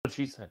what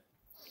she said.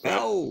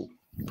 No.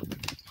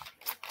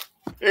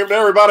 Evening,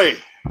 everybody.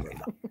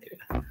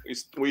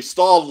 We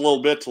stalled a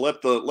little bit to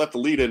let the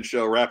lead-in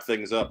show wrap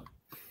things up.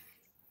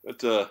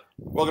 But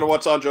welcome to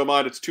What's on Joe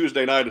Mind. It's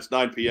Tuesday night. It's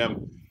 9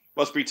 p.m.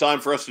 Must be time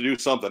for us to do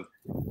something.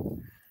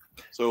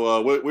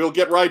 So we'll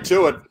get right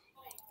to it.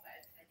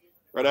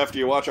 Right after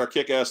you watch our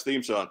kick-ass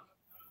theme song.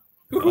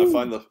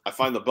 I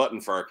find the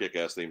button for our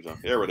kick-ass theme song.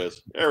 There it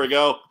is. There we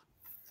go.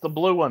 It's the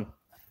blue one.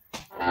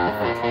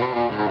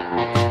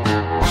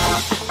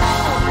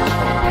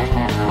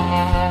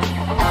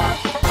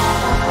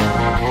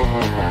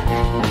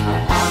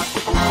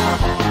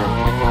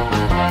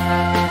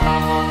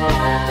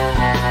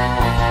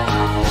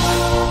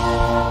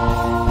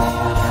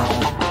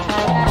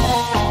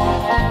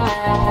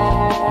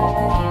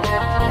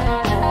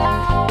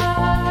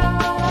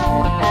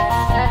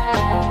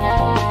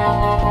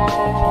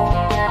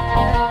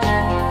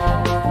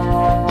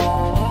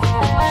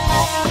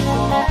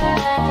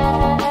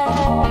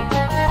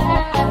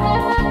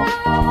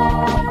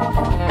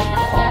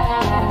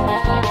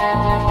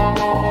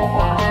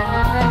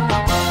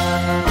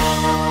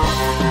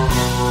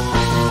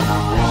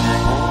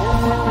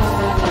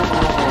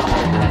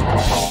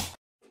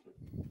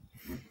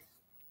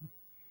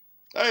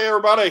 Hey,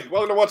 everybody.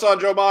 Welcome to What's on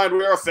Joe Mind.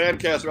 We are a fan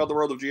cast about the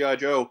world of G.I.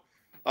 Joe.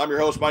 I'm your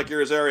host, Mike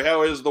Irizarry.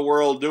 How is the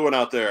world doing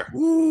out there?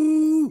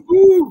 Woo.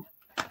 Woo.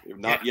 We've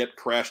not yet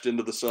crashed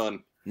into the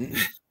sun.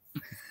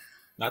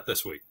 Not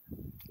this week.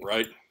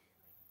 Right.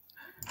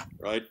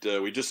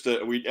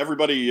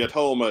 Everybody at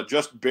home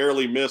just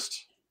barely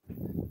missed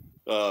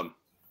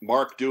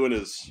Mark doing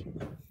his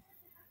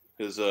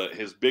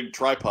big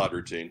tripod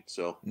routine.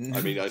 So,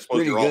 I mean, I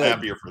suppose you're all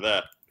happier for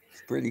that.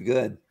 It's pretty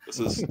good. This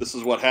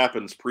is what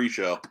happens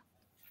pre-show.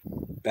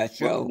 Best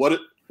show.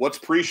 What's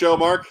pre-show,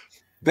 Mark?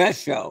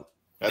 Best show.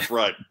 That's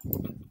right.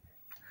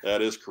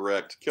 That is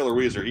correct. Killer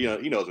Weezer,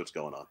 he knows what's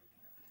going on.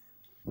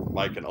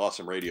 Mike, an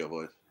awesome radio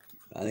voice.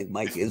 I think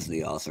Mike is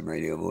the awesome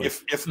radio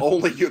voice. If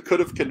only you could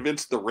have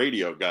convinced the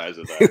radio guys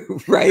of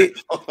that. Right?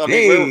 I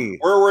mean,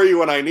 where were you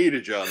when I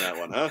needed you on that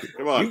one, huh?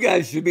 Come on. You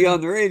guys should be on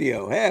the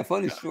radio. Hey,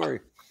 funny story.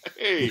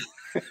 Hey,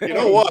 you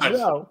know what?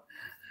 No.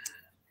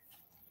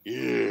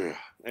 Yeah.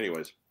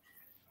 Anyways,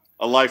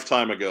 a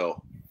lifetime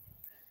ago.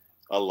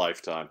 A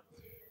lifetime.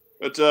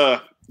 But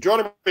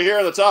joining me here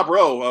in the top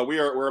row,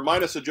 we're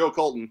minus a Joe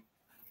Colton.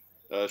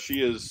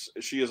 She is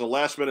a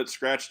last minute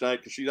scratch tonight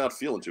because she's not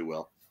feeling too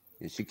well.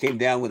 And she came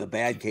down with a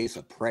bad case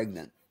of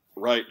pregnant.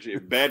 Right,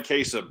 bad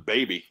case of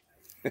baby.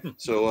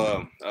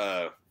 So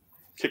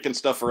kicking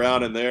stuff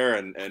around in there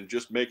and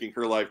just making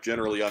her life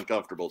generally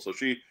uncomfortable. So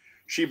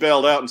she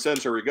bailed out and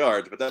sends her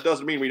regards. But that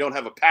doesn't mean we don't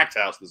have a packed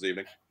house this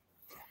evening.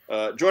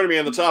 Joining me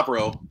in the top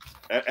row,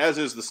 as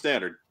is the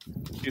standard,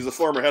 he's the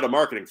former head of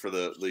marketing for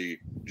the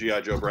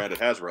G.I. Joe brand at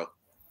Hasbro,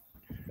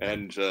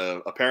 and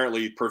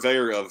apparently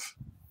purveyor of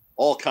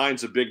all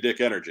kinds of big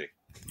dick energy.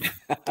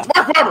 It's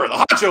Mark Weber, the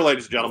Hot Show,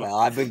 ladies and gentlemen. Well,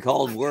 I've been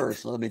called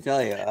worse, let me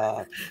tell you.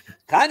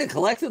 Kind of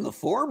collecting the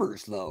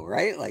formers, though,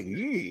 right? Like,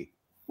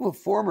 we'll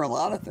former a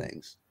lot of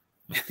things.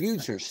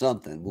 Future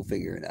something. We'll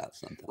figure it out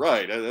sometime.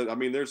 Right. I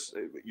mean,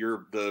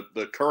 you're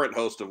the current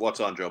host of What's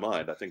on Joe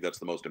Mind. I think that's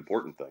the most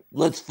important thing.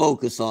 Let's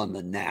focus on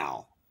the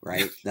now,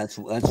 right? That's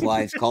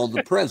why it's called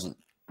the present.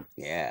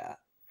 Yeah.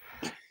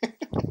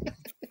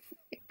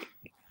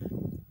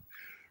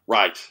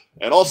 Right.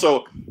 And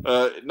also,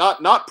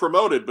 not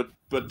promoted,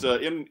 but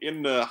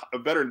in a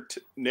better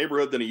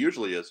neighborhood than he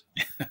usually is.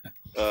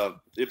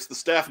 It's the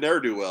staff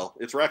ne'er-do-well.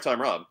 It's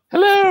Ragtime Rob.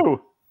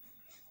 Hello.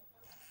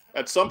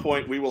 At some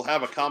point, we will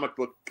have a comic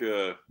book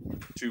to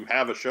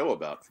have a show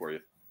about for you.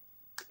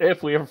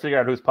 If we ever figure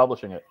out who's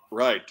publishing it.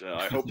 Right.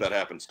 I hope that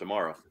happens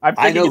tomorrow.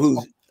 I know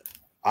who's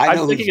it's not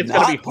going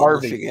to be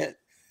publishing Harvey.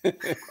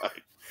 it.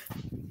 Right.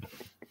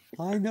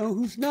 I know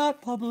who's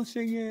not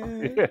publishing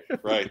it.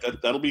 Right.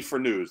 That'll be for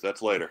news.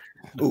 That's later.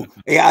 Ooh,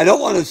 yeah, I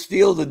don't want to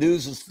steal the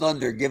news as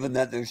thunder, given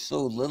that there's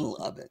so little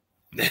of it.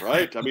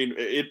 Right. I mean,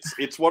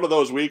 it's one of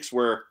those weeks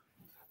where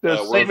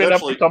Save it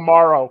up for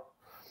tomorrow.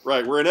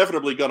 Right, we're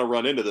inevitably going to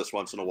run into this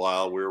once in a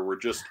while where we're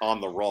just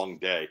on the wrong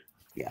day.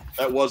 Yeah,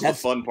 that was the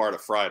fun part of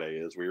Friday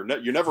is you're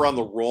never on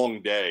the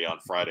wrong day on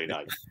Friday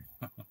night.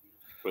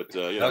 But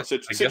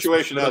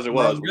situation as it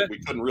was, we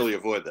couldn't really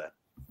avoid that.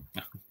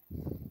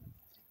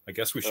 I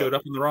guess we showed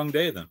up on the wrong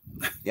day then.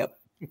 Yep.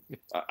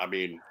 I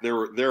mean,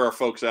 there are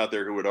folks out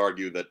there who would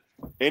argue that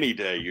any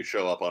day you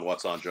show up on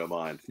What's on Joe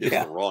Mind is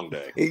the wrong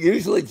day. It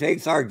usually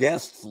takes our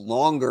guests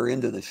longer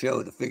into the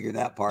show to figure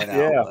that part out.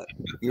 Yeah. But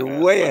you're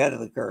way ahead of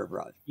the curve,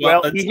 Roger.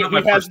 Well, he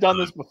has done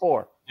this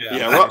before.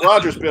 Yeah,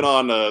 Roger's been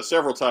on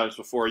several times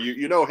before.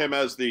 You know him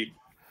as the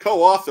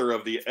co-author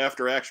of the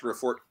After Action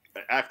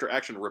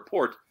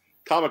Report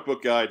comic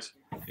book guides.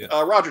 Yeah.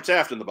 Roger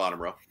Taft in the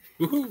bottom row.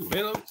 Woohoo!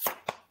 Hey,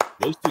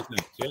 those two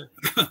things, yeah.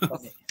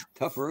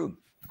 Tough room.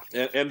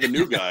 And the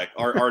new guy,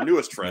 our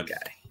newest friend. Guy.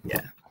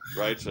 Yeah.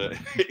 Right. So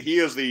he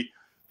is the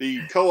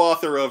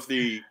co-author of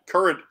the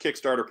current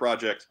Kickstarter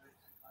project,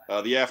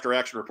 the After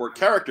Action Report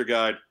character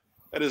guide.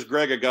 That is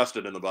Greg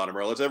Augustin in the bottom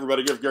row. Let's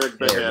everybody give Greg a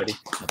big hand.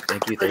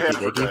 Thank you.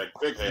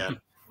 Big hand.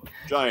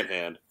 Giant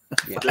hand.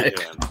 Yeah. Big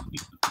hand.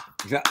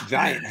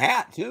 Giant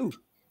hat too.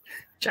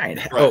 Giant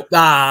hat. Right.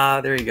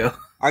 Oh, there you go.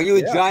 Are you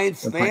a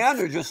Giants fan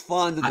or just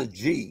fond of the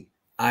G?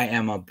 I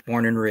am a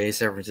born and raised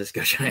San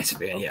Francisco Giants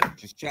fan. Yeah,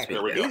 Just check There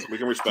it. we go. We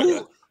can respect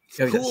Cool.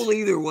 that. It's cool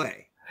either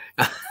way.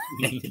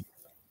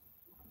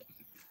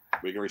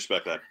 We can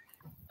respect that.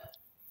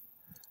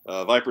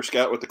 Viper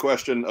Scout with the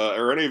question: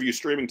 are any of you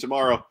streaming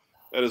tomorrow?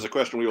 That is a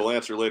question we will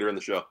answer later in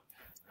the show.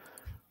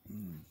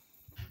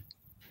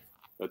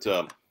 But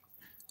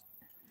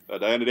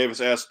Diana Davis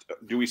asked,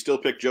 "Do we still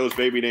pick Joe's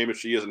baby name if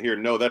she isn't here?"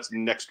 No, that's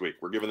next week.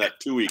 We're giving that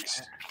 2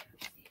 weeks.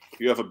 If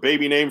you have a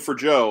baby name for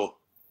Joe,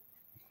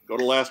 go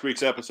to last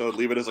week's episode.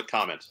 Leave it as a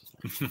comment.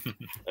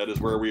 That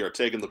is where we are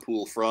taking the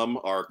pool from.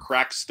 Our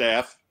crack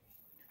staff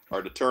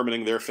are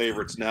determining their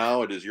favorites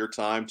now. It is your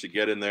time to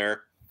get in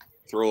there,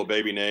 throw a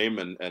baby name,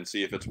 and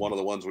see if it's one of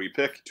the ones we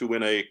pick to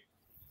win a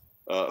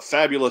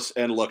fabulous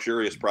and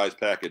luxurious prize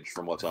package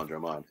from What's on Joe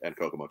Mind and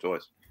Kokomo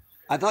Toys.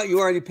 I thought you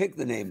already picked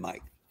the name,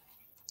 Mike.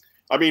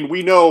 I mean,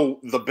 we know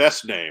the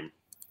best name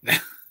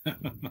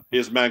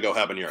is Mango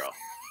Habanero.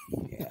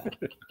 Yeah.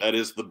 That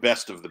is the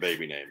best of the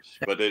baby names,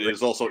 but it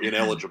is also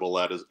ineligible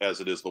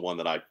as it is the one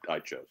that I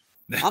chose.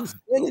 I'm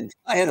spinning.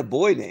 I had a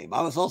boy name.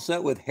 I was all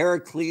set with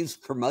Heracles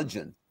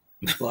Curmudgeon.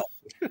 But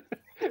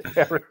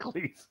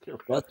Heracles.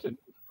 that's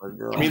for a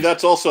girl. I mean,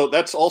 that's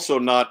also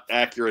not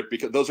accurate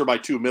because those are my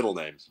 2 middle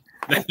names.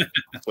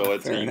 So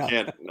it's you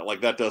can't like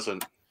that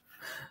doesn't.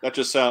 That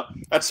just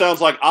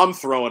sounds like I'm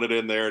throwing it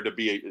in there to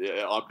be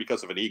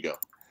because of an ego.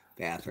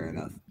 Yeah, fair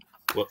enough.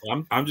 Well,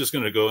 I'm just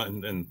going to go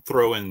and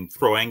throw in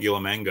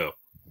Angula Mango.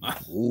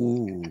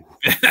 Ooh.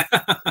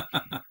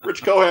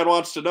 Rich Cohan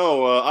wants to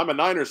know, I'm a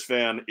Niners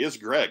fan. Is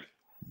Greg?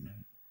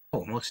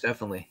 Oh, most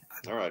definitely.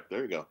 All right,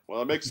 there you go.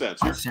 Well, it makes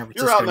sense. San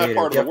You're out in that Francisco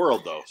part of native. the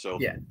world, though. So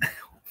Yeah.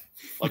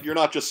 like you're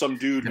not just some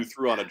dude who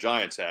threw on a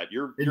Giants hat.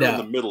 You're in No.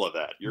 the middle of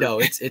that. No,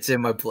 it's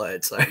in my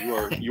blood. So.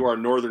 You are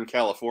Northern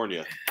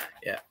California.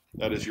 Yeah.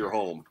 That is your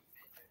home.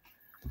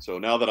 So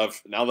now that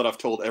I've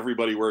told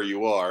everybody where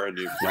you are and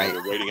you're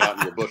waiting out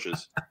in your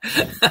bushes.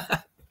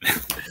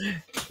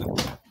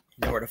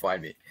 Know where to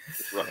find me.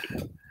 Right.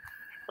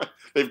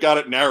 They've got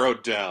it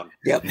narrowed down.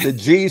 Yep, the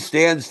G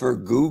stands for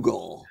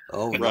Google.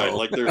 Oh, Right, no.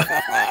 like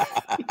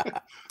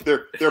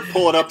they're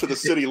pulling up to the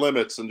city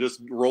limits and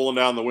just rolling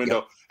down the window.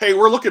 Yep. Hey,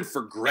 we're looking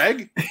for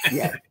Greg.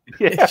 Yeah,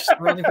 Just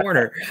around the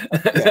corner.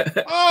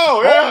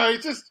 Oh yeah,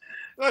 he's just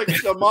like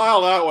a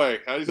mile that way.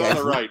 He's on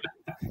the right.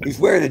 He's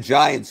wearing a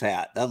Giants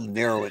hat. That'll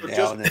narrow it Just-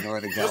 down in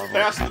Northern Just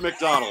California. past the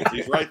McDonald's.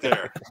 He's right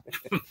there.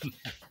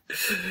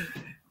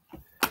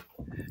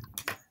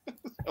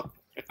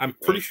 I'm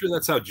pretty sure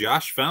that's how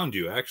Josh found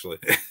you, actually.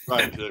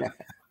 Right.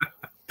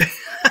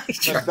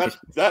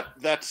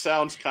 That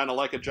sounds kind of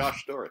like a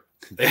Josh story.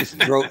 Just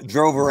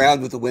drove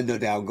around with the window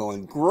down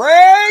going,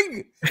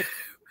 Greg!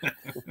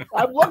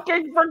 I'm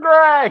looking for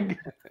Greg.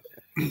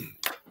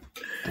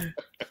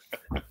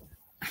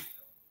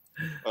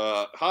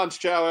 Hans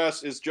Chow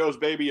asks, is Joe's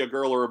baby a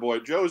girl or a boy?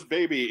 Joe's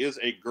baby is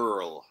a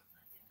girl.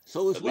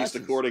 So is At least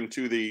Wes's. according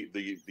to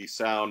the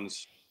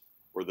sounds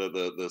or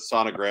the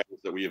sonograms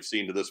that we have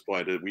seen to this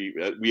point.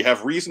 We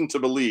have reason to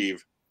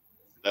believe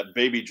that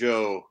baby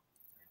Joe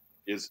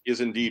is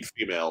indeed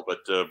female. But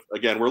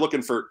again, we're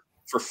looking for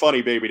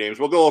funny baby names.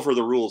 We'll go over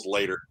the rules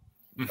later.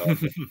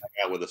 Hang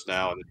out with us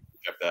now and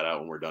check that out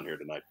when we're done here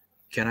tonight.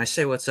 Can I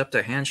say what's up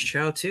to Hans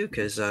Chow too?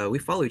 Because we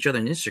follow each other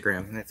on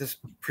Instagram. And that's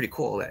pretty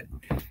cool that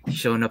he's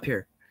showing up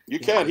here. You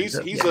can. He's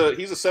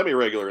a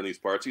semi-regular in these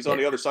parts. He's on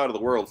the other side of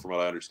the world, from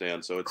what I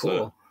understand. So it's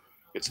Cool.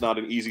 It's not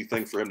an easy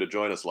thing for him to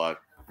join us live.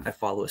 I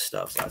follow his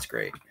stuff, so that's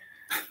great.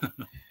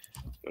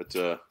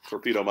 But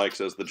Torpedo Mike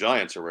says the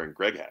Giants are wearing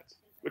Greg hats,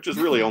 which is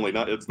really only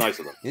not. It's nice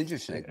of them.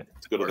 Interesting.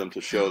 It's good of them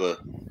to show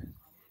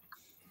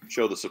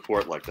the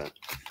support like that.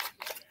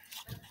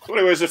 So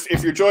anyways,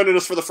 if you're joining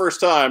us for the first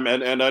time,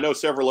 and I know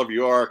several of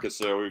you are, because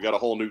we've got a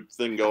whole new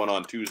thing going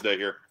on Tuesday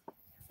here,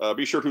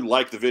 be sure to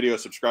like the video,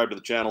 subscribe to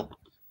the channel.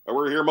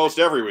 We're here most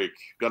every week.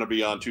 Going to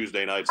be on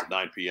Tuesday nights at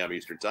 9 p.m.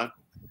 Eastern time.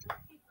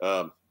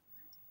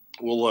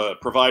 We'll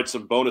provide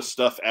some bonus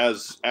stuff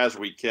as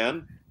we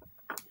can.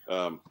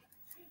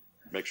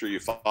 Make sure you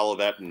follow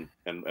that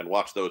and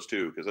watch those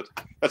too, because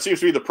that seems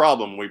to be the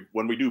problem.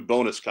 When we do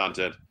bonus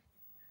content,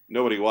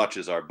 nobody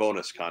watches our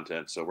bonus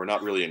content, so we're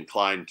not really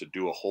inclined to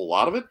do a whole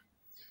lot of it.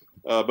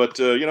 But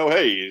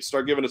hey,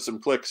 start giving us some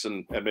clicks,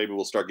 and maybe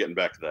we'll start getting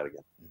back to that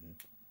again.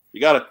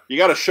 You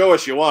gotta show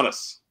us you want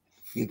us.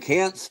 You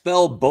can't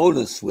spell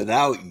bonus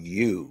without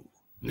you.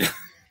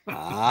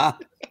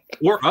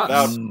 Or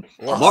us.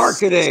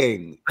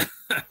 Marketing.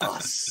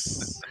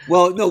 Us.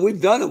 Well, no, we've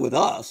done it with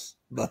us,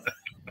 but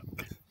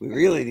we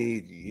really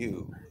need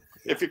you.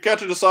 If you're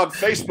catching us on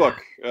Facebook,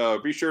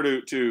 be sure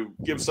to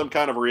give some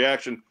kind of a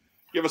reaction.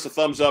 Give us a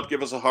thumbs up.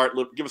 Give us a heart.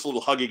 Give us a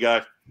little huggy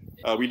guy.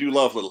 We do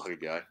love little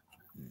huggy guy.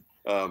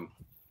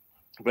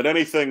 But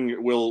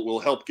anything will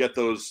help get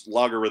those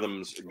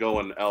logarithms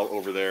going out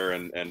over there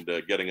and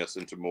getting us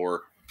into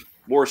more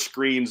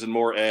screens and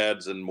more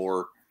ads and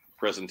more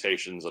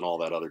presentations and all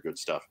that other good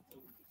stuff.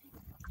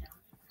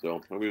 So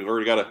we've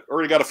already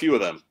got a few of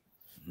them.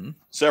 Mhm.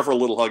 Several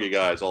little huggy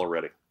guys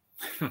already.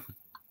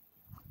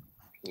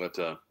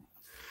 But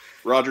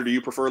Roger, do you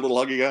prefer a little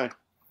huggy guy?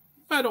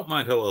 I don't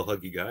mind a little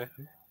huggy guy.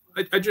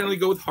 I generally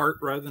go with heart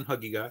rather than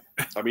huggy guy.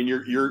 I mean,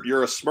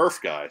 you're a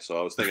Smurf guy, so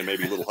I was thinking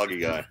maybe a little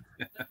huggy guy.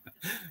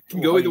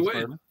 Can go either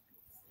way.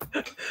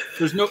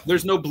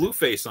 There's no blue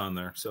face on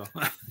there, so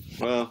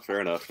Well,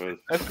 fair enough.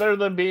 That's better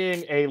than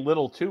being a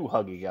little too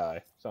huggy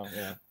guy. So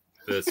yeah.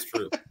 that's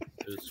true.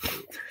 It's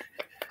true.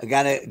 I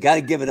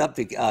gotta give it up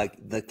to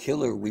the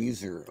Killer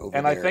Weezer over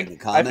And there I in think the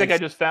comments. I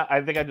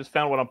just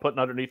found what I'm putting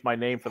underneath my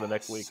name for the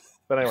next week.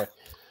 But anyway,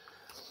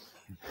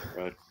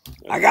 Right.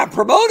 I got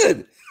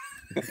promoted.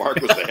 Mark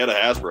was the head of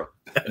Hasbro.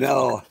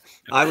 No,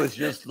 I was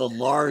just the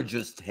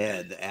largest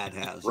head at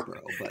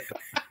Hasbro, but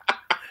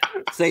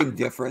same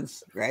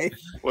difference, right?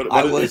 What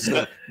I is was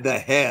it? the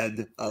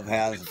head of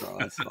Hasbro.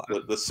 That's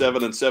fine. the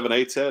 7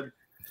 7/8 head.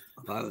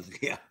 I was,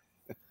 yeah.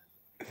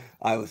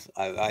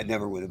 I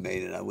never would have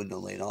made it. I wouldn't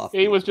have laid off.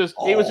 he was just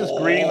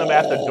greeting them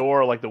at the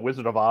door like the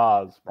Wizard of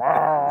Oz.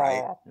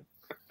 Right.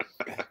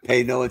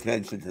 Pay no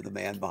attention to the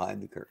man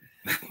behind the curtain.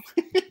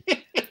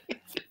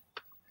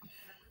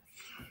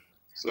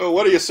 So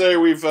what do you say?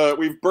 We've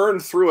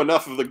burned through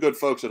enough of the good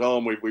folks at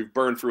home. We've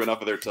burned through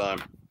enough of their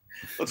time.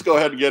 Let's go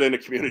ahead and get into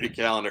community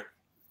calendar.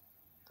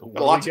 Got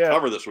a lot to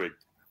cover this week.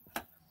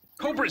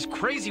 Cobra's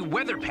crazy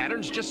weather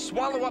patterns just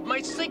swallow up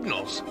my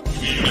signals.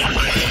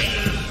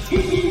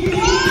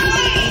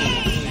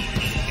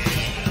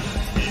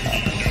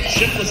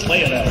 Shipless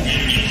layout.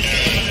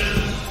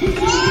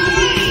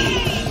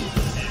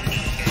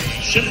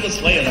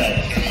 Shipless layout.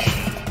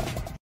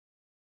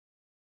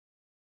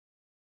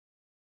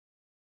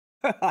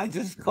 I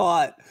just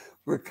caught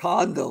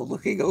Ricondo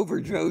looking over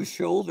Joe's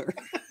shoulder.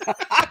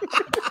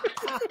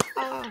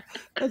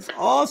 That's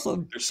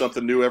awesome. There's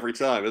something new every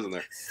time, isn't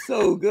there?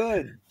 So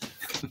good.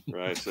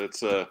 Right. So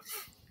it's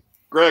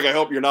Greg, I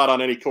hope you're not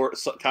on any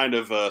kind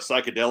of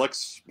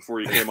psychedelics before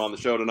you came on the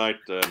show tonight,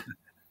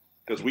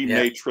 because we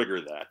may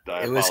trigger that.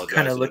 I It was apologize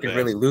kind of in looking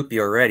advance. really loopy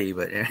already,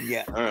 but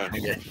Yeah. All right. I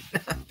get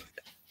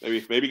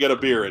it. Maybe get a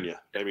beer in you.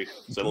 Maybe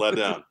settle that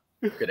down.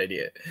 Good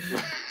idea.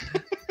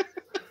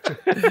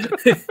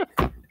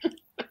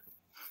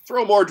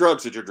 Throw more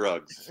drugs at your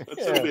drugs.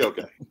 It'll be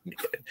okay.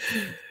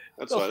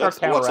 That's They'll fine. That's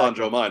start what's on counteracting.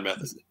 Joe Mind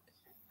method.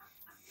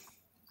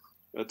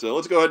 But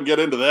let's go ahead and get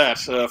into that.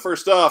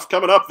 First off,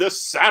 coming up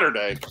this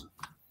Saturday,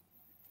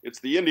 it's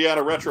the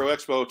Indiana Retro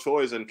Expo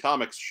Toys and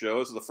Comics Show.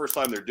 This is the first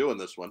time they're doing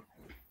this one.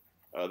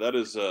 That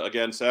is,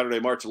 again, Saturday,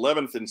 March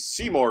 11th in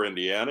Seymour,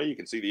 Indiana. You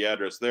can see the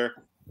address there.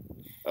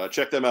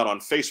 Check them out on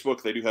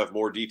Facebook. They do have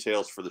more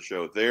details for the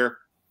show there.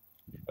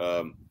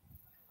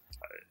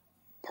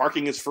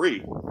 Parking is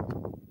free.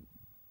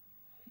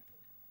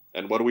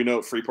 And what do we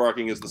know? Free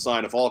parking is the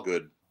sign of all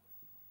good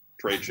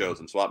trade shows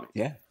and swap meets.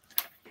 Yeah.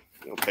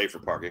 You don't pay for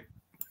parking.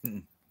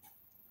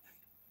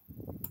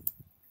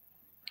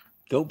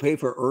 Don't pay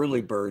for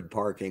early bird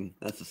parking.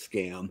 That's a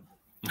scam.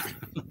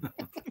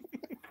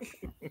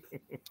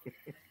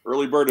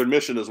 Early bird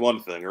admission is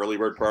one thing. Early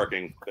bird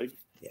parking,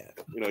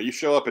 you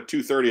show up at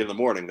 2:30 in the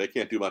morning, they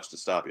can't do much to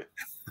stop you.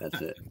 That's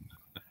it.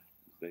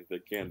 They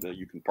can't.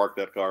 You can park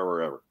that car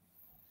wherever.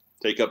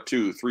 Take up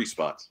 2-3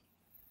 spots.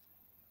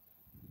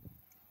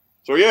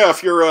 So yeah,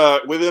 if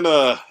you're within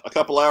a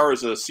couple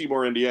hours of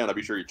Seymour, Indiana,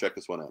 be sure you check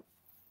this one out.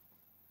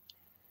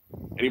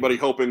 Anybody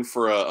hoping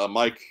for a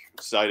Mike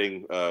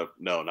sighting? No,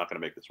 not going to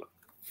make this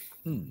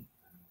one.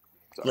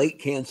 Late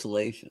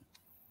cancellation.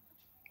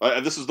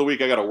 This is the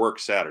week I got to work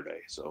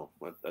Saturday, so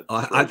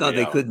I thought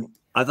they couldn't.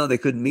 I thought they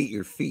couldn't meet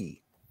your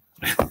fee.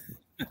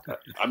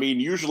 I mean,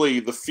 usually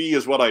the fee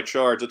is what I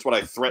charge. It's what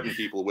I threaten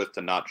people with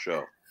to not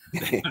show.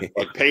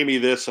 Like, pay me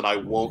this, and I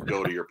won't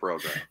go to your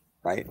program.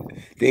 Right.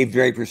 Dave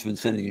Draper's been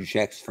sending you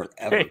checks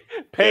forever.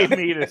 Pay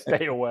me to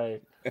stay away.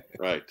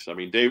 Right. I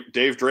mean,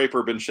 Dave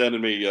Draper been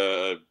sending me,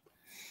 a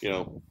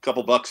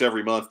couple bucks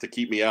every month to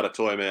keep me out of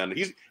Toyman.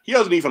 He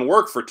doesn't even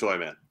work for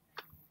Toyman,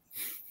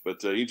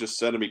 but he's just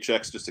sending me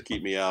checks just to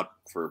keep me out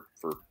for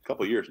a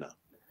couple of years now.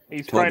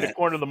 He's trying to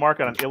corner the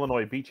market on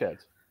Illinois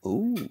beachheads.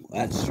 Ooh,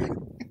 that's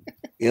true.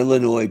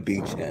 Illinois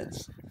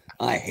beachheads.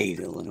 I hate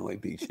Illinois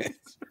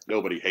beachheads.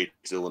 Nobody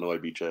hates Illinois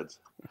beachheads.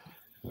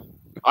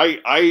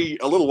 I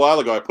a little while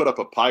ago I put up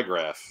a pie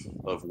graph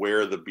of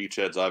where the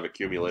beachheads I've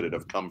accumulated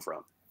have come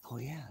from. Oh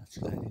yeah, that's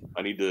a good.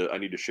 I need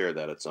to share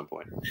that at some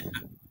point.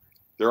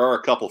 There are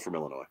a couple from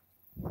Illinois.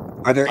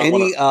 Are there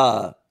any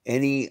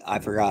I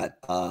forgot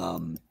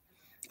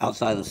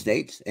outside of the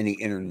states, any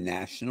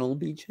international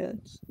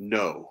beachheads?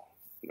 No,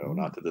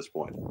 not to this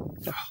point.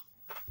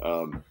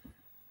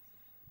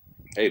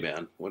 Hey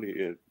man, what do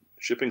you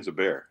shipping's a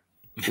bear.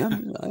 Yeah,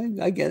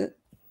 I get it.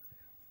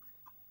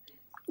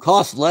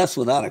 Costs less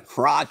without a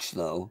crotch,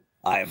 though.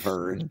 I've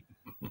heard.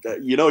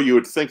 You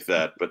would think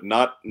that, but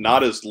not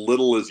as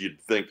little as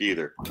you'd think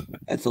either.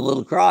 That's a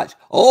little crotch.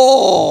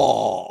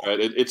 Oh, Right?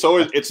 It's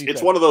always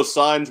it's one of those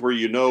signs where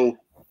that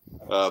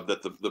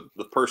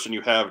the person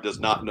you have does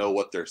not know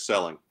what they're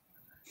selling,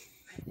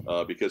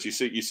 because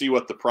you see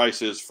what the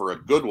price is for a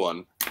good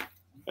one,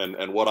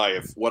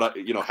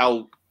 and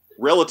how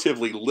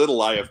relatively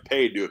little I have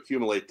paid to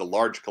accumulate the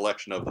large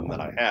collection of them that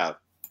I have.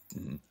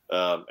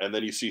 And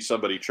then you see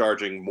somebody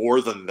charging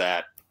more than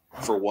that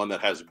for one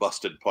that has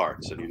busted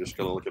parts, and you just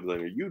gonna look at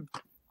them.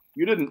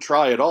 You didn't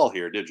try at all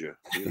here, did you?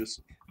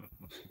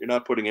 You're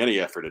not putting any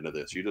effort into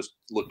this. You just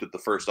looked at the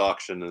first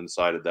auction and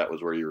decided that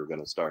was where you were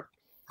going to start.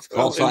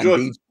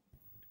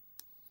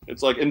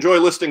 It's like enjoy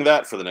listing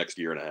that for the next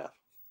year and a half.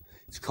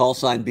 It's call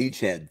sign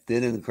Beachhead,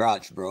 thin in the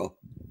crotch, bro.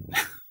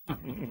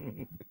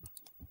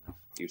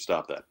 You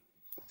stop that.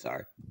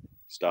 Sorry.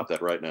 Stop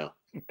that right now.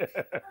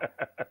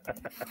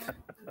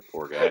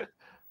 Poor guy.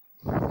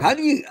 How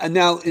do you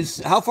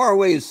how far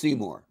away is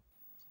Seymour?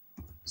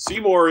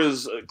 Seymour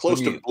is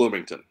close to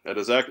Bloomington. That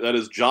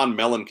is John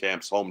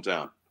Mellencamp's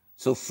hometown.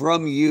 So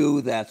from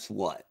you, that's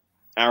what?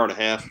 Hour and a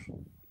half,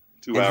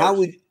 2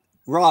 hours.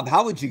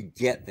 How would you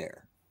get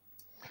there?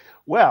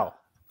 Well,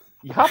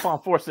 you hop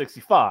on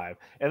 465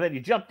 and then you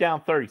jump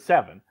down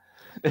 37.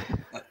 But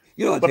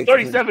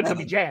 37 could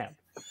be jammed.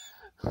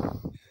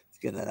 Let's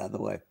get that out of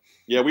the way.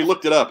 Yeah, we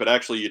looked it up. And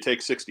actually, you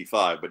take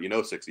 65, but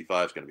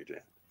 65 is going to be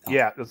jammed.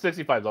 Yeah, the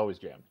 65 is always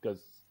jammed because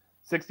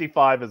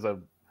 65 is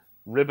a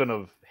ribbon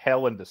of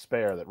hell and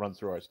despair that runs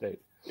through our state.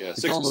 Yeah,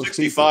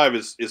 65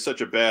 is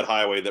such a bad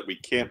highway that we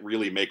can't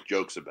really make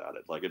jokes about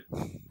it. Like, it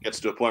gets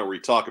to a point where we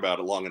talk about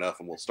it long enough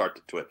and we'll start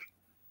to twitch.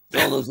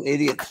 It's all those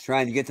idiots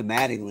trying to get to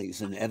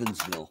Mattingly's in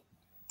Evansville.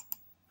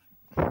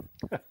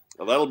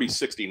 Well, that'll be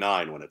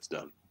 69 when it's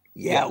done.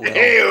 Yeah.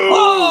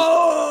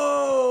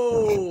 Whoa!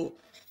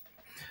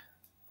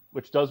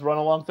 Which does run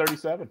along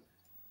 37.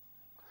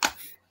 I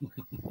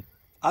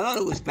thought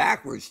it was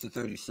backwards to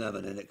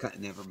 37, and it cut.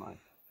 Never mind.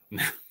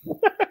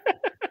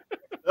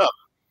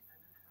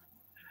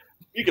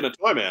 Speaking of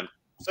Toyman,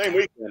 same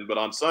weekend, but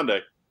on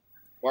Sunday,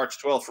 March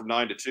 12th from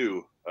 9 to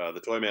 2, the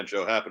Toyman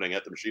show happening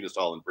at the Machinist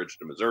Hall in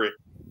Bridgeton, Missouri.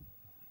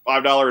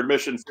 $5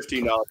 admission,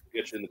 $15 to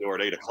get you in the door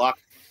at 8 o'clock.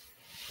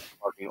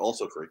 Parking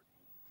also free.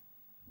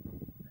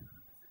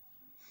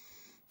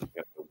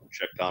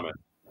 Check comment.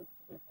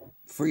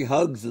 Free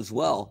hugs as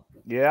well.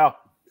 Yeah.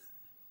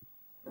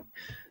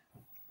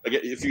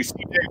 Again, if you see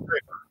Dave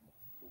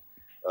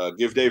Draper,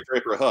 give Dave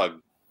Draper a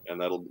hug,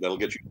 and that'll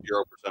get you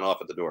 0%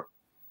 off at the door.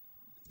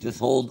 Just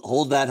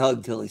hold that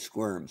hug till he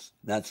squirms.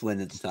 That's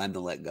when it's time to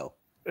let go.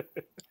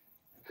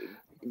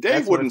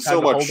 Dave wouldn't so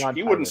much.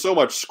 He wouldn't so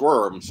much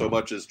squirm so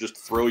much as just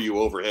throw you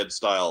overhead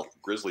style,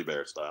 grizzly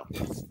bear style.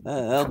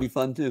 That'll be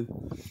fun too.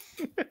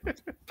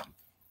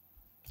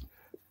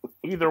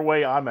 Either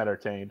way, I'm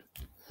entertained.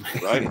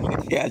 Right?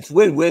 Yeah, it's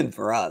win-win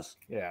for us.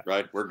 Yeah.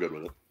 Right? We're good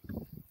with it.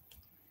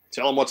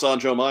 Tell them what's on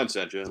Joe Mind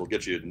sent you. It'll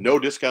get you no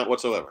discount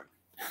whatsoever.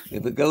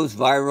 If it goes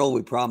viral,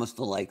 we promise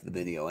to like the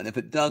video. And if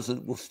it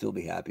doesn't, we'll still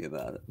be happy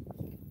about it.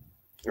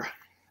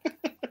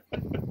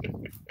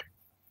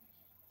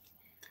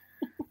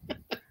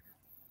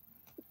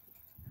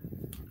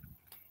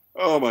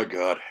 Oh, my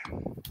God.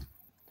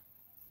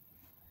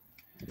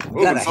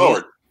 Moving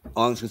forward.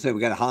 I was going to say, we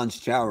got a Hans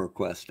Chow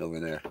request over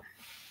there.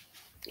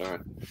 All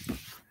right.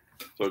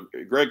 So,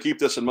 Greg, keep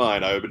this in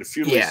mind. I have been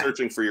futilely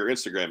searching for your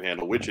Instagram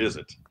handle. Which is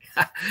it?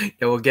 Yeah,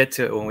 we'll get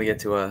to it when we get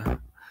to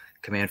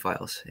command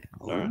files.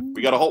 All right.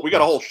 We got a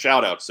whole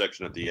shout out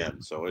section at the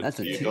end. So that's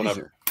a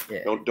teaser.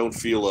 Don't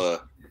feel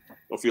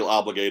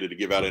obligated to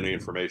give out any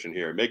information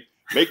here.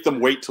 Make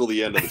them wait till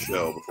the end of the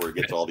show before we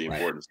get to all the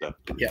important stuff.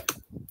 Yeah.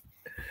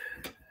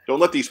 Don't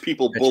let these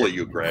people bully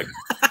you, Greg.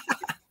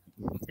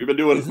 We've been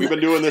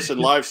doing this in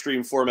live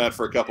stream format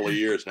for a couple of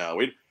years now.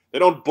 They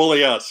don't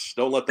bully us.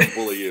 Don't let them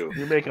bully you.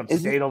 You make them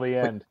stay till the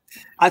end.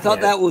 I thought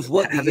that was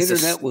what the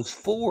internet was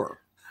for.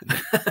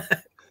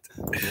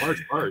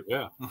 Large part,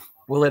 yeah.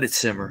 We'll let it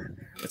simmer.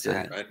 That's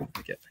it. Right?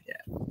 Yeah.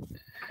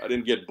 I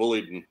didn't get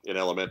bullied in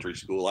elementary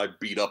school. I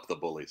beat up the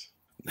bullies.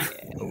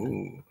 Yeah.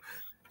 Ooh.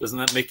 Doesn't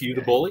that make you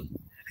the bully?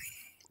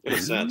 In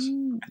a sense.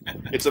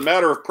 It's a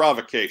matter of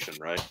provocation,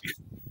 right?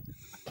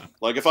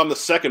 Like, if I'm the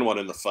second one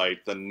in the fight,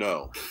 then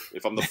no.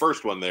 If I'm the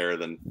first one there,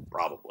 then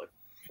probably.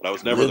 But I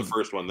was never the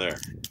first one there.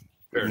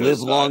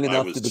 Live long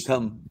enough to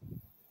become...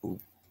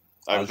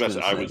 I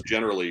was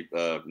generally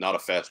not a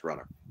fast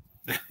runner.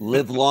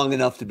 Live long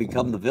enough to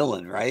become the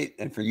villain, right?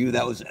 And for you,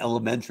 that was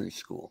elementary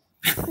school.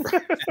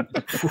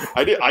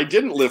 I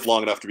didn't live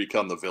long enough to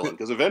become the villain,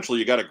 because eventually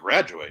you got to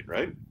graduate,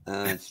 right?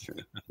 That's true.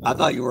 I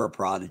thought you were a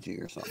prodigy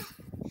or something.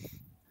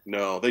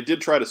 No, they did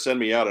try to send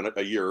me out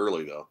a year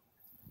early, though.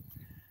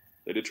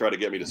 They did try to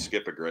get me to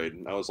skip a grade.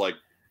 And I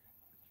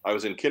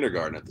was in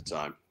kindergarten at the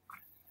time.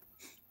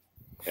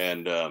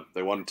 And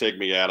they wanted to take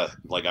me out of,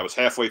 I was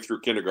halfway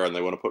through kindergarten.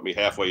 They want to put me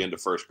halfway into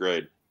first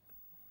grade.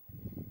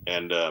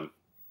 And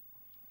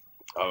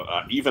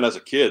even as a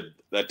kid,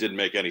 that didn't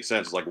make any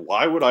sense. It's like,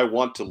 why would I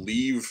want to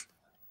leave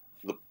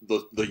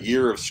the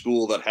year of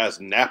school that has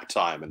nap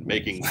time and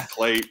making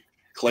clay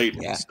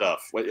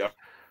stuff? I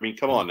mean,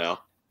 come on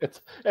now. It's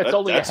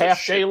only a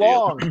half day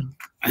long.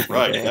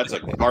 Right. That's a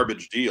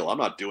garbage deal. I'm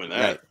not doing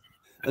that. Right.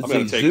 I'm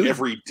going to take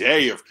every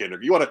day of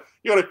kindergarten. You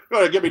want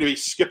to get me to be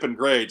skipping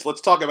grades? Let's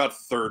talk about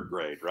third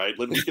grade, right?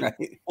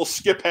 We'll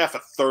skip half a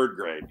third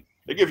grade.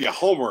 They give you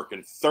homework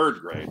in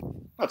 3rd grade.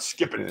 Not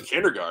skipping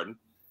kindergarten.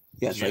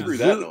 Yes, Screw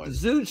that noise.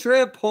 Zoo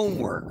trip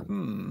homework.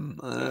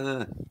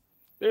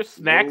 There's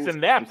snacks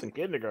and naps in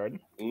kindergarten.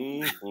 I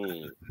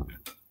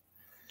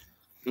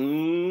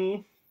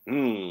mean,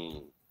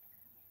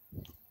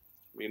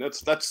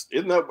 that's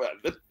isn't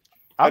that?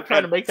 I'm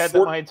trying to make that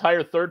my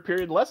entire 3rd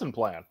period lesson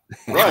plan.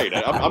 Right.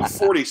 I'm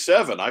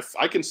 47.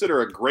 I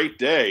consider a great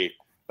day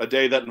a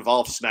day that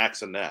involves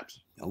snacks and naps.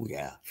 Oh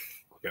yeah.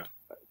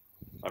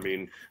 I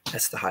mean,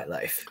 that's the high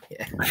life.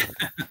 Yeah.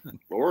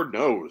 Lord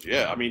knows.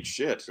 Yeah. I mean,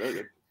 shit.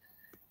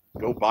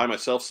 Go buy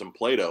myself some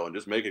Play-Doh and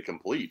just make it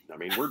complete. I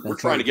mean, we're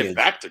trying to get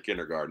back to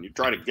kindergarten. You're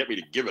trying to get me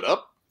to give it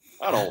up?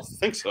 I don't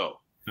think so.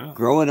 No.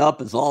 Growing up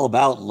is all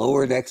about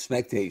lowered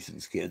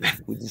expectations, kids.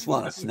 We just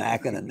want a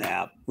snack and a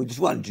nap. We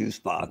just want a juice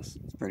box.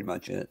 That's pretty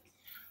much it.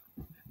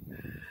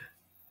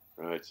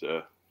 All right.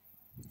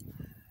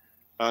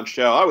 On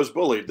Chow, I was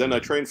bullied. Then I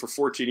trained for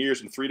 14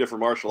 years in 3 different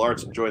martial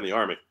arts and joined the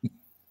army.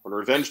 When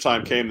revenge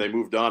time came, they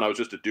moved on. I was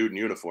just a dude in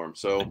uniform.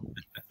 So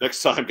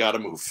next time, got to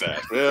move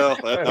fast. Well,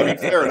 I mean,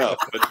 fair enough.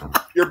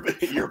 But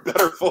you're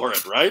better for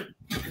it, right?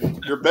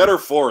 You're better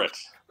for it.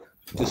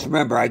 Just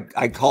remember,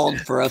 I called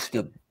for us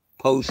to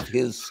post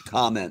his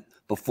comment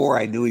before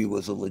I knew he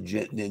was a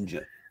legit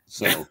ninja.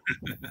 So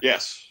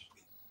yes.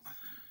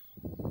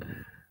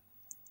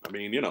 I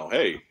mean,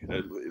 hey,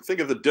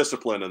 think of the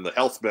discipline and the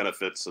health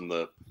benefits and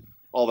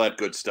all that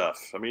good stuff.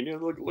 I mean,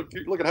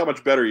 look at how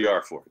much better you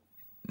are for it.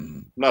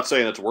 I'm not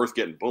saying it's worth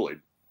getting bullied.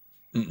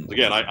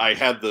 Again, I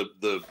had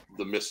the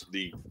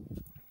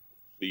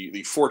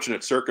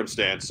fortunate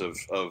circumstance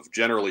of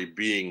generally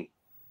being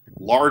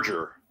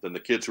larger than the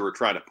kids who were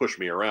trying to push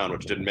me around,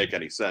 which didn't make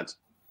any sense.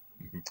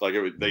 Like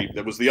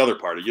that was the other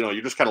part.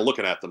 You're just kind of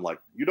looking at them like,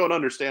 you don't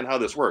understand how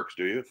this works,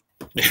 do you?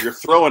 You're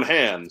throwing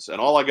hands,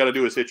 and all I got to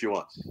do is hit you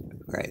once.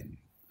 Right.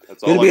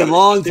 It's going to be a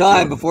long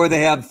time before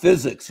they have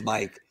physics,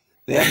 Mike.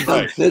 They haven't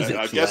done physics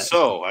I guess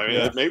so.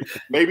 I mean,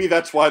 maybe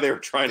that's why they were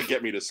trying to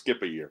get me to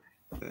skip a year.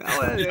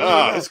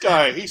 This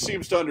guy, he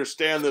seems to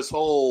understand this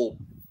whole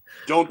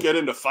don't get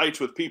into fights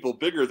with people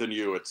bigger than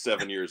you at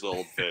 7 years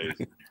old phase.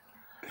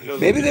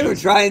 Maybe they were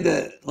trying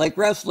to, like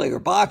wrestling or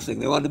boxing,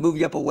 they wanted to move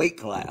you up a weight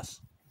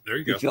class. There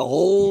you go. Get you a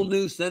whole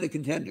new set of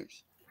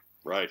contenders.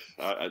 Right.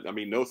 I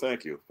mean, no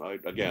thank you.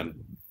 Again,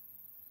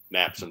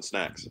 naps and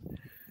snacks.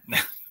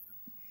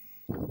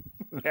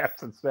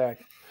 Naps and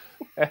snacks.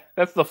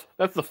 That's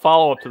the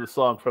follow up to the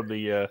song from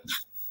the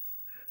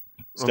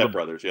Step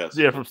Brothers, yes.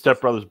 Yeah, from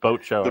Step Brothers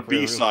Boat Show. The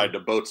B side to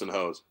Boats and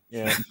Hose.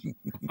 Yeah.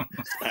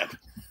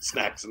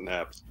 Snacks and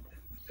naps.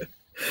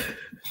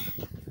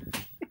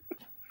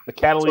 The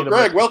Catalina. So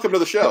Greg, welcome to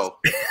the show.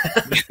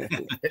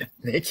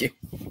 Thank you.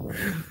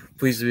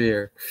 Pleased to be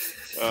here.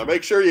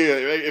 Make sure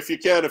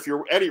if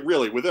you're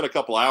really within a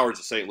couple hours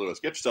of St. Louis,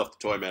 get yourself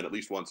to Toyman at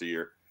least once a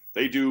year.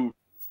 They're doing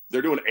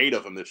 8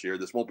 of them this year.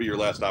 This won't be your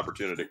last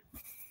opportunity.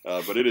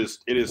 But it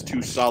is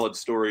 2 solid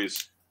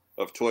stories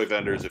of toy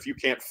vendors. If you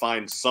can't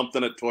find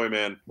something at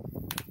Toyman,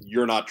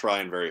 you're not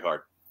trying very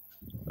hard.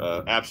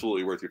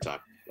 Absolutely worth your time.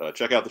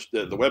 Check out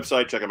the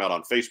website. Check them out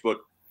on Facebook.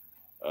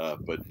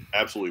 But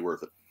absolutely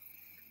worth it.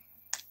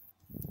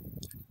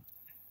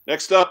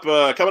 Next up,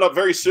 coming up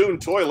very soon,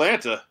 Toy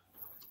Lanta,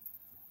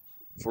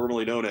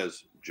 formerly known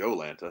as Joe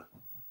Lanta.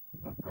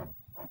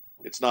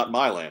 It's not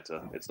my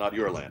Lanta. It's not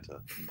your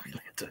Lanta. My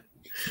Lanta.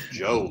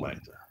 Joe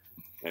Lanta.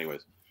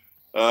 Anyways.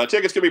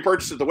 Tickets can be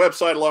purchased at the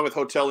website along with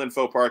hotel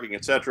info, parking,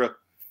 etc.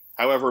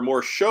 However,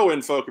 more show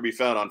info can be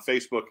found on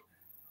Facebook,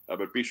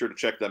 but be sure to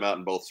check them out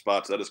in both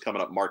spots. That is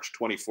coming up March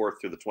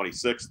 24th through the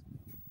 26th.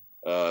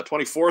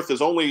 24th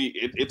is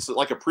it's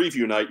like a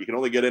preview night. You can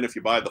only get in if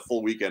you buy the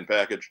full weekend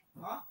package.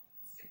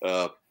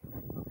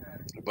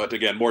 But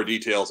again, more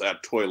details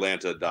at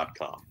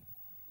toylanta.com.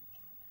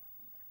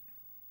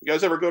 You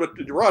guys ever go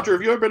to Roger?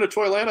 Have you ever been to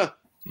Toylanta?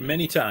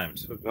 Many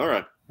times. All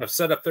right. I've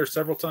set up there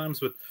several times,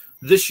 but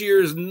this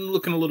year is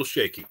looking a little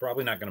shaky.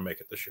 Probably not going to make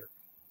it this year.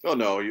 Oh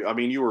no! I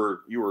mean, you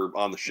were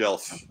on the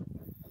shelf.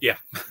 Yeah.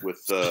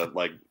 With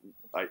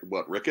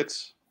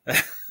rickets?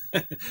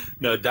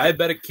 No,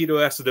 diabetic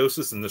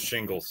ketoacidosis and the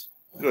shingles.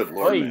 Good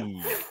Lord,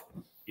 man.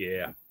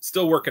 Yeah,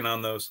 still working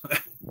on those.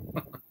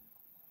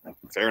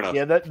 Fair enough.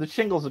 Yeah, the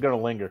shingles are going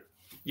to linger.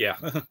 Yeah,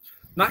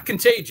 not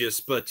contagious,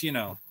 but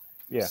yeah,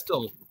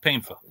 still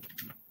painful.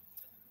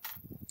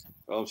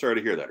 Well, I'm sorry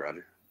to hear that,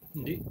 Roger.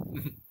 Indeed.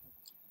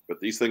 But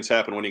these things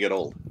happen when you get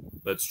old.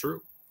 That's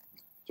true.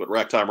 That's what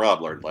Rack Time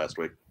Rob learned last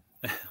week.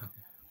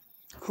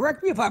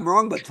 Correct me if I'm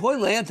wrong, but Toy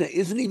Lanta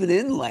isn't even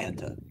in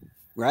Lanta,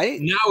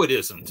 right? Now it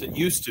isn't. It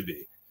used to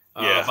be.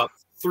 About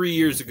 3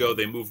 years ago,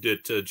 they moved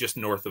it to just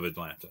north of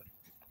Atlanta.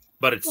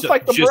 But it's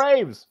like the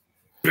Braves.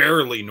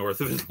 Barely north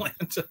of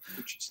Atlanta.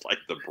 Just like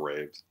the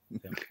Braves.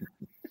 Yeah.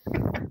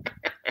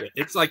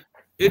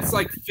 It's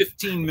like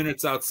 15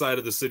 minutes outside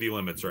of the city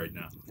limits right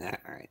now. All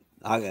right.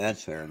 Okay,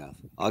 that's fair enough.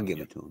 I'll give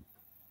it to him.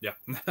 Yeah.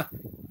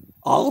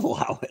 I'll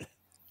allow it.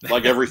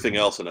 Like everything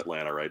else in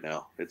Atlanta right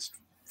now. It's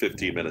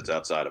 15 minutes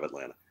outside of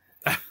Atlanta.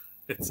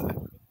 It's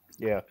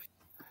yeah.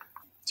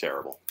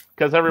 Terrible.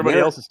 Because everybody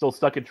else is still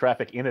stuck in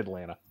traffic in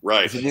Atlanta.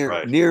 Right.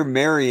 Near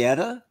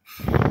Marietta?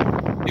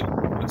 Yep,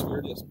 that's where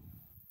it is.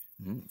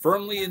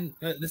 Firmly in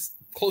this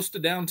close to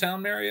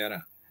downtown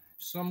Marietta,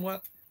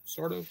 somewhat,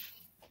 sort of.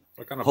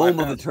 Kind of home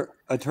of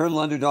eternal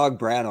underdog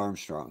Brad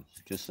Armstrong.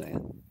 Just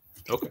saying.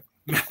 Okay.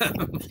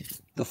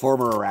 The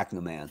former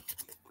Arachnoman.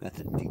 That's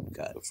a deep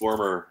cut. The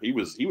former, he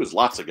was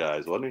lots of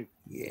guys, wasn't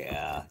he?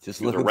 Yeah, just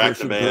he was looking for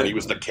some man. He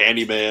was the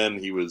Candyman.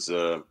 He was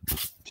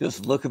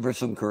just looking for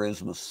some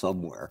charisma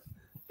somewhere.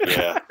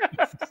 Yeah.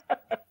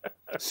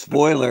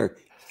 Spoiler.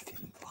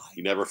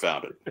 He never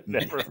found it.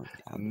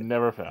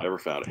 Never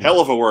found it.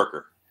 Hell of a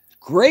worker.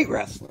 Great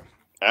wrestler.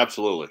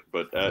 Absolutely,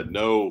 but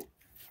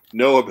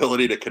no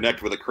ability to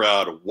connect with a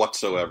crowd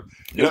whatsoever.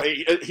 You know,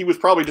 he was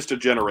probably just a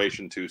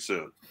generation too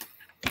soon.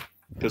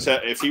 Because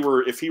if he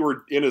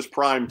were in his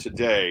prime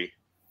today,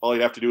 all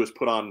he'd have to do is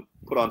put on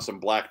some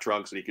black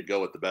trunks and he could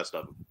go with the best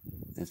of them.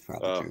 That's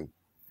probably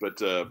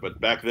true. But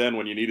back then,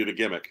 when you needed a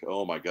gimmick,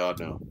 oh my God,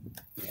 no.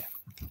 Yeah.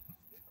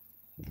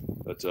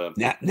 But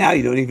now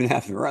you don't even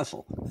have to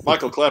wrestle.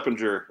 Michael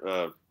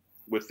Kleppinger,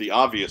 with the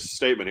obvious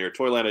statement here,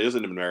 Toyland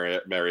isn't in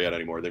Marietta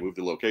anymore. They moved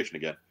the location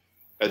again.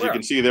 As you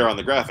can see there on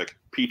the graphic,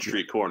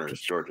 Peachtree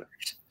Corners, Georgia.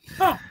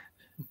 Oh.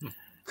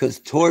 Because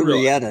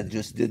Toyrietta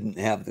just didn't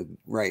have the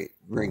right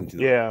ring to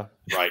it. Yeah.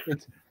 Right.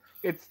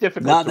 It's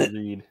difficult to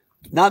read.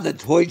 Not that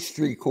Toy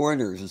Street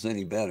Corners is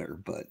any better,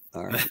 but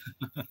all right.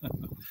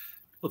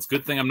 Well, it's a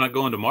good thing I'm not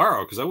going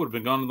tomorrow because I would have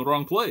been gone in the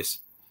wrong place.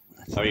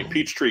 I mean,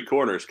 Peachtree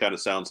Corners kind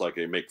of sounds like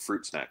they make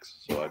fruit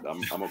snacks, so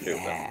I'm okay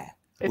with that.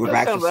 We're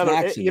back to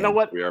snacks you know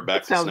what? We are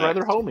back to snacks. Sounds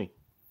rather homey.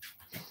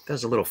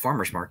 There's a little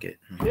farmer's market.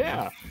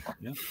 Yeah.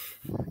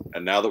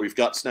 And now that we've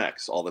got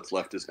snacks, all that's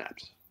left is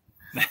naps.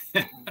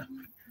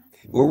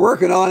 We're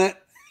working on it.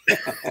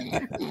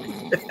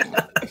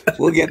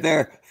 We'll get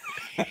there.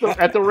 So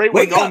at the rate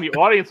we're going, the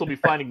audience will be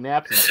finding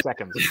naps in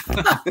seconds.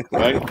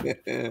 Right?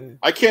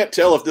 I can't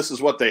tell if this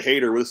is what they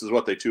hate or this is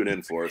what they tune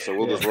in for, so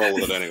we'll just roll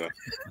with it anyway.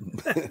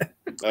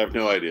 I have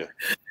no idea.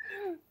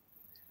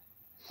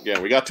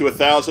 Again, we got to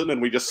 1,000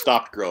 and we just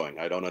stopped growing.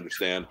 I don't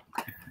understand.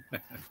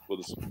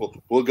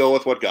 We'll go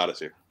with what got us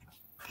here.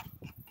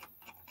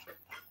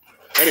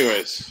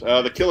 Anyways,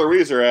 the Killer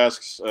Weezer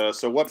asks,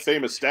 so what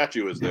famous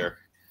statue is there?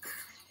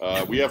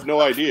 We have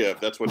no idea if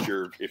that's what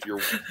if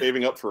you're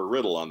saving up for a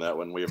riddle on that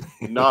one. We have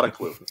not a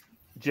clue.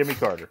 Jimmy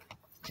Carter.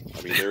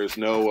 I mean, there's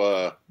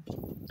no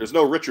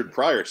Richard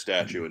Pryor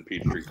statue in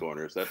Peachtree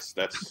Corners. That's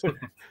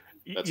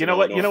you know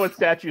what? You know what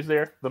statue's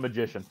there? The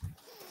Magician.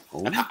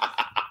 Oh.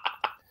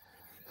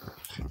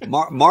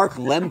 Mark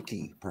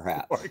Lemke,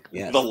 perhaps.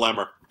 Yes. The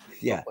Lemmer.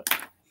 Yeah.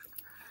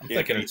 I'm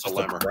thinking it's just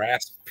a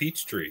brass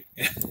peach tree.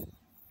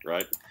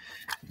 Right.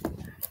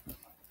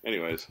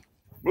 Anyways,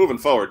 moving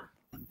forward.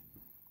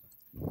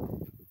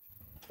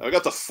 I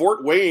got the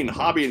Fort Wayne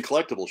Hobby and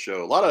Collectible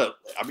Show.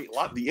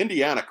 The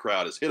Indiana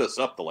crowd has hit us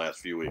up the last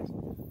few weeks.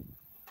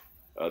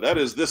 That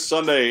is this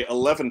Sunday,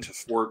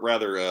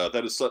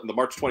 that is the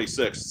March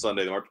 26th,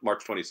 Sunday,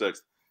 March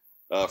 26th,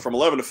 from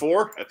 11 to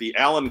 4 at the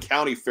Allen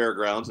County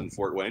Fairgrounds in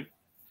Fort Wayne.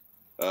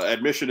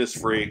 Admission is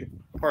free.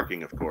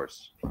 Parking, of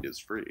course, is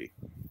free.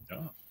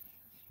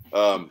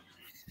 Oh.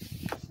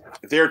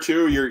 There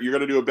too, you're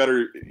going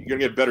to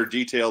get better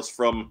details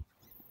from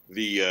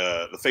the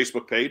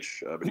Facebook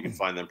page, but you can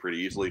find them pretty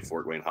easily.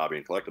 Fort Wayne Hobby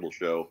and Collectible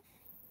Show.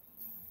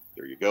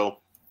 There you go.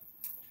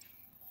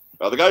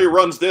 The guy who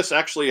runs this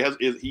actually has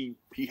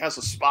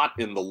a spot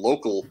in the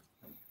local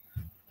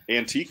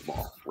antique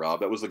mall.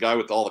 Rob, that was the guy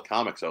with all the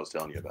comics I was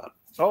telling you about.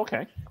 Oh,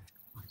 okay.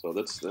 So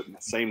that's the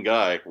same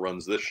guy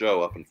runs this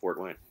show up in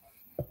Fort Wayne.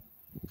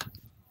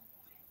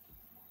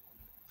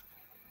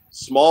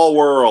 Small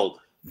world.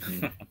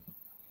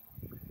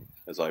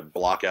 As I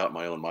block out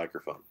my own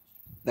microphone.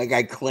 That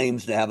guy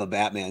claims to have a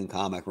Batman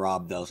comic.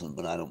 Rob doesn't,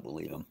 but I don't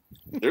believe him.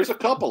 There's a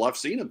couple. I've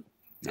seen them.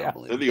 Yeah.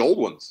 They're the old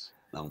ones.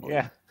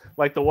 Yeah.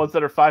 Like the ones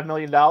that are $5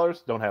 million.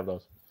 Don't have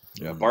those.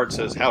 Yeah. Bart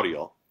says, howdy,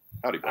 y'all.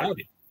 Howdy, Bart.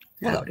 Howdy.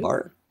 Yeah,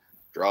 Bart.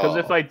 Because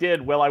if I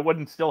did, well, I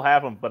wouldn't still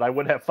have them, but I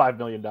would have $5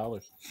 million.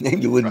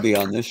 And you wouldn't be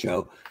on this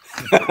show.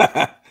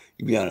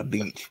 You'd be on a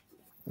beach.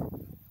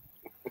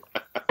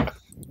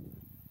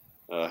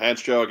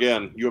 Hans Joe,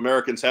 again, you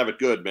Americans have it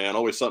good, man.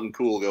 Always something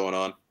cool going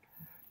on.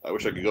 I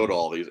wish I could go to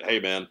all these. Hey,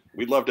 man,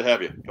 we'd love to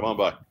have you. Come on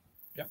by.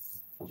 Yeah.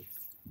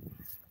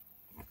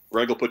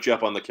 Greg will put you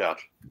up on the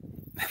couch.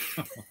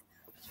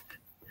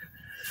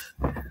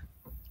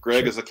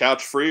 Greg, is the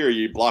couch free or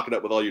you block it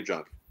up with all your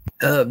junk?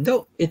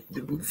 No, it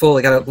full.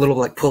 I got a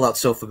little pull-out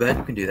sofa bed.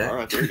 You can do that. All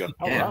right, there you go.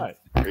 Yeah. All right.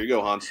 There you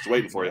go, Hans. It's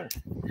waiting for you.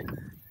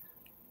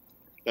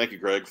 Thank you,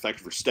 Greg. Thank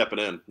you for stepping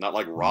in. Not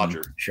like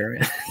Roger. Sure.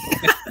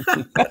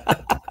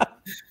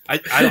 I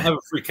don't have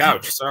a free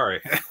couch.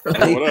 Sorry.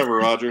 Whatever,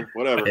 Roger.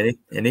 Whatever.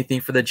 Anything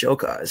for the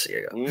joke guys.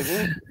 Here you go.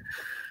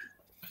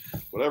 Mm-hmm.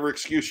 Whatever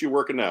excuse you're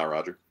working now,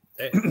 Roger.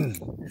 Hey.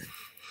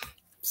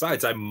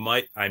 Besides, I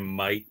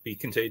might be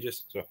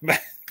contagious. So.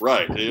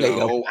 Right.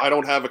 Oh, I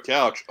don't have a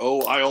couch.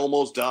 Oh, I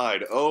almost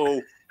died.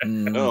 Oh,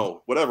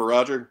 no. Whatever,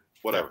 Roger.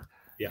 Whatever.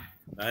 Yeah,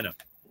 I know.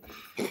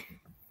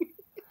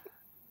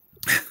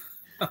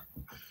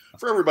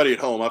 For everybody at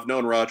home, I've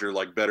known Roger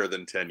like better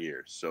than 10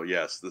 years. So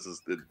yes, this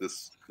is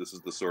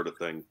the sort of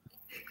thing.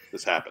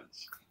 This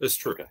happens. It's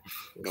true. Okay.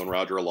 Known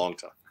Roger a long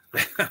time.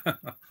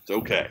 It's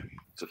okay.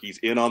 So he's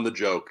in on the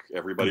joke.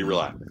 Everybody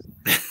relax.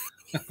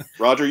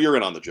 Roger, you're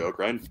in on the joke,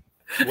 right?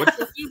 What?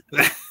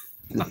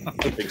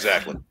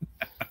 Exactly.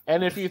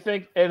 And if you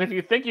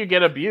think you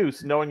get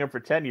abuse knowing him for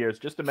 10 years,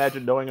 just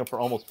imagine knowing him for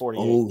almost 40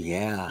 years. Oh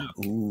yeah.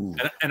 Ooh.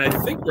 And I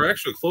think we're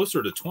actually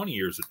closer to 20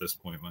 years at this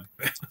point, Mike.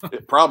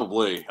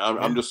 Probably.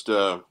 I'm just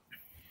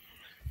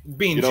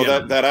being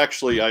that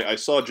actually I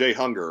saw Jay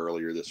Hunger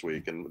earlier this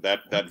week, and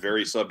that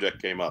very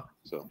subject came up.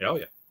 So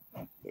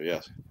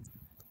yes.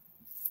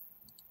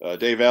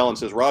 Dave Allen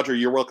says, Roger,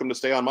 you're welcome to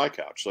stay on my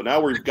couch. So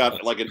now we've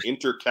got like an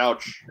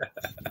inter-couch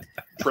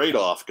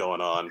trade-off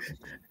going on.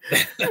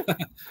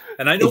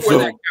 And I know where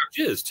that couch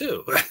is,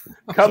 too.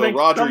 So,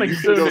 Roger, you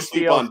can go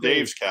sleep on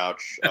Dave's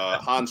couch.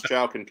 Hans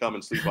Chow can come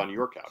and sleep on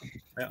your couch.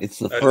 Yeah. It's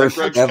the first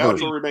Greg's ever.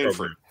 couch will remain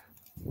free.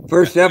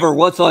 First ever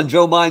What's on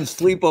Joe Mind's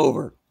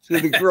sleepover. It's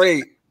going to be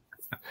great.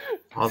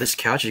 Oh, this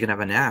couch is going to have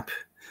a nap.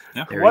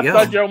 Yeah. There What's we go.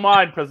 on Joe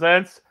Mind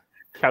presents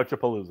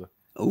Couchapalooza.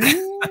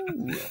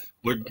 Ooh.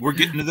 We're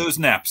getting to those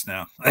naps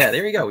now. Yeah,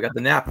 there you go. We got the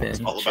nap in. It's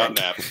all about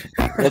naps.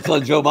 What's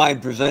on Joe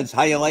Mind presents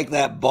How You Like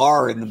That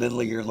Bar in the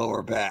Middle of Your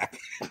Lower Back.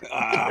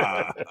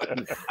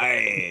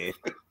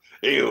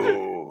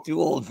 Ew.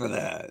 Too old for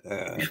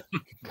that.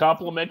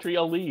 Complimentary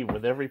Aleve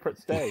with every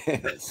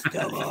stay.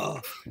 Stella.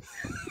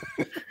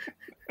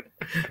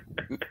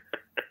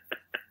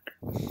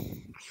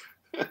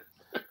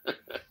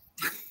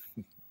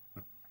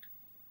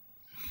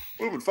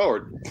 Moving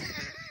forward.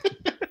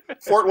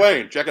 Fort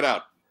Wayne, check it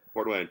out.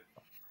 Fort Wayne.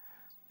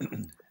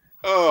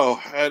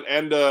 Oh,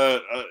 and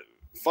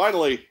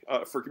finally,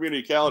 for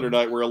community calendar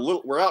night,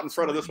 we're out in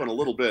front of this one a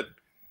little bit,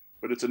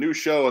 but it's a new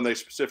show, and they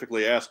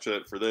specifically asked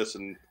for this,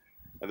 and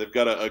they've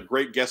got a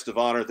great guest of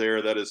honor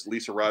there. That is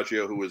Lisa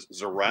Raggio, who is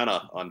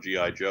Zorana on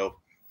G.I. Joe.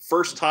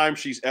 First time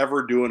she's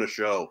ever doing a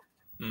show.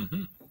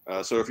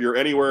 Mm-hmm. So if you're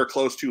anywhere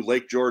close to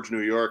Lake George,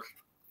 New York,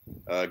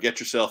 get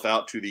yourself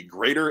out to the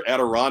Greater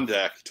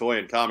Adirondack Toy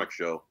and Comic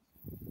Show.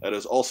 That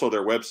is also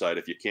their website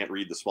if you can't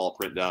read the small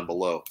print down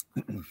below.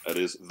 That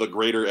is the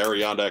Greater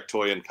Adirondack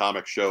Toy and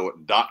Comic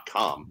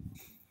Show.com.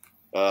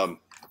 But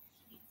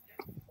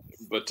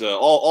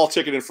all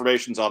ticket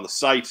information's on the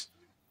site.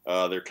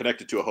 They're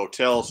connected to a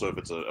hotel, so if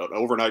it's an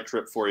overnight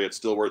trip for you, it's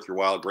still worth your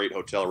while. Great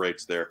hotel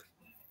rates there.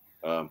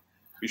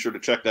 Be sure to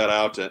check that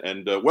out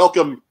and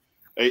welcome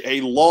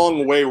a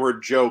long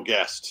wayward Joe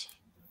guest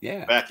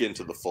back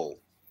into the fold.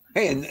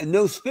 Hey, and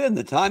no spin.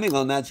 The timing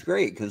on that's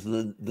great because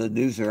the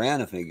new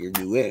Zorana figure,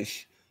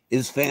 newish,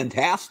 is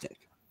fantastic.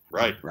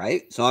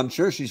 Right. So I'm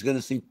sure she's going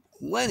to see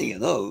plenty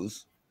of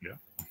those. Yeah.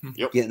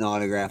 Yep. Getting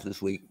autographed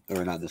this week,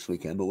 or not this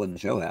weekend, but when the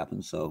show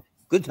happens. So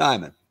good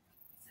timing.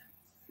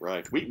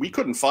 Right. We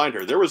couldn't find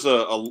her. There was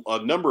a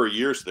number of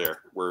years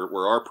there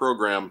where our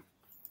program,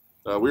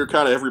 we were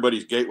kind of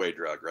everybody's gateway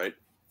drug, right?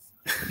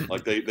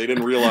 Like they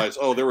didn't realize,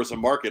 there was a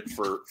market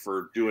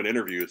for doing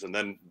interviews, and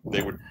then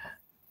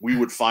we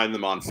would find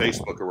them on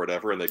Facebook or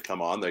whatever, and they'd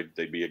come on.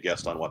 They'd be a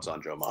guest on What's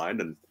on Joe Mind,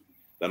 and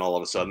then all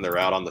of a sudden they're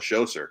out on the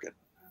show circuit.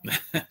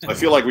 So I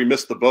feel like we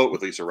missed the boat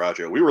with Lisa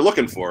Raggio. We were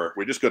looking for her,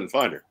 we just couldn't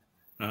find her.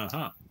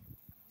 Uh-huh.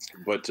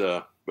 But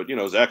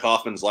Zach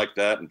Hoffman's like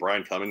that, and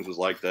Brian Cummings was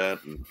like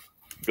that, and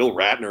Bill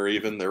Ratner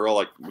even. They're all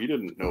like, we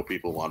didn't know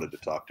people wanted to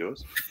talk to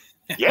us.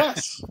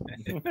 Yes,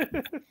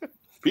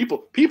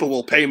 people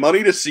will pay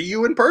money to see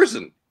you in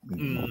person.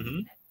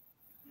 Mm-hmm.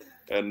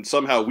 And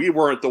somehow we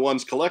weren't the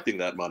ones collecting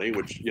that money,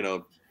 which,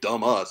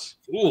 dumb us.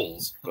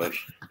 Fools. But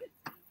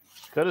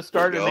could have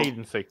started an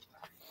agency.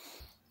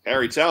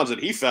 Harry Townsend,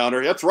 he found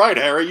her. That's right,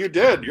 Harry, you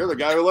did. You're the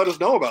guy who let us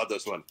know about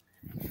this one.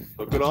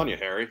 So good on you,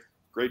 Harry.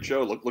 Great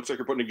show. Looks like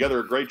you're putting together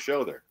a great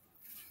show there.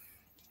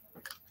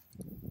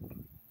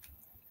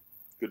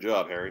 Good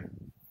job, Harry.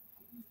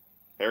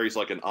 Harry's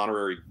like an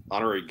honorary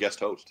guest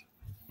host.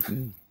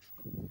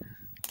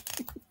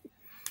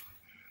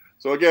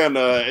 So again,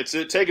 it's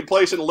taking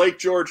place in Lake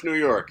George, New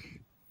York.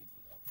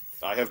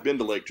 I have been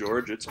to Lake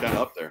George. It's kind of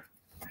up there.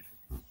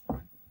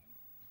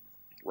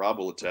 Rob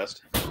will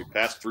attest. We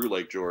passed through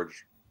Lake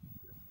George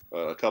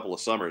a couple of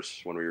summers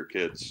when we were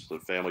kids. The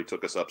family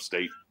took us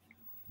upstate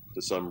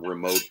to some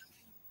remote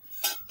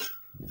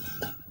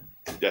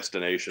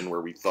destination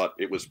where we thought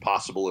it was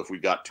possible if we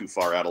got too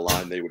far out of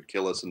line, they would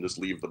kill us and just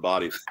leave the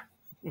bodies.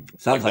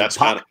 Sounds like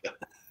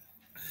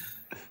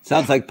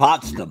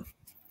Potsdam.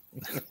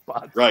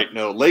 Right.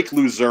 No, Lake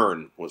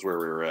Luzerne was where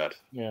we were at.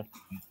 Yeah.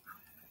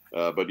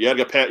 But you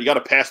got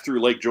to pass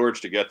through Lake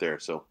George to get there.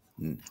 So,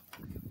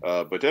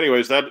 but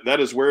anyways, that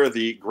is where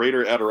the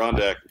Greater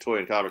Adirondack Toy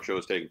and Comic Show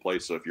is taking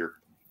place. So if you're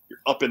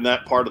up in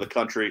that part of the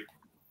country,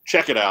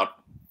 check it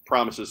out.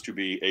 Promises to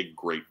be a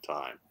great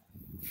time.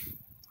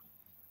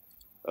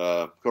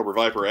 Cobra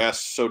Viper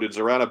asks, so did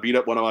Zorana beat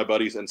up one of my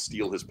buddies and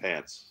steal his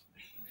pants?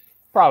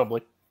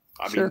 Probably.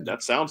 I mean,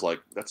 that sounds like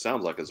a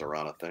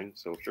Zorana thing.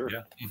 So sure.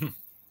 Yeah.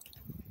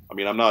 I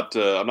mean, I'm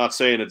not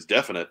saying it's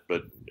definite,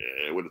 but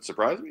would it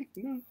surprise me?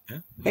 No. Yeah.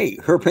 Hey,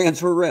 her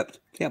pants were ripped.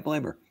 Can't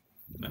blame her.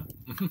 No.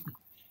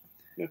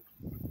 Yeah.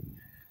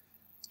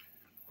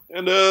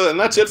 And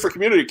that's it for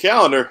community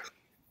calendar.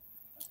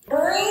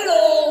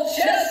 Brutal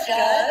chest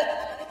cut.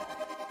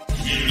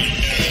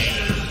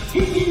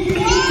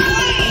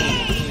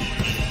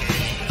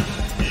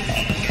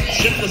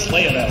 Shipless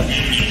layout.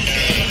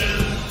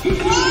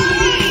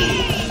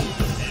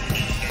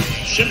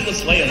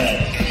 Shipless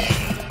layout.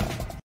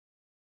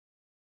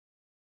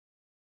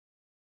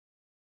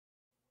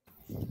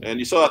 And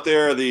you saw it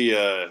there.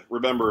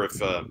 Remember,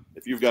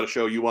 if you've got a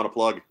show you want to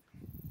plug,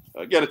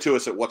 get it to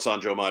us at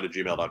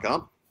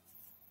whatsonjoemind@gmail.com.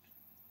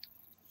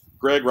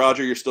 Greg,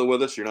 Roger, you're still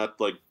with us? You're not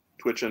like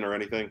twitching or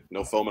anything?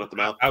 No foaming at the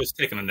mouth? I was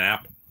taking a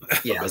nap.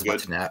 Yeah, I was about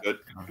to nap. Good.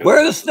 Where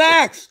are the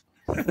snacks?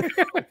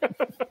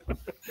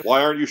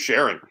 Why aren't you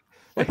sharing?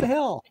 What the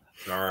hell?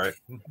 All right.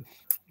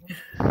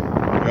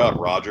 God,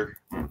 Roger.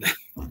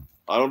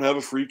 I don't have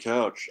a free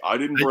couch. I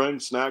didn't bring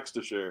snacks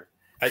to share.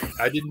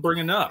 I didn't bring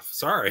enough.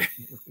 Sorry.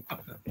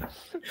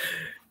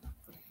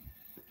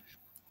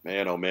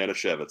 Man, oh man, a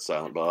Chevette,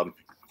 Silent Bob.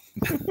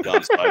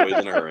 Gone sideways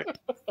in a hurry.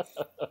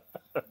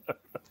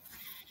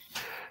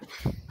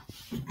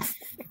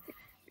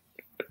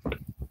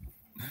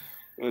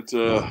 It's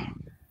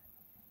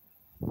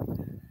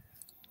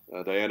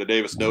Diana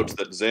Davis notes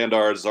that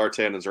Xandar,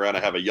 Zartan, and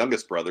Zarana have a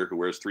youngest brother who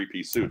wears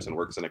three-piece suits and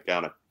works in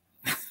accounting.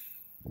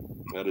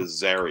 That is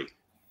Zary.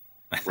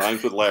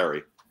 Rhymes with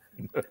Larry.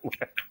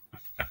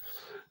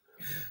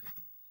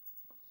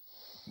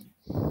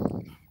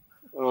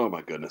 Oh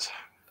my goodness.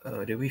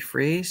 Oh, did we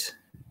freeze?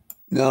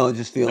 No, it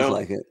just feels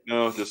like it.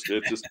 No, it's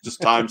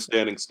just time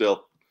standing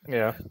still.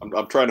 Yeah.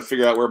 I'm trying to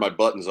figure out where my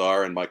buttons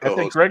are, and my co-host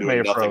I think Greg is may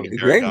doing have nothing. frozen.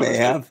 Greg may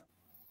have.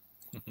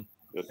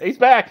 He's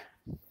back.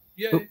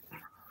 Yay.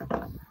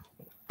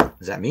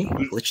 Is that me?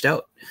 Glitched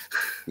out.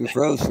 You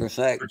froze for a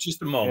sec. For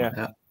just a moment.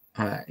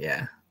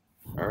 Yeah.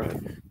 All right.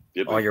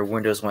 All your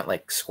windows went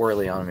like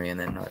squirrely on me, and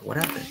then like, what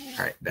happened?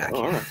 All right, back.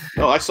 Oh, all right.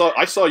 No, I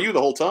saw you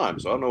the whole time,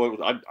 so I don't know. What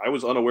was, I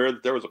was unaware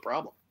that there was a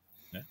problem.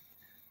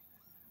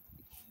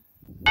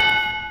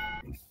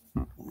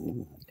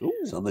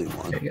 Ooh, somebody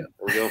won. There you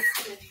There we go.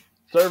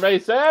 Survey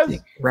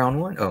says round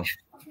one. Oh,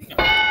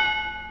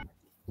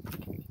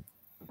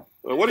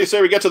 Well, what do you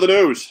say we get to the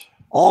news?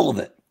 All of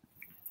it.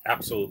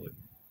 Absolutely.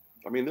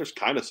 I mean, there's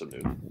kind of some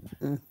news.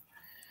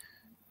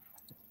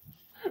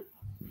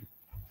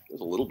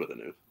 There's a little bit of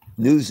news.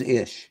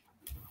 News-ish.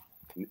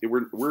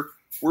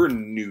 We're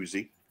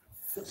newsy.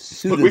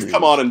 Look, we've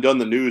come on and done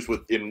the news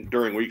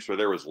during weeks where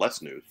there was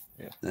less news.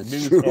 Yeah. That's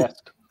news true.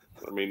 desk.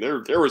 I mean, there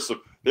was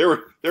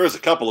a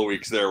couple of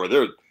weeks there where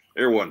there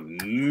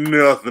wasn't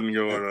nothing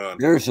going on.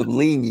 There are some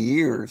lean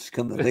years,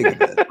 come to think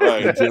of it,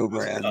 Right. Joe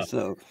Brand.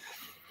 So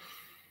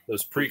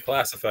Those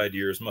pre-classified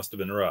years must have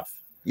been rough.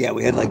 yeah,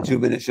 we had like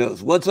 2-minute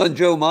shows. What's on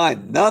Joe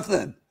Mind?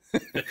 Nothing.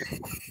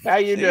 How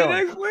you See you doing?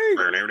 next week.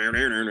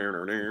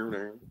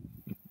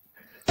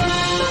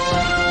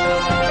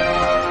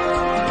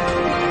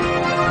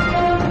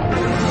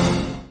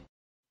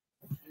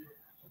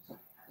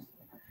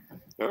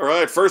 All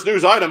right, first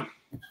news item.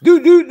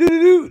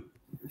 Do.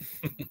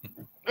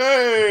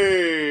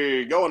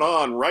 Hey, going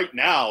on right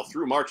now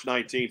through March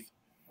 19th.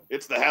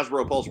 It's the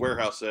Hasbro Pulse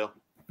warehouse sale.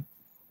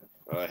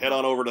 Head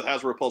on over to the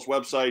Hasbro Pulse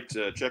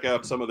website. Check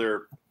out some of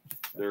their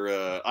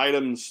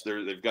items.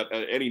 They've got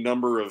any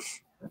number of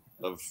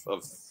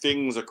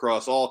things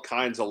across all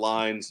kinds of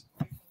lines.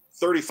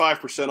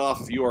 35%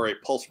 off if you are a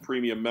Pulse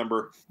Premium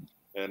member,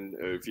 and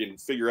if you can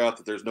figure out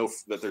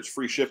that there's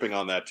free shipping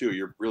on that too,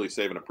 you're really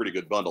saving a pretty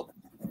good bundle.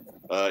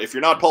 If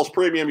you're not Pulse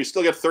Premium, you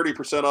still get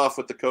 30% off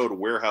with the code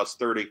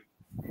Warehouse30.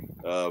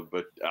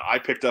 But I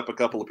picked up a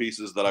couple of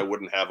pieces that I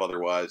wouldn't have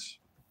otherwise.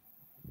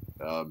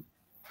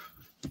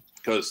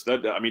 Because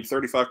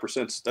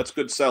 35%, that's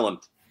good selling.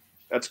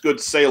 That's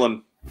good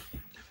sailing.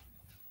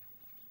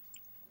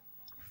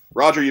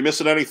 Roger, you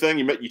missing anything?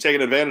 You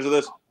taking advantage of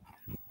this?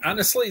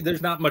 Honestly,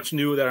 there's not much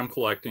new that I'm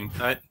collecting.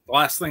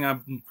 Last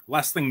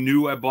thing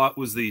new I bought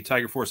was the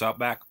Tiger Force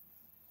Outback,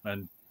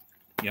 and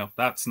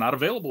that's not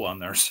available on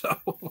there. So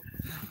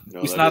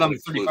it's not on the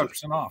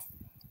 35% off.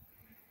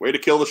 Way to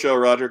kill the show,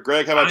 Roger.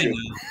 Greg, how about you?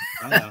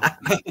 I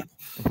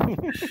know.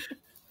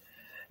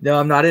 no,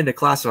 I'm not into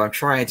classic. I'm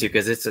trying to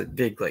because it's a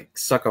big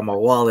suck on my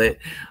wallet.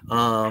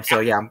 So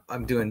yeah,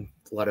 I'm doing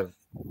a lot of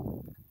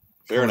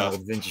fair enough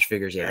vintage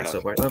figures. Yeah.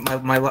 Fair So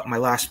my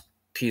last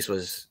piece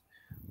was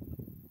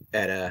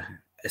at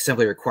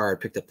Assembly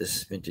Required. Picked up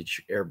this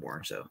vintage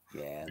Airborne. So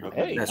yeah,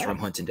 that's what I'm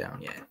hunting down.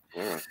 Yeah.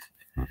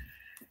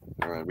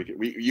 All right.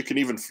 You can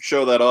even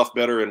show that off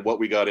better in what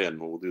we got in.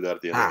 We'll do that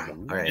at the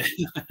end. All right.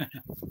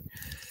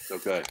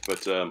 Okay,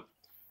 but so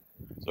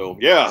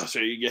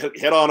you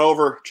head on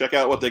over, check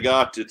out what they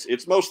got.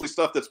 It's mostly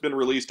stuff that's been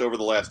released over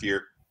the last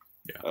year.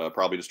 Yeah.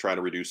 Probably just trying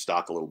to reduce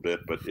stock a little bit,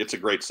 but it's a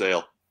great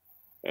sale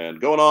and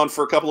going on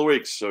for a couple of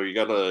weeks. So you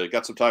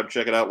got some time to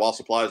check it out while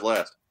supplies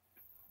last.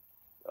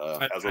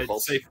 As a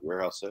Pulse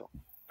warehouse sale.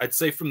 I'd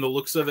say from the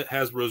looks of it,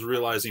 Hasbro's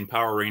realizing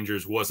Power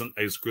Rangers wasn't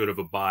as good of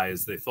a buy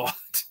as they thought.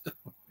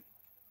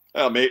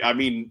 I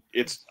mean,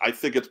 I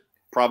think it's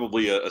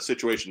probably a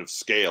situation of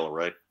scale,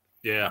 right?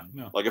 Yeah.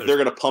 No, like if they're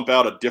going to pump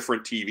out a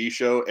different TV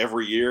show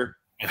every year,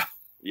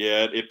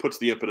 it puts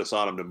the impetus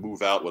on them to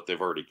move out what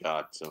they've already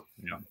got. So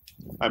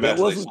I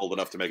imagine they sold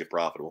enough to make it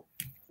profitable.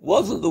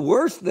 Wasn't the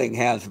worst thing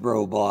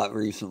Hasbro bought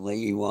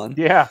recently, E1.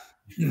 Yeah.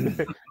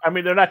 I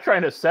mean, they're not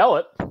trying to sell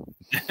it.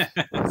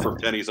 For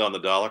pennies on the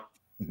dollar.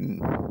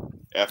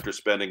 After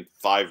spending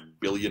 $5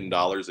 billion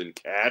in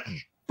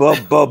cash.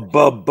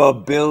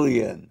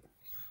 Billion.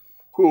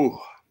 Whew.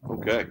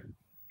 Okay.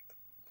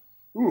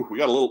 Ooh, we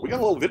got a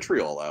little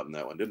vitriol out in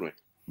that one, didn't we?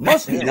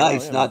 Must be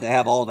nice not to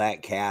have all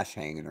that cash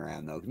hanging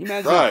around, though. Can you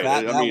imagine how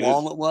fat how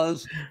long it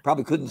was?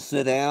 Probably couldn't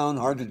sit down,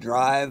 hard to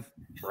drive.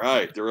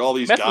 Right. There were all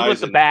these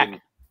guys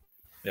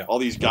all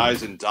these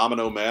guys in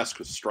domino masks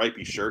with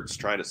stripy shirts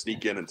trying to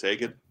sneak in and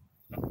take it.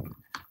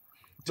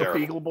 The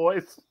Beagle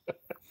Boys.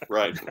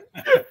 Right.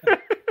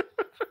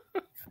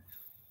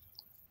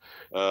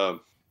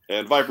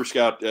 And Viper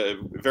Scout,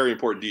 very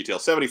important detail,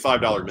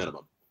 $75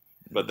 minimum.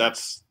 But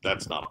that's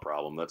not a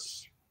problem.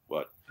 That's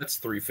what? That's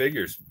 3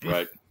 figures.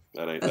 Right.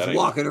 That's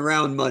walking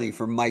around money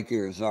for Mike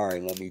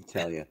Irizarry, let me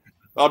tell you.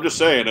 I'm just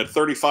saying, at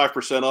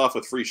 35% off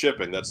with free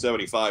shipping, that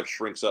 75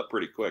 shrinks up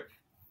pretty quick.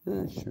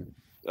 Sure.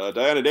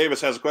 Diana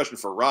Davis has a question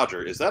for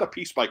Roger. Is that a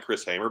piece by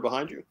Chris Hamer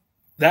behind you?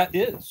 That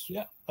is,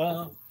 yeah.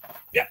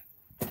 Yeah.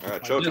 All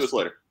right, show it to us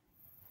later.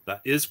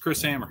 That is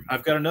Chris Hammer.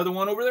 I've got another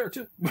one over there,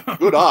 too.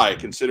 Good eye,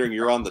 considering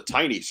you're on the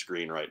tiny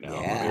screen right now.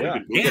 Yeah.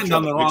 And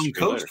on the wrong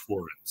coast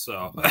for it,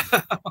 so.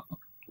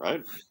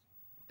 Right.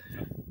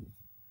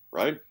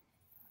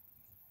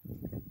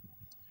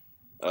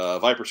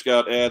 Viper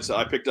Scout adds,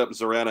 I picked up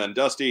Zorana and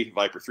Dusty.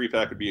 Viper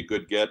 3-pack would be a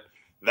good get.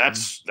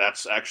 That's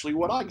actually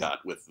what I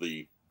got with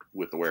the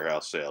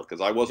warehouse sale,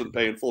 because I wasn't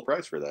paying full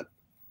price for that.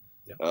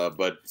 Yeah.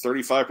 But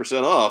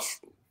 35% off,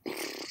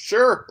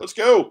 sure, let's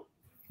go.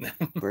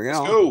 Let's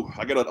go.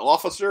 I get an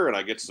officer and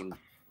I get some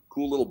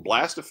cool little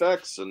blast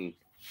effects, and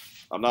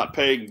I'm not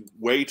paying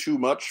way too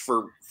much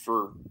for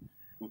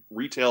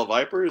retail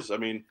Vipers. I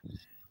mean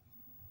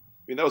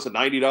that was a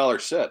 $90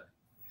 set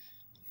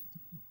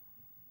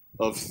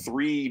of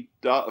three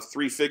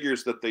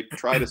figures that they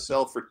try to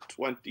sell for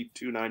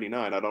 $22.99.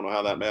 I don't know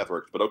how that math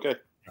works, but okay.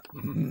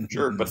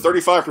 Sure. But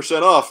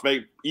 35% off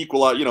may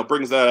equal out,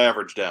 brings that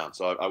average down.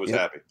 So I was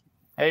happy.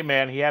 Hey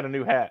man, he had a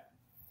new hat.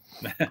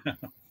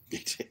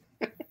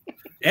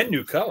 And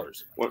new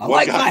colors. I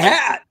like my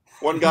hat.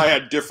 One guy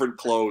had different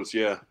clothes,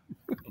 yeah.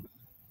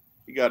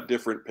 He got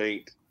different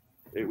paint.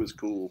 It was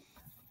cool.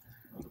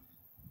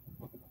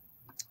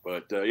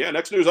 But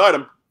next news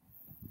item.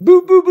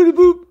 Boop, boop, boop,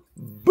 boop.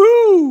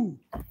 Boo!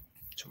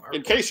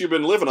 In case you've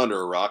been living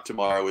under a rock,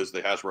 tomorrow is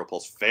the Hasbro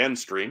Pulse fan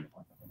stream.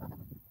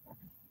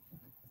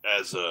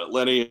 As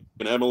Lenny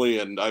and Emily,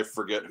 and I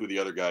forget who the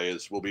other guy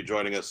is, will be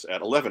joining us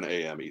at 11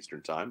 a.m.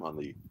 Eastern Time on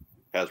the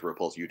Hasbro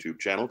Pulse YouTube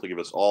channel to give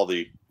us all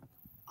the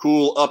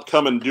cool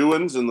upcoming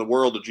doings in the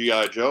world of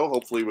G.I. Joe.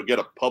 Hopefully we'll get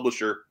a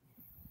publisher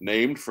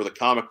named for the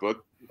comic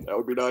book. That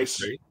would be nice.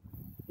 Great.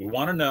 We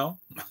want to know.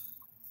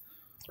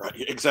 Right,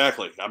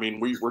 exactly. I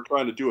mean, we're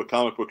trying to do a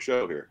comic book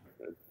show here.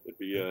 It'd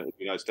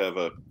be nice to have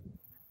a.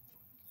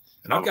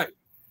 And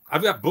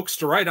I've got books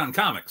to write on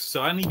comics,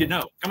 so I need to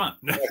know. Come on.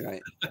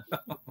 Right.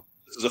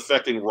 This is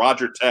affecting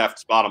Roger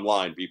Taft's bottom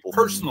line, people.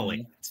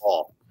 Personally.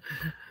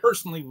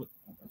 Personally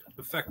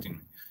affecting me.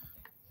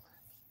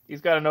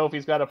 He's got to know if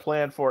he's got a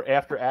plan for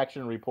after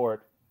action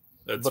report.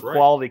 That's the right.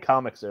 Quality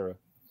Comics era.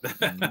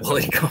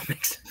 Quality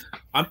Comics.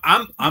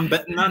 I'm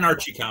betting on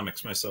Archie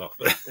Comics myself.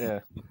 Yeah.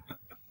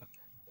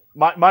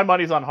 My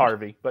money's on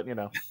Harvey, but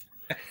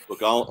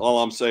Look,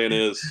 all I'm saying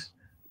is,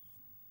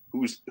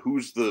 who's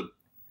the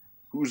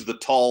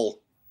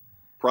tall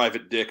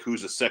private dick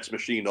who's a sex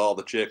machine to all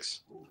the chicks?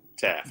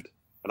 Taft.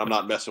 And I'm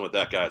not messing with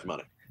that guy's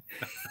money.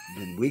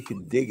 And we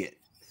can dig it.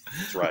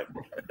 That's right.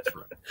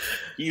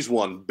 He's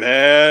one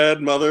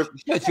bad mother.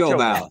 Shut your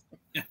mouth.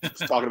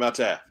 Just talking about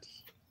Taft.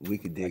 We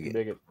can dig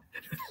it.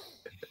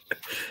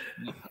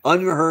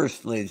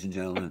 Unrehearsed, ladies and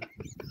gentlemen.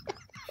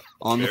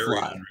 On the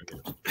fly.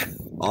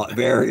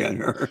 Very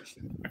unrehearsed.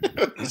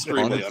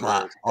 Extremely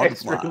unrehearsed.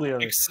 Extremely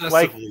unrehearsed.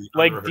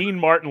 Like Dean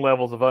Martin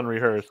levels of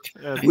unrehearsed.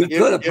 We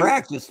could have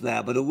practiced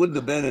that, but it wouldn't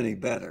have been any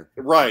better.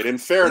 Right. In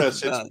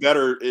fairness,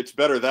 it's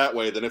better that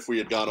way than if we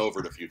had gone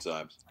over it a few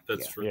times.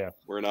 That's true. Yeah.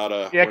 We're not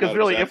a because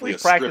really, if we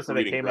practiced and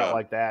it came out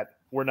like that,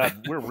 we're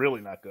really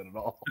not good at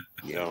all.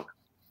 No,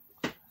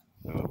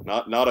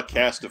 not a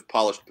cast of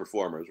polished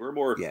performers. We're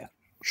more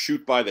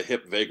shoot by the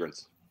hip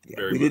vagrants.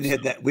 Yeah, we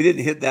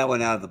didn't hit that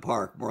one out of the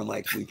park. More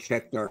like we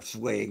checked our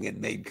swing and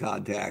made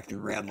contact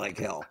and ran like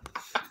hell.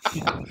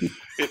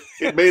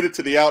 It made it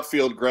to the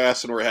outfield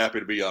grass, and we're happy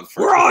to be on first.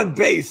 We're on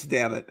base,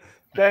 damn it!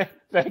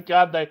 Thank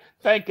God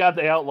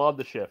they outlawed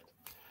the shift.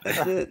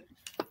 That's it.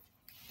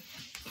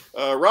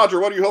 Roger,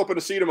 what are you hoping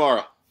to see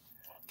tomorrow?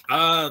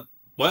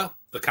 Well,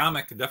 the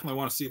comic, I definitely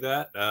want to see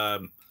that.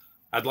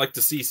 I'd like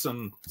to see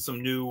some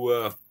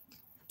new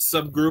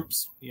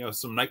subgroups,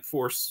 some Night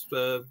Force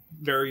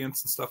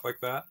variants and stuff like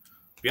that.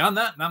 Beyond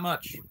that, not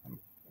much.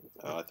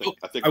 I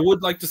think I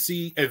would like to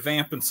see a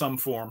vamp in some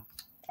form.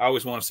 I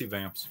always want to see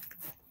vamps.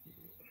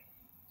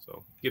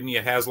 So give me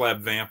a HasLab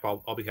vamp.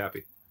 I'll be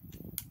happy.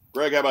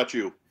 Greg, how about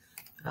you?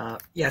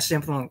 Yeah,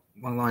 same along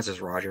the lines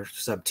as Roger.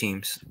 Sub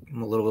teams, a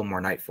little bit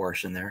more Night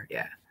Force in there.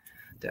 Yeah,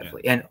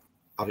 definitely. Yeah. And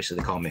obviously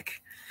the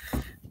comic.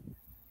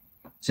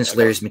 Since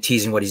Larry's been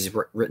teasing what he's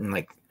written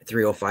like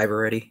 305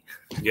 already.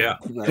 Yeah.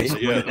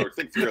 Right. Yeah, I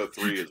think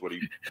 303 is what he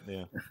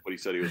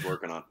said he was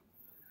working on.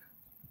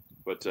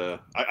 But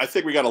I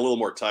think we got a little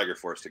more Tiger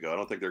Force to go. I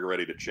don't think they're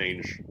ready to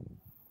change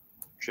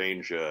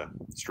streams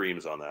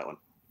on that one.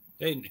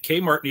 Hey,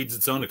 Kmart needs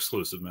its own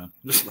exclusive, man.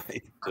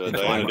 Right.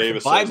 Diana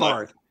Davis says,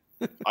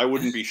 I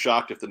wouldn't be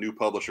shocked if the new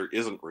publisher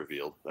isn't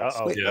revealed.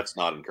 That's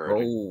not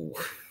encouraging.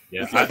 Oh.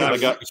 Yeah,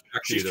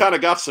 she's kind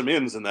of got some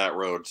ins in that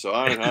road, so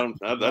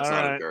that's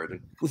not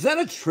encouraging. Was that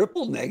a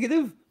triple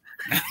negative?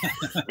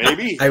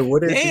 Maybe. I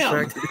wouldn't.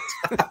 Damn.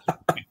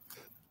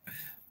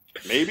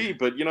 Maybe,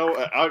 but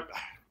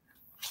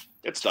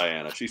it's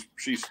Diana.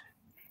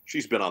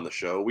 She's been on the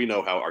show. We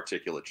know how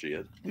articulate she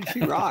is. She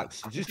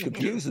rocks. She's just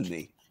confusing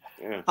me.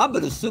 Yeah. I'm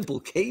but a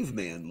simple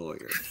caveman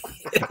lawyer.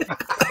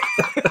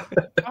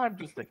 I'm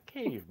just a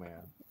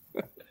caveman.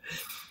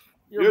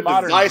 Your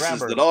devices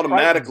that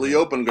automatically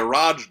open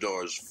garage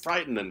doors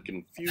frighten and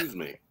confuse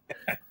me.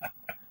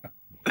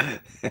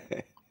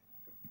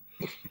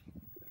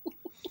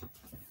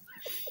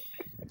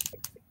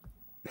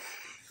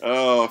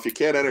 Oh, if you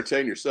can't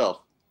entertain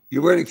yourself.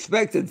 You weren't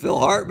expecting Phil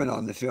Hartman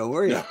on the show,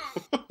 were you?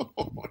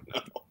 Oh,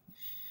 no.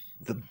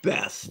 The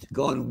best.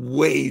 Gone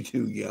way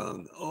too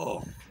young.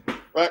 Oh.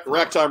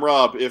 Rack Time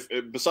Rob, if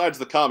besides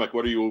the comic,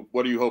 what are you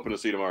hoping to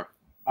see tomorrow?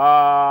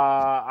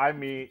 I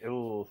mean,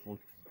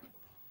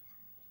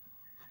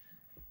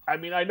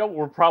 I know what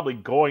we're probably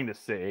going to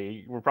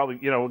see. We're probably,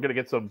 we're going to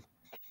get some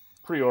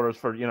pre-orders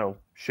for,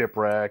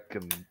 Shipwreck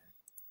and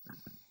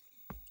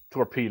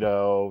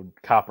Torpedo,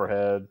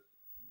 Copperhead.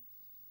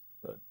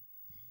 But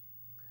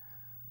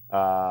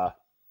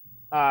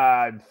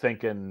I'm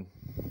thinking,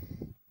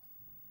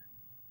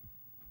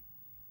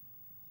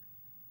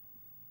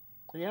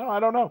 I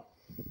don't know.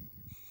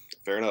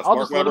 Fair enough. I'll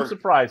just let him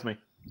surprise me.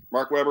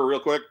 Mark Webber, real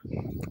quick.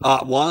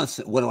 What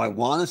do I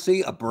want to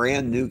see? A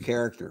brand new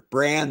character.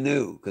 Brand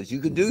new, because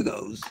you can do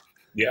those.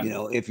 Yeah.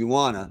 If you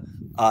want to.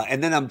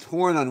 And then I'm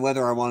torn on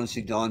whether I want to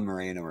see Dawn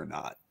Moreno or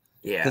not.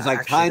 Yeah. Because I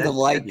kind of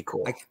like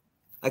cool.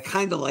 I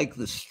kind of like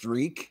the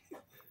streak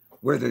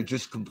where they're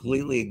just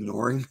completely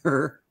ignoring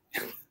her.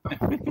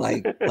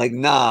 like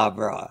nah,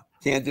 bro.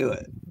 Can't do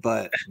it.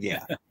 But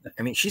yeah.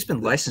 I mean, she's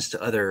been licensed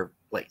to other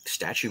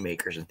statue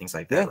makers and things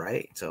like that,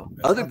 right? So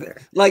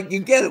you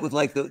get it with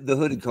the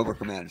Hooded Cobra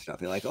Commander stuff.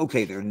 You're like,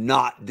 okay, they're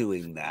not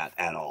doing that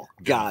at all.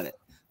 Got it.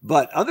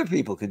 But other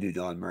people can do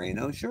Dawn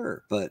Moreno,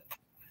 sure, but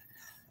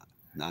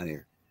not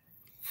here.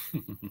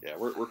 Yeah,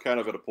 we're kind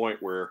of at a point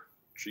where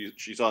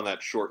she's on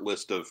that short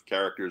list of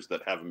characters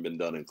that haven't been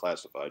done in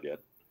Classified yet.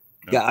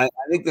 Yeah, I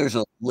think there's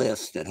a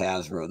list at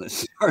Hasbro that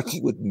starts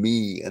with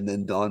me and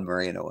then Dawn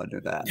Moreno under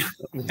that.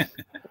 So.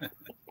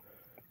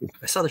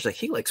 I saw there's a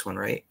Helix one,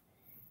 right?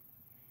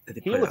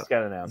 Helix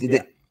got announced.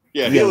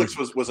 Yeah, Helix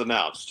was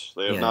announced.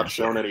 They have not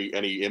shown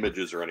any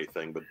images or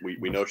anything, but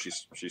we know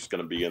she's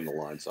going to be in the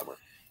line somewhere.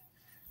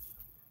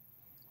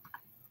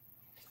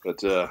 But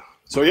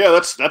so yeah,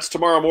 that's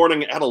tomorrow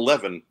morning at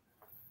 11.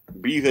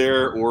 Be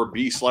there or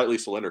be slightly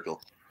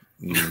cylindrical.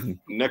 Mm-hmm.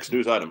 Next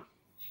news item.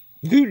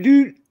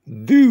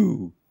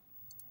 Do.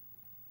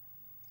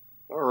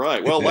 All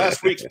right. Well,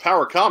 last week's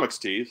Power Comics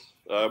tease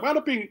wound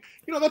up being,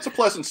 that's a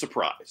pleasant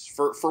surprise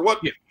for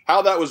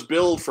how that was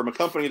billed from a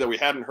company that we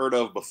hadn't heard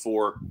of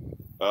before.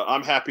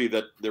 I'm happy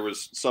that there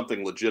was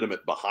something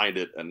legitimate behind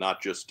it and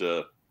not just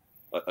a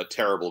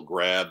terrible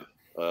grab.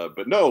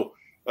 But no,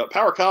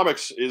 Power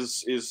Comics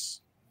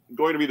is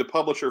going to be the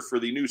publisher for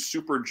the new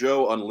Super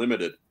Joe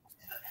Unlimited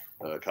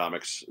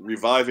comics,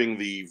 reviving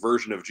the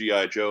version of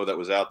G.I. Joe that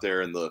was out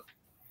there in the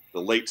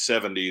late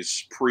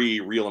 70s,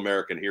 pre-Real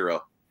American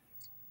Hero.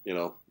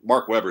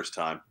 Mark Webber's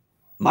time.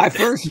 My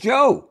first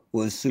Joe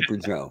was Super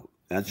Joe.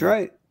 That's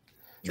right.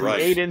 That's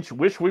right. 8-inch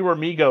Wish We Were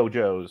Mego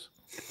Joes.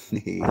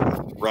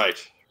 Right.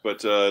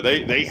 But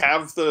they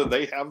have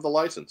the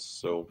license,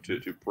 so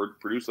to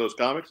produce those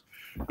comics,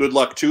 good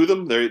luck to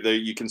them. They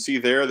you can see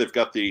there they've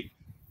got the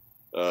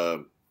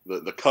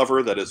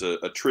cover that is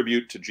a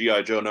tribute to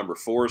G.I. Joe number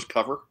 4's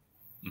cover.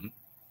 Mm-hmm.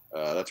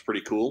 That's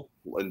pretty cool.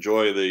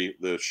 Enjoy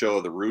the show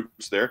of the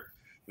roots there.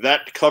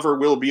 That cover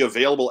will be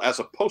available as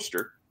a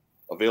poster,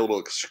 available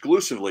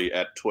exclusively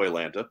at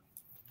Toylanta,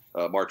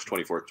 March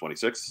 24th,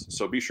 26th.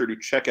 So be sure to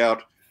check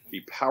out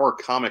the Power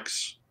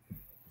Comics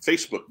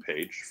Facebook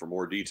page for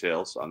more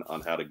details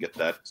on how to get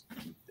that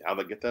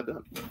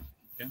done.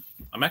 Yeah,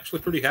 I'm actually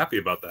pretty happy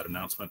about that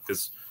announcement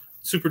because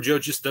Super Joe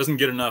just doesn't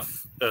get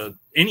enough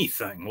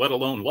anything, let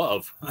alone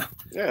love.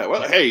 Yeah,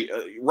 well, hey,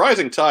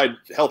 rising tide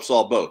helps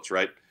all boats,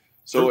 right?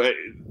 So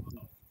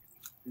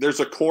there's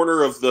a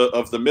corner of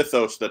the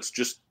mythos that's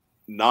just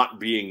not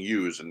being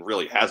used and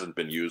really hasn't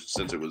been used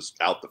since it was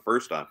out the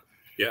first time.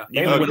 Yeah,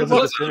 even when it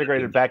was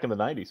disintegrated back in the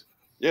 90s.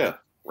 Yeah,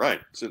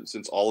 right. Since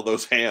all of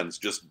those hands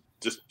just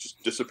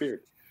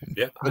disappeared.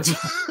 Yeah.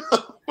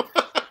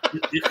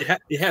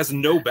 It has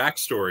no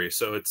backstory,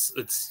 so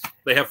it's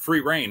they have free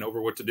reign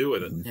over what to do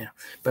with it. Yeah,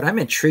 but I'm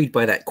intrigued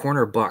by that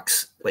corner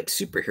box like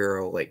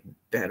superhero, like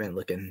Batman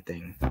looking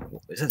thing.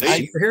 Is that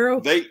a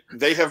superhero?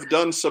 They have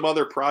done some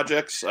other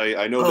projects.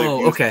 I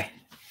know.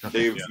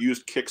 They've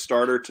used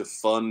Kickstarter to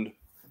fund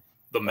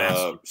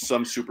the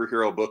some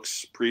superhero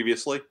books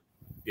previously.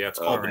 Yeah, it's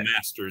called The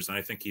Masters, and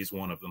I think he's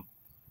one of them.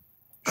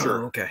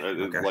 Sure. Oh, okay.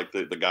 Like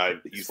the guy.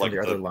 He's like the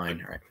other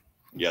line, right?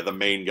 Yeah, the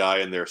main guy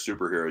in their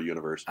superhero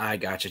universe. I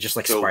gotcha. Just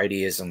like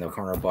Spidey is in the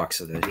corner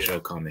box of the show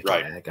comic.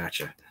 Right. Yeah, I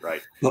gotcha.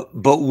 Right.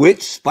 But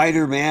which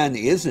Spider-Man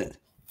is it?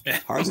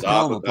 Hard to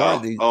tell them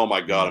apart. Oh my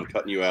God, I'm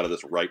cutting you out of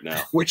this right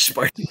now. Which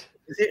Spidey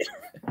is it?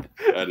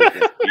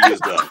 He is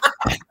done.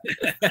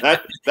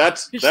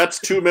 That's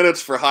 2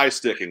 minutes for high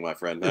sticking, my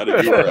friend. That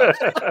is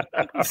correct.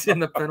 He's in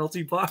the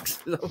penalty box.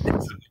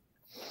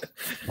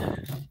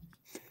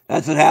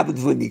 That's what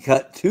happens when you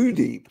cut too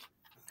deep.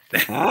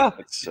 Huh?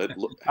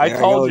 I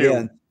told you.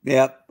 Again.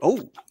 Yep.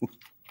 Oh,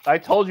 I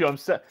told you.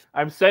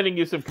 I'm sending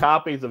you some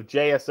copies of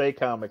JSA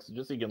comics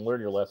just so you can learn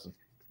your lesson.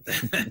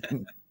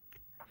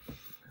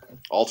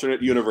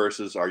 Alternate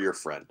universes are your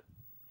friend.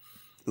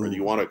 Whether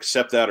you want to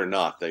accept that or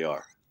not, they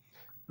are.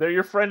 They're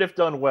your friend if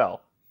done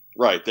well.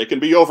 Right. They can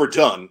be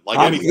overdone like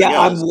anything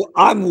else.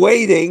 I'm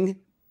waiting.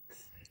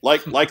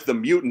 Like the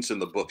mutants in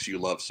the books you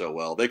love so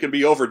well. They can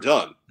be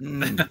overdone.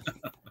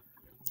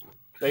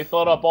 They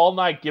thought up all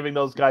night giving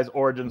those guys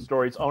origin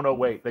stories. Oh, no,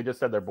 wait. They just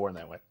said they're born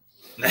that way.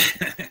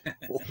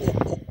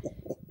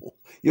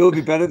 You would be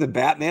better than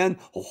Batman?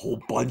 A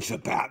whole bunch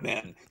of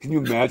Batman. Can you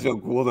imagine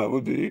how cool that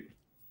would be?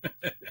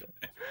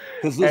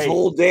 Because this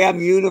whole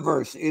damn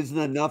universe isn't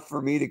enough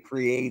for me to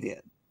create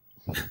it.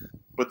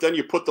 But then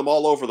you put them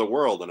all over the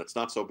world, and it's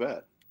not so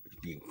bad.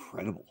 It'd be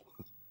incredible.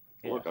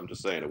 Look, I'm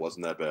just saying it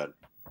wasn't that bad.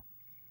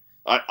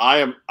 I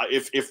am.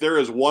 If there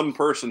is one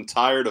person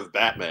tired of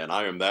Batman,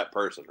 I am that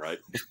person, right?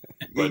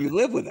 But you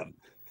live with him.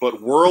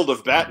 But World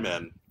of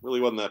Batman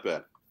really wasn't that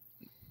bad.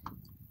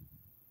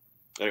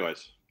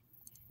 Anyways,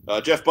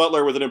 Jeff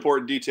Butler with an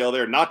important detail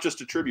there. Not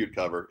just a tribute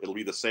cover; it'll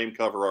be the same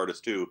cover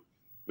artist too,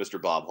 Mr.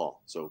 Bob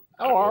Hall. So,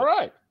 all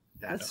right,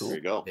 that's there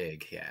you go.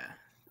 Big, yeah.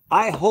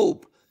 I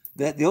hope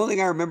that the only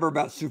thing I remember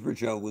about Super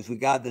Joe was we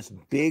got this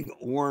big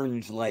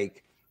orange,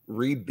 like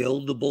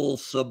rebuildable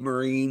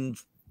submarine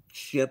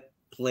ship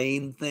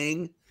plane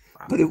thing,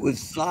 but it was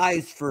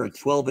sized for a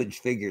 12-inch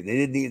figure.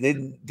 They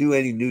didn't do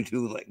any new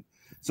tooling,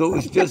 so it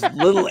was just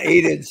little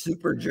 8-inch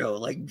Super Joe,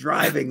 like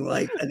driving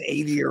like an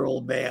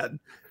 80-year-old man,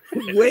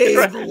 way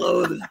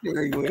below the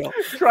steering wheel.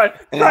 Try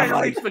to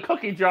reach the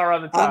cookie jar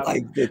on the top. I'm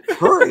like, the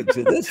courage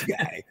of this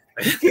guy!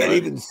 He can't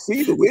even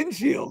see the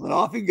windshield, and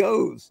off he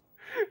goes.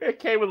 It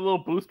came with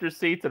little booster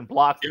seats and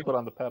blocks to put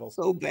on the pedals.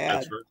 So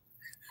bad.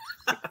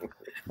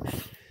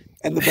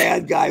 And the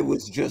bad guy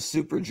was just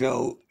Super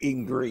Joe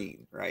in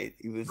green, right?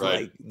 He was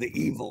like the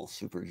evil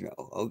Super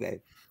Joe.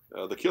 Okay.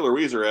 The Killer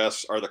Weezer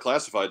asks, are the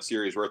classified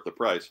series worth the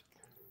price?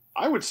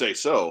 I would say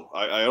so.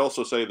 I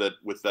also say that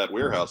with that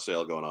warehouse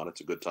sale going on,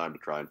 it's a good time to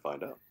try and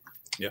find out.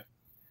 Yeah.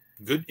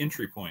 Good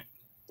entry point.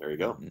 There you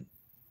go.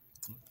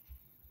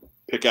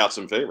 Pick out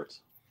some favorites.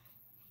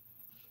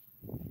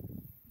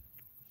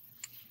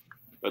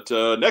 But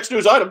next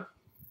news item.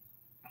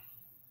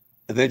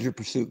 Avenger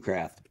Pursuit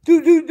Craft.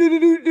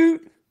 Do.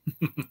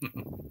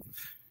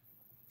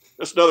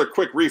 Just another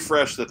quick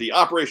refresh that the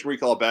Operation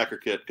Recall backer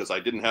kit, because I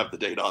didn't have the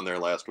date on there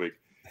last week,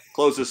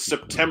 closes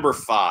September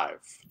 5,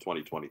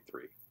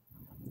 2023.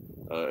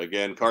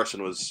 Again,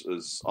 Carson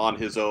was on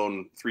his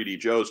own 3D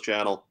Joe's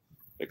channel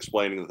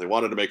explaining that they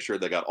wanted to make sure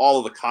they got all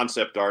of the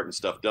concept art and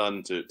stuff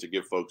done to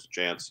give folks a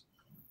chance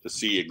to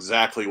see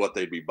exactly what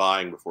they'd be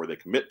buying before they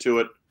commit to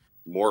it.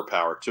 More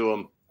power to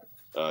them.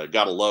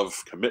 Gotta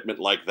love commitment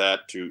like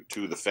that to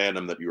the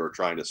fandom that you are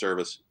trying to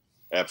service.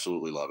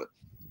 Absolutely love it.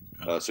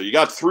 So you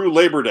got through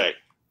Labor Day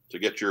to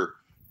get your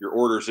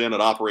orders in at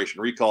Operation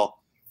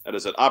Recall. That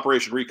is at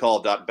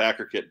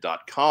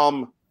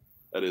operationrecall.backerkit.com.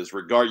 That is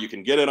you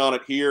can get in on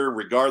it here,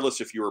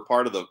 regardless if you were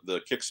part of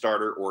the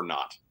Kickstarter or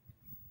not.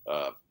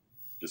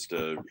 Just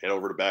head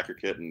over to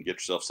BackerKit and get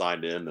yourself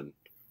signed in, and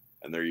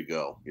there you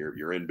go.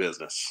 You're in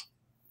business.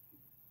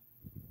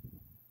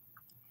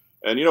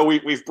 And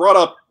we've brought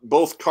up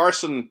both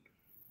Carson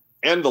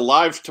and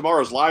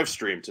tomorrow's live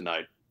stream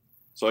tonight.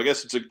 So I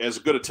guess it's as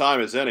good a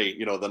time as any,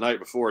 the night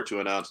before to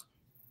announce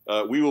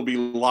we will be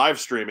live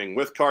streaming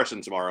with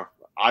Carson tomorrow.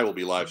 I will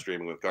be live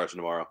streaming with Carson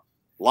tomorrow.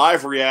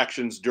 Live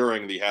reactions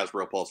during the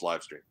Hasbro Pulse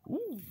live stream.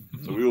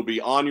 So we will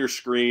be on your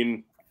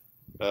screen.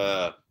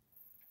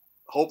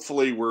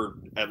 Hopefully we're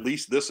at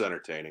least this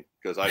entertaining,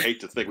 because I hate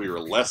to think we were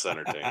less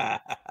entertaining.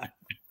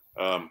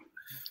 But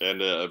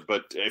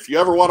if you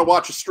ever want to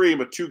watch a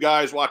stream of two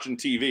guys watching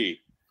TV,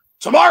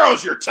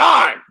 tomorrow's your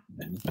time.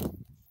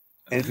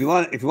 And if you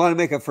want to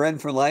make a friend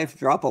for life,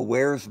 drop a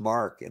Where's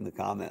Mark in the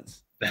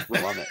comments.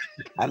 Love it.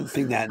 I haven't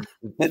seen that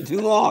in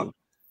too long.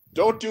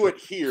 Don't do it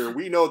here.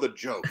 We know the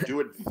joke. Do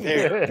it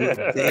there. Do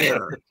it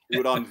there. Do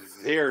it on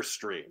their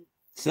stream.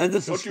 Send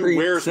us a Don't screen. do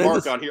where's Send Mark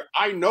us, on here.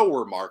 I know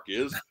where Mark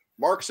is.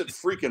 Mark's at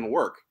freaking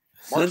work.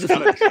 Mark's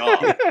Send us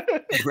got a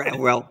job.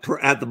 well,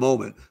 at the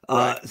moment.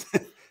 Right.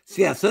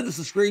 So yeah, send us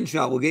a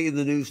screenshot. We'll get you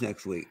the news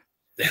next week.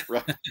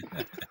 Right.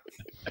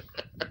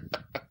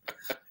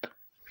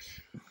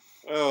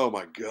 Oh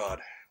my God.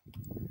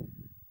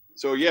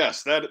 So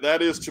yes,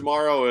 that is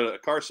tomorrow.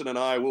 Carson and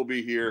I will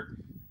be here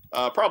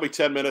probably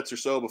 10 minutes or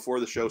so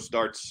before the show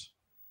starts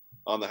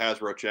on the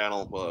Hasbro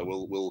channel.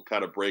 We'll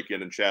kind of break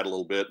in and chat a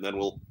little bit, and then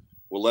we'll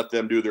let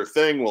them do their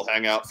thing. We'll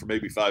hang out for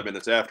maybe 5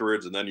 minutes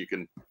afterwards, and then you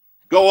can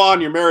go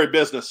on your merry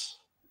business.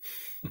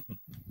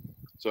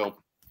 So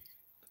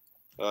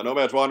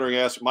Nomad's Wandering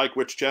asks, Mike,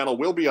 which channel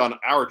will be on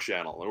our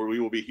channel? Or we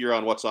will be here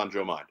on What's on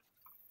Joe Mind.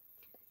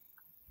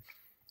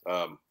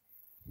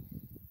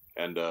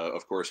 And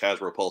of course,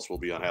 Hasbro Pulse will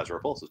be on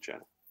Hasbro Pulse's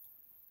channel.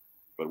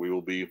 But we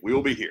will be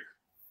here.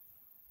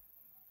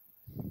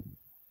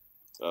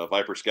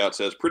 Viper Scout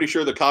says, pretty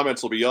sure the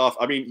comments will be off.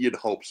 I mean, you'd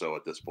hope so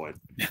at this point.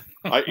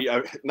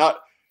 Not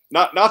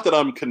that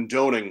I'm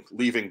condoning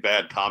leaving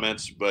bad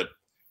comments, but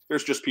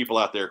there's just people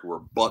out there who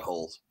are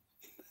buttholes.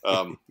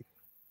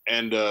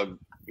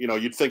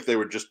 You'd think they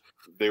would just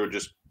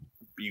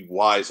be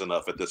wise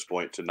enough at this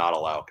point to not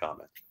allow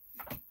comment.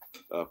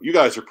 You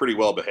guys are pretty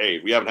well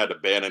behaved. We haven't had to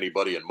ban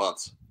anybody in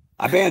months.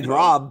 I banned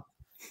Rob.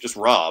 Just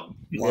Rob.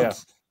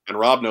 Once. Yeah. And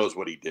Rob knows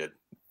what he did.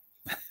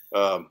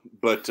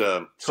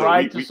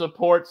 Try to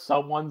support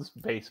someone's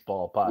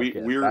baseball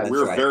podcast.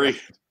 We're right. very.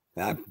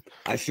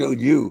 I showed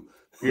you.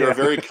 We are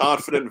very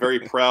confident and very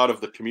proud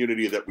of the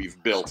community that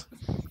we've built.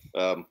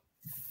 And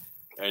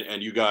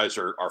you guys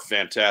are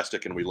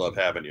fantastic, and we love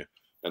having you.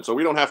 And so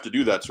we don't have to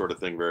do that sort of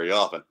thing very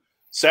often.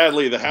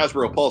 Sadly, the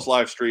Hasbro Pulse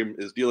live stream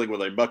is dealing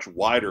with a much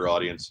wider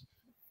audience,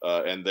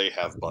 and they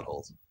have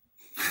buttholes.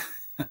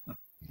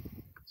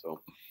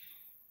 So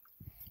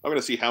I'm going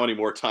to see how many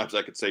more times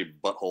I could say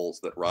buttholes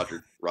that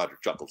Roger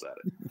chuckles at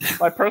it.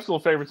 My personal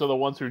favorites are the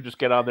ones who just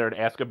get on there and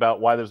ask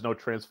about why there's no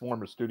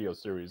Transformers Studio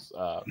Series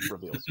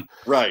reveals.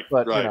 Right,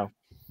 but right.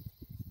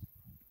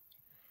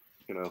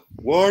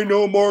 Why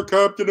no more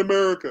Captain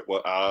America?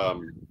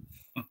 Well,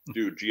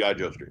 dude, G.I.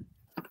 Joe stream.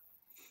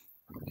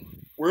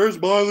 Where's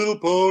My Little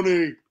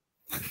Pony?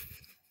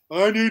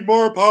 I need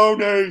more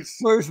ponies.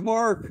 Where's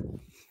Mark?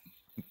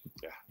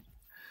 Yeah.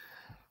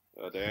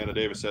 Diana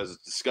Davis says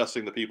it's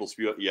disgusting the people's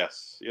view.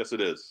 Yes, it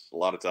is. A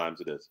lot of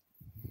times it is.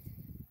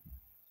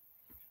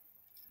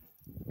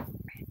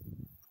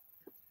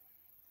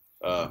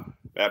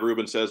 Matt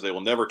Rubin says they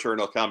will never turn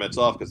their comments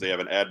off because they have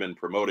an admin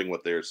promoting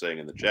what they are saying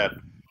in the chat.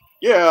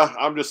 Yeah,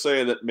 I'm just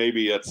saying that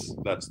maybe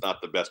that's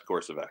not the best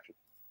course of action.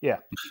 Yeah.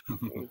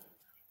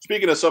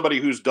 Speaking of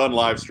somebody who's done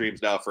live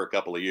streams now for a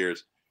couple of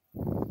years,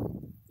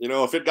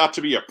 if it got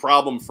to be a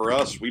problem for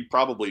us, we'd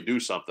probably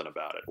do something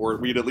about it. Or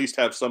we'd at least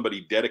have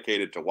somebody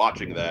dedicated to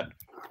watching that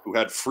who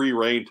had free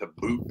reign to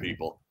boot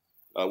people.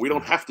 We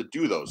don't have to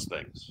do those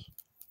things.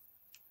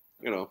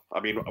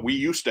 We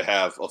used to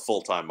have a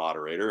full-time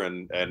moderator,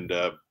 and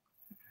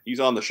he's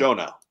on the show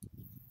now.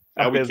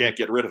 Now we can't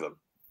get rid of him.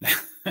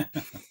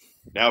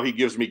 Now he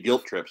gives me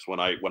guilt trips when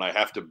I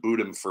have to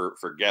boot him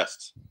for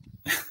guests.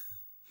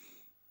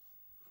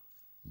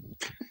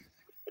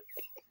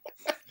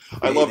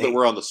 I love that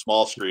we're on the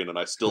small screen and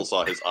I still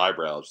saw his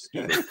eyebrows.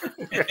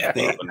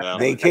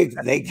 They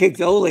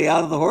kicked Ole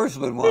out of the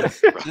Horseman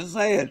once. Just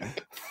saying.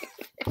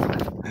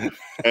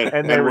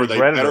 And were they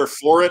better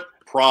for it?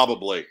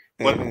 Probably.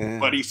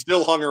 But he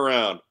still hung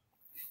around.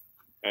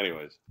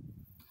 Anyways.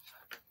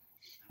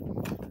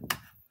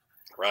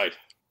 Right.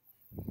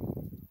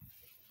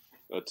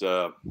 But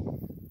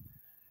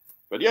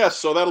yes,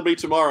 so that'll be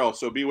tomorrow.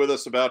 So be with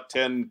us about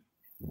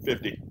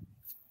 10:50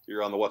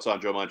 here on the What's on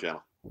Joe Mind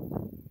channel.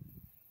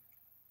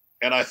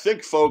 And I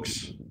think,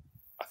 folks,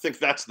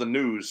 that's the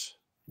news.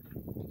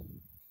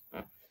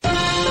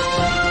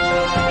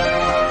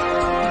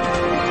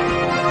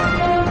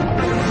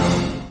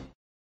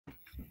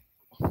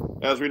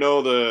 As we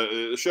know,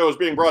 the show is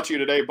being brought to you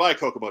today by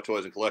Kokomo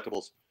Toys and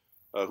Collectibles,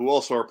 who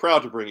also are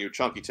proud to bring you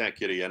Chunky Tank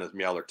Kitty and his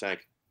Meowler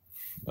Tank.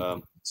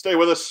 Stay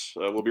with us.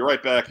 We'll be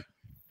right back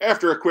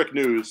after a quick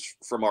news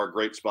from our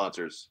great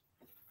sponsors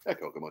at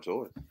Kokomo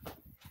Toys.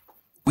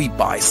 We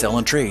buy, sell,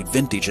 and trade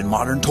vintage and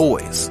modern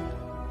toys.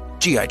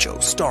 G.I. Joe,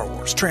 Star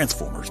Wars,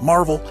 Transformers,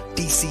 Marvel,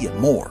 DC, and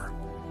more.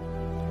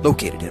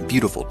 Located in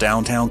beautiful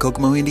downtown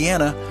Kokomo,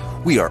 Indiana,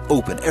 we are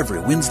open every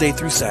Wednesday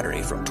through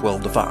Saturday from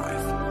 12 to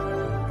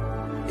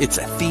 5. It's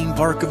a theme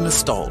park of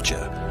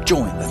nostalgia.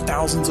 Join the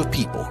thousands of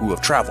people who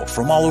have traveled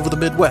from all over the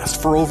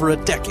Midwest for over a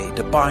decade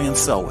to buy and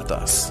sell with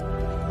us.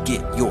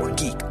 Get your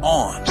geek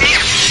on.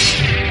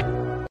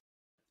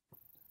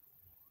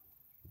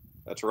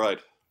 That's right.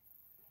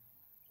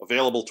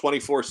 Available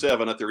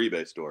 24/7 at their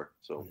eBay store.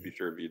 So be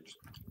sure if you just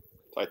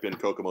type in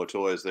Kokomo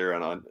Toys there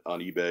and on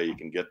eBay, you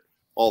can get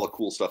all the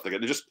cool stuff. They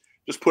just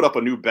put up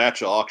a new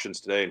batch of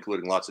auctions today,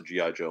 including lots of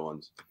G.I. Joe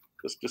ones.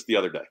 Just the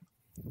other day.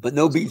 But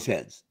no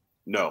beachheads.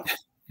 No.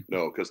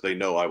 No, because they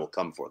know I will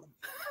come for them.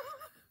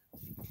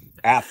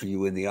 After you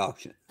win the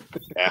auction.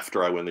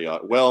 After I win the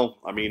auction. Well,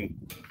 I mean,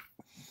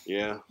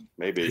 yeah,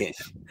 maybe.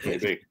 Yes.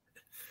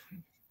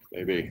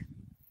 Maybe.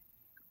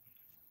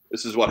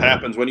 This is what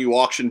happens when you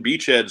auction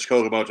beachheads,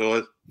 Kokomo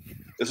Toys.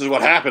 This is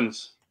what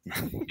happens.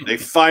 They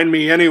find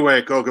me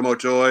anyway, Kokomo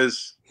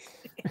Toys.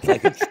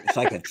 It's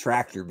like a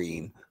tractor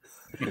beam.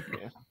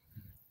 Yeah.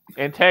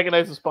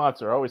 Antagonize the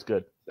sponsor, always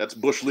good. That's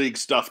Bush League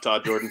stuff,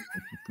 Todd Jordan.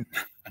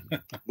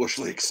 Bush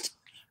League.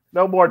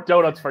 No more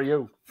donuts for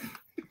you.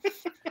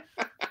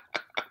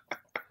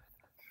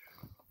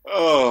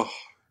 Oh.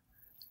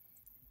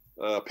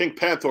 Pink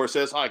Panther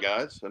says, hi,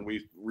 guys. And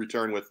we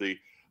return with the,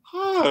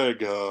 hi,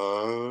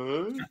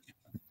 guys.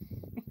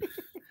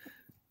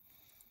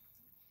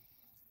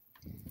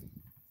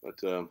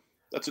 But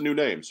that's a new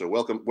name. So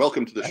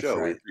welcome to the show.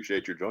 Right. We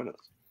appreciate you joining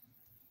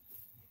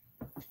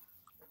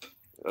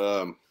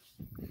us.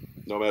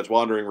 Nomad's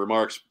Wandering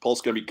remarks,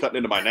 Pulse going to be cutting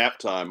into my nap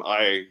time.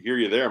 I hear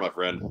you there, my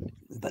friend.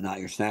 But not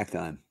your snack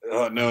time.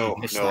 No,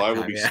 I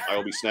will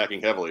be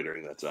snacking heavily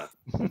during that time.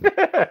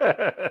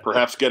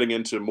 Perhaps getting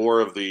into more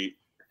of the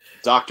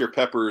Dr.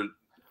 Pepper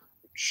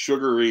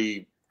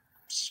sugary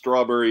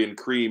strawberry and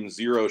cream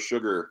 0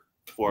 sugar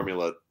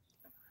formula.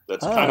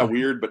 That's kind of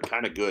weird, but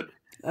kind of good.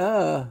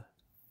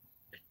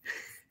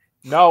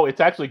 No,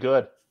 it's actually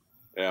good.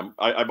 Yeah,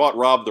 I bought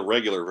Rob the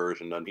regular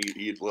version, and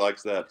he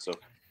likes that. So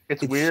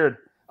it's weird.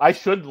 I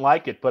shouldn't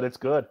like it, but it's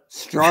good.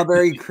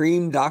 Strawberry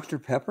cream Dr.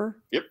 Pepper?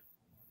 Yep.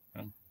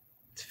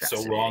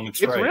 So wrong.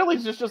 It's right. Really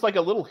just like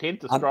a little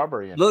hint of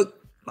strawberry in it. Look,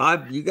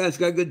 you guys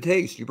got good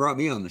taste. You brought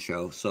me on the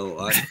show,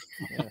 so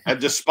and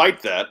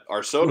despite that,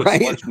 our soda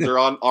selections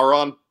are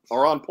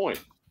on point.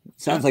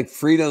 Sounds like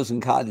Fritos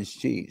and cottage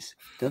cheese.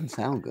 Doesn't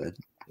sound good.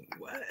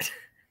 What?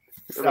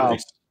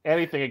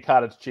 Anything in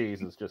cottage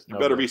cheese is just. There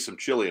better be some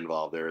chili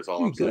involved. There is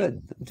all I'm saying.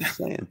 Good. I'm just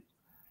saying.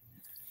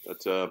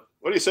 But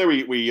what do you say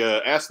we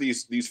ask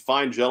these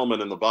fine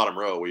gentlemen in the bottom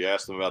row? We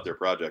ask them about their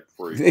project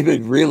before. They've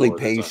been really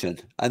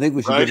patient. I think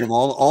we should give them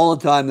all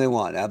the time they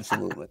want.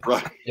 Absolutely.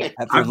 Right.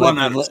 I've run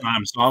out of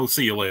time, so I'll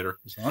see you later.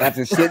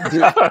 After sitting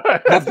through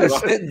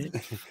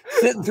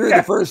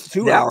the first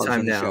 2 hours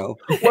of the show.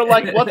 We're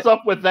like, what's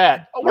up with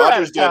that? Oh,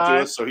 Roger's dead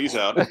to us, so he's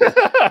out.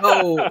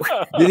 Oh,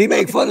 did he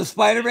make fun of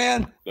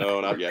Spider-Man? No,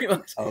 not yet.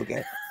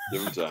 Okay.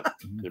 Give him time.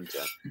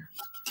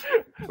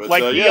 But,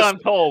 like Dion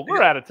told,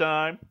 we're out of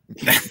time.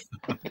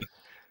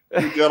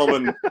 You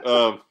gentlemen,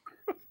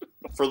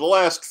 for the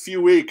last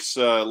few weeks,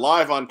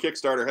 live on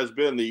Kickstarter has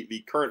been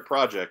the current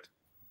project,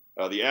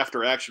 the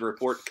After Action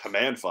Report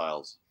Command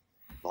Files,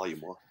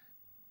 Volume 1.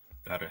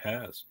 That it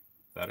has.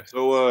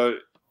 So,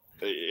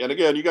 and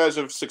again, you guys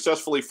have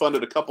successfully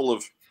funded a couple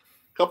of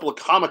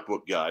comic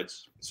book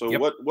guides. So,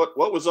 what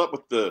was up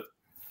with the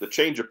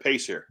change of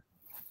pace here?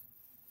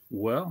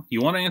 Well,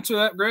 you want to answer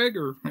that, Greg,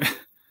 or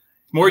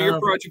more your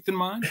project than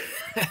mine?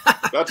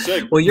 That's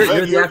it. Well, you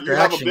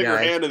have a bigger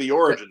hand in the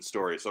origin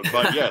story. So,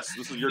 but yes,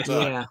 this is your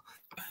time. Yeah.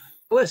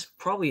 It was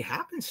probably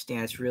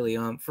happenstance, really.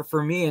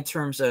 For me, in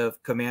terms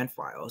of Command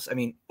Files, I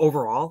mean,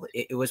 overall,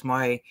 it was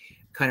my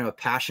kind of a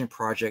passion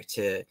project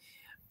to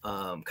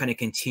kind of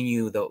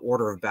continue the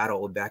order of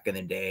battle back in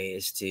the day,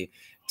 is to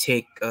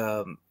take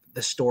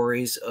the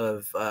stories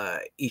of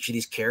each of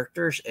these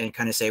characters and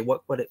kind of say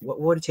what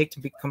would it take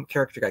to become a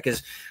character guide,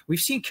 because we've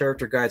seen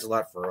character guides a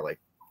lot for like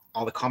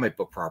all the comic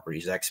book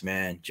properties,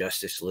 X-Men,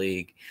 Justice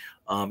League,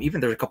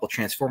 even there's a couple of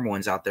Transformer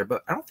ones out there,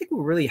 but I don't think we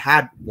really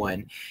had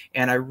one.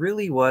 And I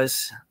really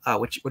was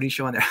what are you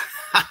showing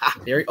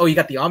there? You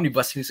got the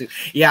omnibus.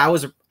 Yeah,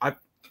 I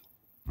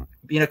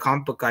being a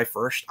comic book guy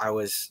first, I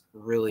was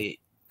really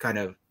kind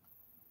of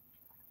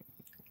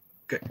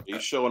good.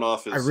 He's showing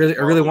off his. I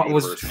really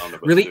was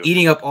really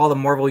eating up all the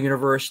Marvel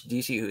Universe,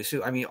 DC, Who's,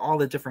 I mean, all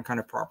the different kind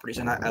of properties,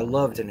 and I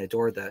loved and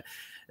adored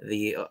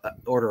the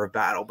Order of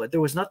Battle. But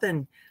there was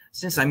nothing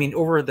since. I mean,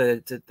 over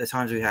the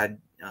times we had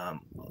a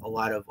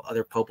lot of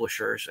other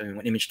publishers. I mean,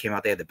 when Image came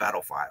out, they had the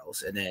Battle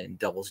Files, and then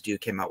Devil's Due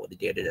came out with the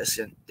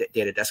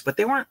Data Desk, but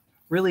they weren't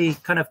really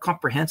kind of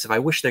comprehensive. I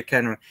wish they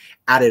kind of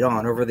added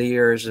on over the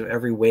years.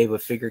 Every wave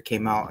of figure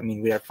came out. I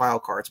mean, we had file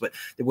cards, but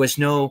there was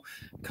no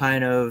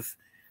kind of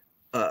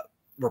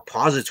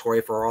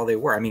repository for all they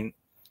were. I mean,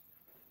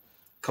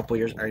 a couple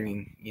years,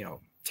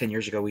 10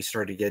 years ago, we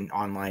started getting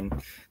online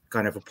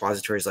kind of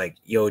repositories like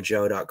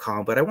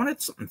yojo.com, but I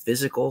wanted something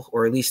physical,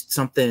 or at least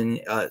something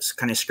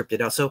kind of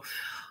scripted out. So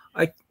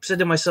I said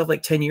to myself,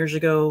 like 10 years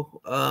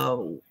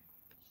ago,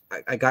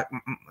 I got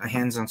my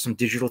hands on some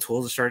digital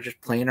tools and started just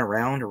playing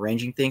around,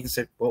 arranging things, and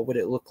said, what would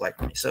it look like?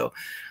 So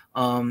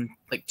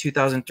like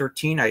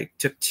 2013, I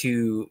took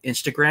to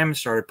Instagram and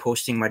started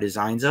posting my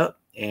designs up,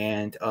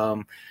 and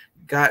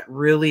got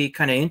really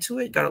kind of into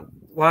it. Got a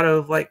lot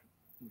of like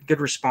good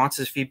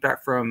responses,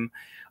 feedback from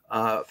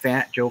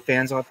Joe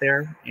fans out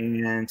there.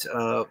 And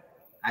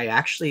I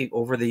actually,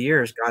 over the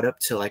years, got up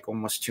to like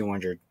almost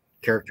 200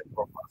 character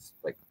profiles,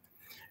 like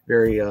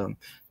very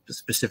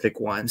specific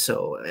ones.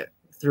 So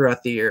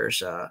throughout the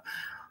years,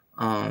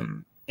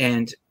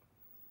 and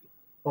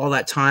all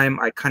that time,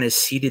 I kind of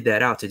seeded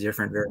that out to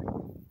different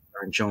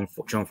and Joan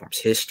forms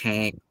his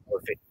tank,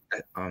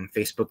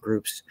 Facebook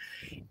groups.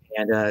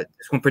 And this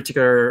one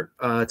particular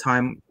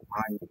time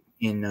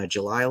in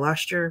July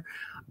last year,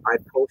 I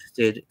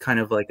posted kind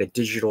of like a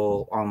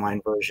digital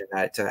online version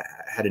that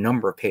had a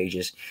number of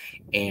pages,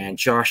 and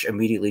Josh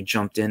immediately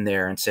jumped in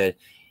there and said,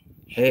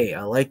 "Hey,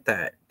 I like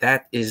that.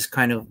 That is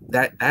kind of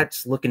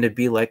that's looking to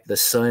be like the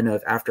son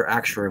of After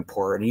Action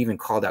Report," and he even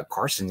called out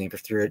Carson's name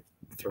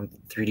from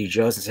 3D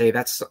Joe's and say, "Hey,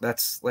 that's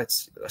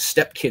a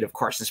step kid of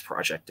Carson's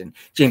project and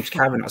James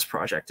Kavanaugh's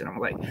project." And I'm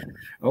like,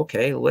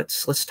 "Okay,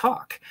 let's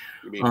talk."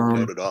 You mean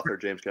noted author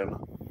James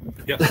Kavanaugh?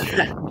 Yeah.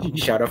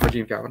 Shout out for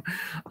James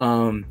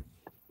Kavanaugh.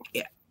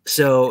 Yeah.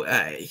 So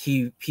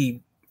he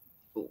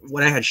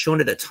what I had shown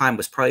at the time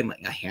was probably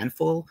like a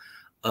handful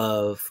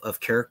of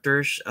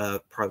characters,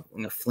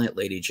 probably Flint,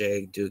 Lady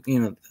J, Duke,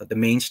 the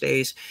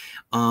mainstays.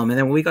 And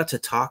then we got to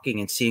talking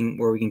and seeing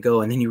where we can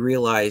go, and then you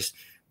realize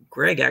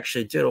Greg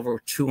actually did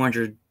over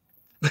 200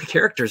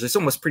 characters. It's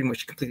almost pretty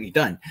much completely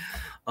done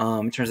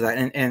in terms of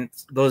that. And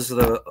those are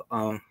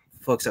the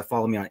folks that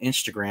follow me on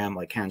Instagram,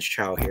 like Hans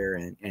Chow here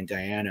and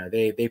Diana.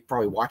 They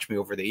probably watched me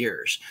over the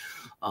years.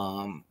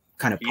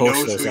 Kind of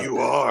post knows those who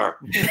up.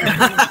 You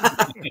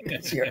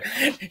are.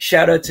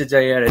 Shout out to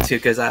Diana too,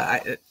 because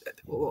I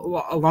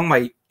along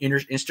my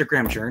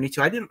Instagram journey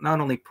too, I didn't not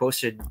only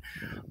posted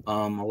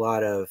a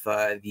lot of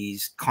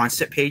these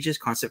concept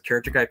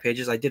character guide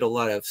pages. I did a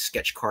lot of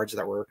sketch cards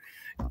that were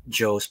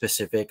Joe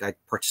specific. I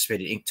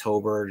participated in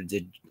Inktober,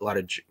 did a lot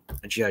of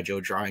G.I. Joe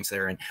drawings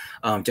there, and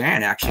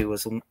Diana actually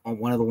was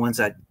one of the ones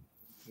that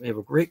we have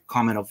a great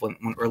comment of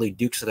one early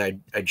Dukes that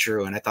I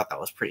drew, and I thought that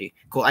was pretty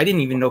cool. I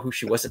didn't even know who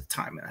she was at the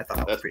time, and I thought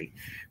that was pretty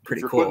if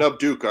you're cool. Putting up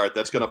Duke art,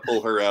 that's going to pull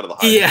her out of the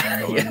high.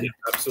 Yeah,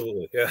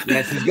 absolutely.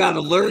 Yeah, she's got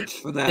alerts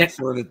for that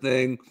sort of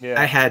thing.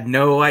 Yeah. I had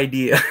no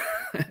idea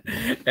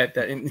at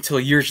that until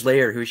years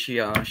later who she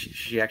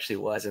actually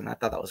was, and I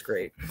thought that was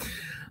great.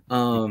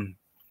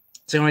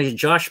 So when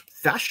Josh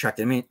fast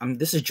tracked, I mean,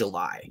 this is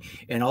July,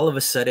 and all of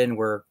a sudden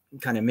we're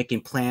kind of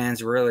making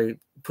plans, really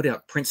putting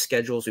out print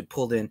schedules. We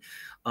pulled in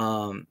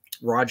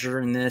Roger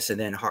in this, and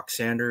then Hawk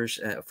Sanders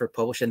for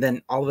publish, and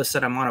then all of a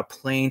sudden I'm on a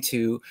plane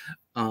to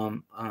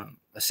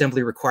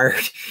assembly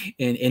required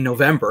in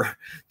November,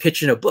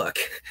 pitching a book,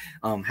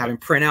 having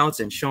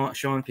printouts and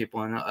showing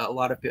people, and a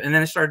lot of people. And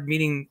then I started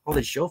meeting all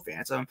these Joe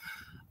fans.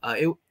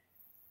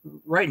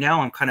 Right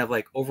now I'm kind of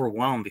like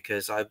overwhelmed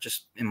because I've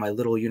just in my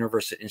little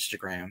universe at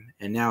Instagram,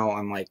 and now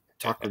I'm like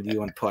talking to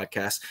you on the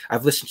podcast.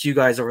 I've listened to you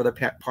guys over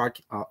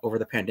the over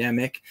the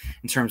pandemic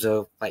in terms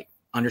of like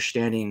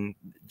understanding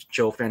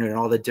Joe fandom and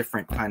all the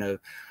different kind of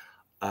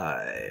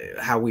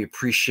how we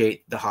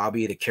appreciate the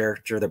hobby, the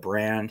character, the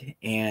brand,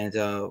 and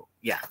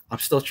I'm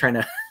still trying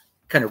to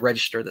kind of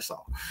register this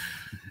all.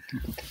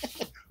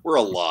 We're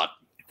a lot.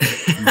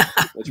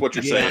 That's what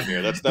you're saying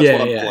here. That's what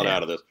I'm pulling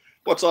out of this.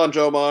 What's on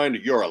Joe mind?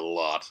 You're a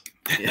lot.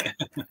 Yeah.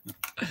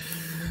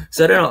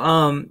 So I don't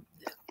know,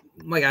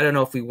 Mike, I don't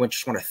know if we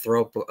just want to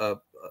throw up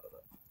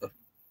a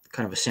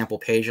kind of a sample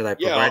page that I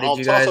provided I'll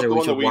you guys, toss up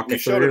or the one that we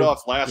showed it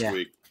off last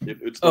week.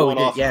 It's the one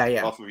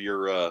off of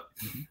your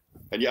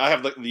and I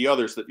have the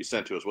others that you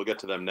sent to us. We'll get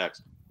to them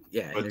next.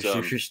 Yeah, but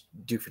here's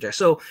Duke for Jack.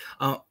 So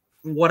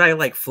what I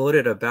like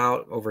floated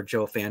about over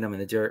Joe fandom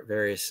and the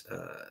various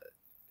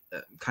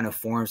kind of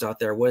forums out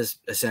there was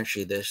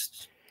essentially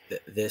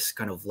this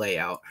kind of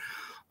layout.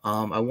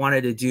 I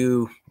wanted to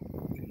do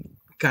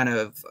kind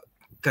of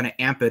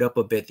amp it up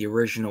a bit, the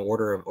original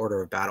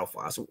order of battle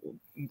files.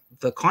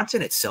 The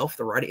content itself,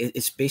 the writing,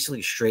 it's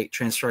basically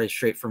transferred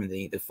straight from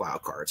the file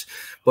cards.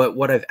 But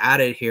what I've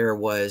added here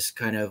was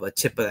kind of a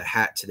tip of the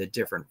hat to the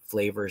different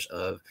flavors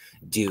of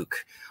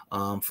Duke,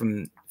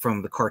 from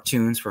the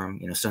cartoons, from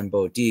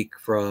Sunbow Deke,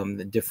 from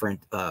the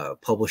different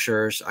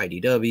publishers,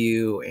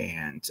 IDW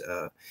and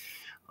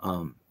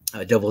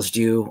Devil's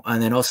Due,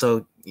 and then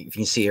also, if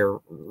you can see here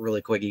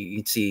really quick, you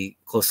can see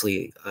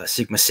closely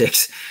Sigma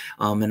 6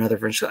 and other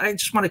friends. I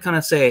just want to kind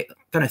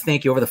of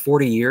thank you over the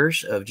 40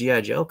 years of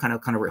G.I. Joe, kind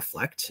of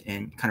reflect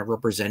and kind of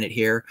represent it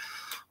here,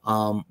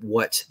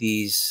 what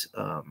these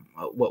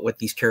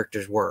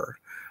characters were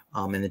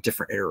in the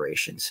different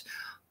iterations.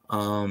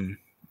 And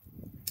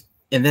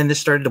then this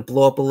started to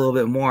blow up a little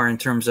bit more in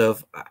terms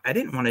of, I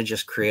didn't want to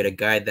just create a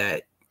guide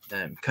that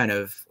kind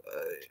of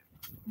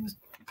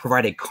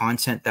provided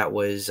content that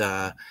was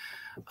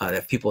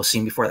that people have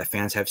seen before, that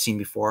fans have seen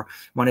before.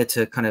 Wanted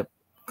to kind of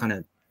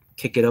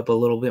kick it up a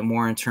little bit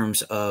more in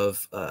terms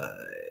of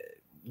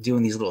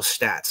doing these little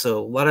stats. So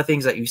a lot of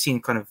things that you've seen,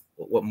 kind of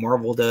what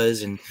Marvel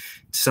does, and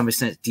to some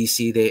extent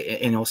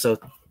DC, and also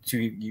to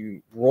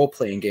you role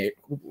playing game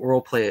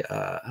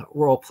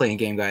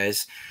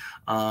guys.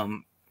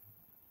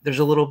 There's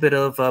a little bit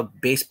of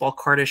baseball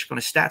cardish kind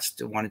of stats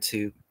that wanted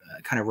to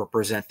kind of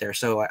represent there.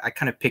 So I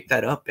kind of picked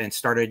that up and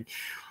started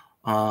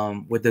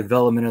with the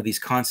development of these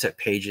concept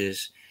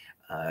pages,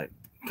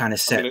 kind of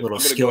set little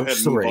skill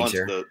ratings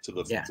here. To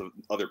the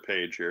other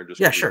page here.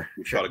 Just sure.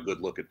 We shot a good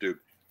look at Duke.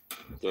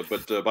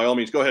 But by all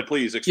means, go ahead,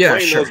 please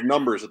explain those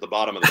numbers at the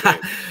bottom of the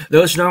page.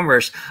 Those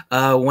numbers.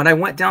 When I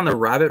went down the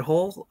rabbit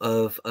hole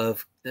of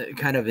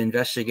kind of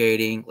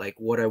investigating like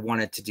what I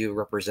wanted to do,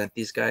 represent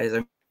these guys,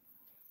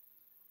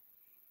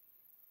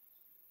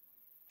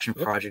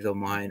 project of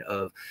mine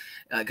of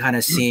kind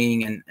of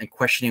seeing and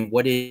questioning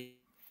what is.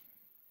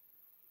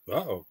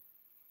 Uh-oh,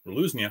 we're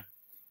losing you.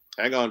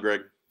 Hang on,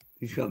 Greg.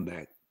 He's coming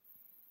back.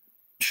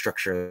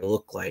 Structure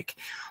look like,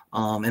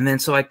 and then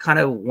so I kind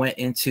of went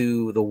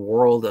into the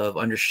world of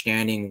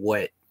understanding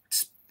what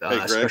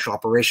special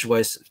operation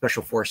was,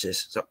 special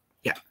forces. So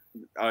yeah,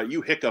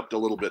 you hiccuped a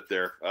little bit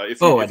there.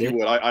 If you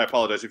would, I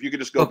apologize. If you could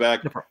just go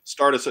back,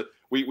 start us.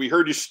 We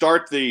heard you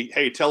start the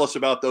hey, tell us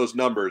about those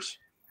numbers.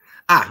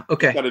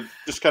 Okay.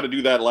 Just kind of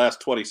do that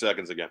last 20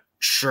 seconds again.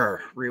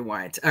 Sure.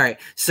 Rewind. All right.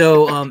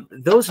 So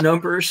those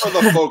numbers for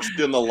the folks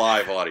in the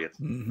live audience.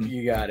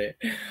 You got it.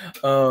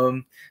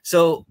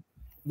 So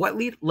what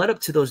led up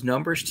to those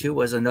numbers too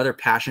was another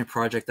passion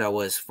project that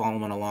was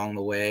following along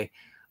the way.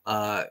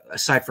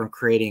 Aside from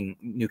creating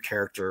new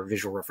character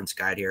visual reference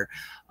guide here,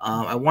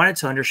 I wanted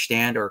to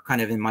understand, or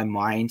kind of in my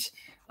mind,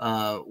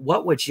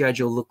 what would G.I.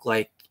 Joe look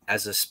like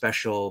as a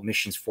special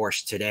missions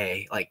force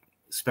today, like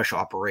special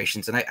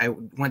operations. And I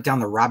went down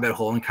the rabbit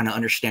hole and kind of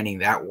understanding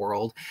that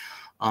world.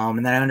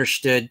 And then I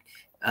understood,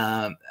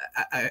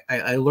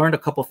 I learned a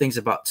couple things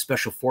about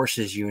special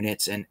forces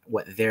units and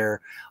what their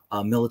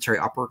military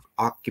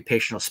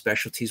occupational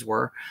specialties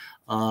were.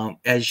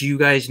 As you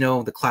guys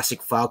know, the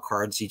classic file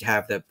cards, you'd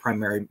have the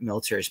primary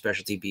military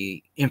specialty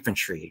be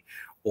infantry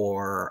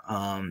or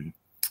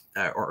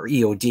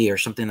EOD or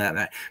something like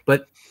that.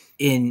 But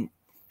in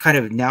kind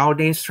of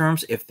nowadays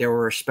terms, if there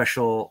were a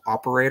special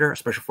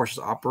forces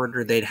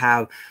operator, they'd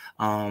have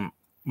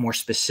more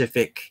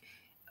specific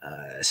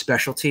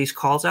specialties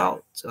calls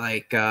out,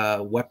 like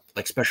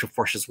special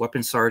forces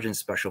weapons sergeant,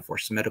 special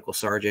forces medical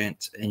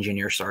sergeant,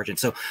 engineer sergeant.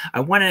 So I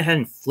went ahead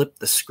and flipped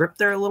the script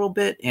there a little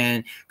bit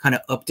and kind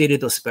of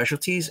updated those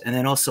specialties, and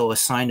then also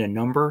assigned a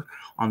number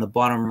on the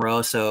bottom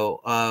row.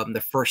 So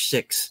the first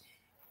 6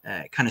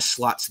 kind of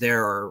slots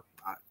there are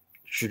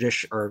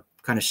traditional or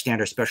kind of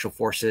standard special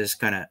forces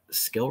kind of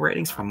skill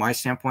ratings from my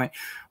standpoint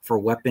for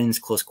weapons,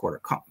 close quarter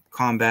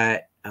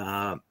combat,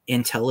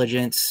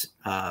 intelligence,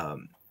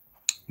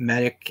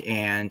 medic,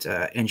 and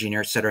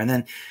engineer, etc. And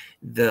then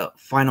the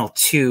final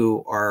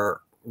 2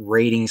 are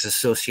ratings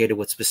associated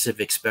with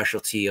specific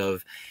specialty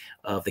of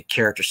the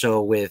character.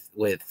 So with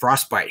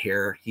Frostbite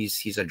here,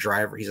 he's a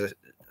driver. He's a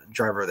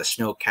driver of the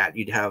Snowcat.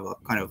 You'd have a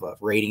kind of a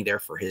rating there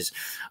for his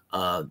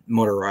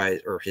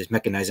motorized or his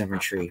mechanized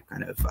infantry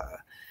kind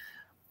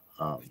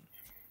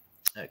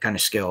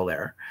of skill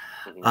there.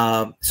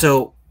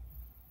 So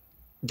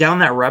down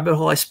that rabbit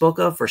hole I spoke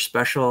of for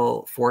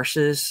special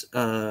forces,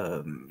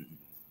 that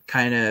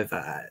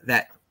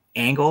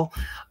angle,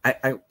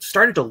 I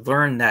started to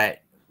learn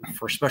that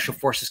for special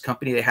forces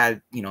company, they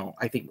had,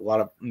 I think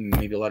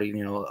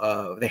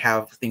they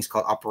have things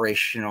called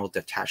operational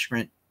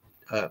detachment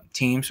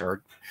teams,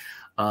 or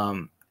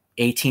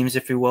A teams,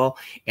 if you will.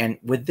 And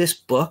with this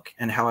book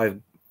and how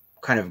I've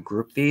kind of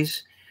grouped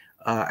these,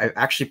 I've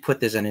actually put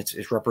this, and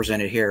it's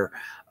represented here.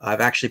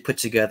 I've actually put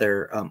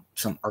together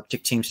some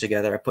Arctic teams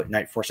together. I put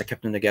Night Force, I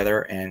kept them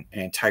together,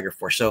 and Tiger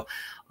Force. So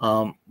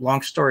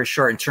long story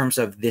short, in terms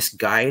of this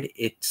guide,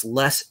 it's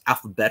less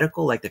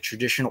alphabetical like the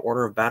traditional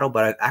order of battle,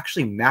 but I've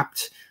actually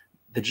mapped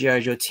the G.I.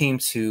 Joe team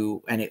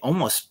to, and it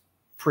almost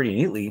pretty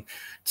neatly,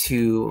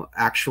 to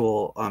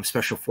actual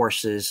special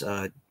forces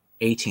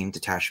A-team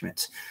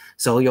detachments.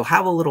 So you'll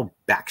have a little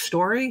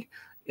backstory,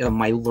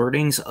 my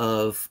learnings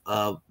of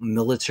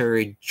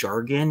military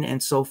jargon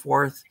and so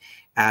forth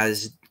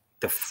as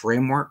the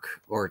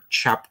framework or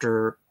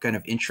chapter kind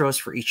of intros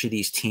for each of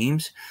these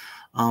teams.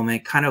 And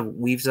it kind of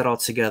weaves it all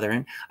together.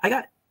 And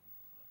I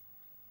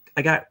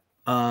got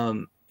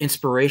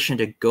inspiration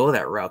to go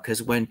that route,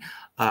 because when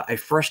I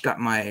first got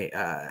my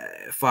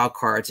file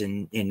cards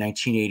in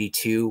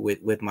 1982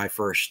 with my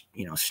first,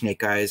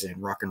 Snake Eyes and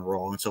Rock and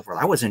Roll and so forth,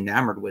 I was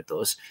enamored with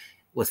those.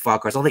 With file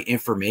cards, all the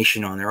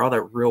information on there, all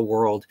that real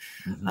world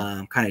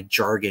kind of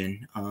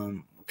jargon,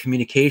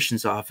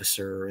 communications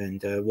officer,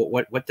 and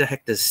what the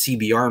heck does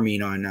CBR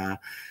mean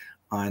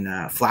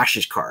on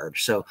Flash's card?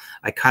 So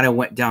I kind of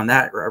went down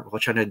that rabbit hole,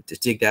 trying to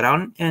dig that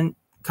out, and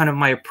kind of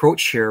my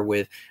approach here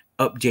with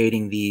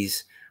updating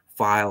these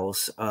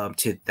files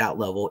to that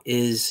level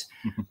is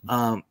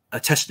a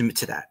testament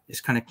to that. Is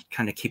kind of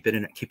keeping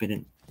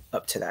it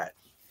up to that.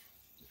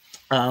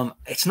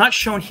 It's not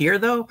shown here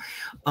though.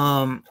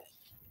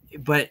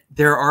 But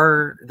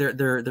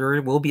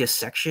there will be a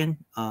section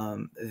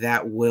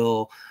that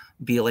will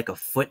be like a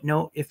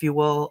footnote, if you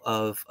will,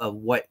 of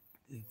what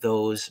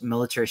those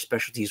military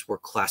specialties were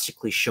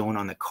classically shown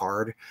on the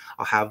card.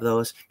 I'll have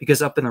those,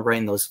 because up in the right,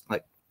 in those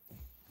like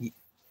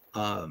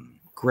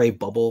gray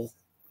bubble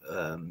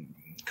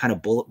kind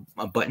of bullet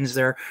buttons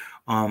there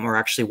are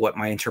actually what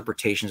my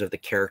interpretations of the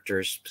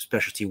character's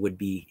specialty would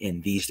be in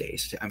these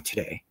days.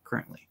 Today,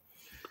 currently.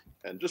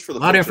 And just for the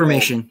a lot of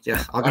information.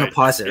 Yeah, I'm going to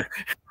pause there.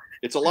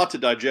 it's a lot to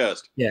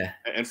digest. Yeah.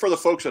 And for the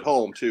folks at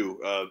home too,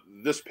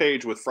 this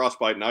page with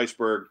Frostbite and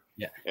Iceberg,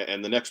 yeah,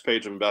 and the next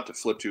page I'm about to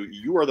flip to,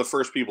 you are the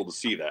first people to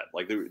see that.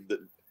 Like it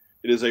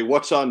is a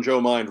What's on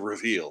Joe Mind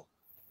reveal.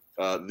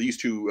 These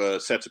two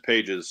sets of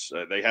pages,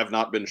 they have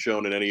not been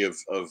shown in any of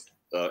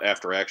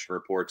After Action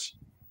Report's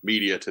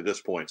media to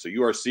this point. So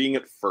you are seeing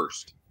it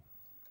first.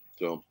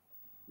 So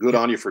good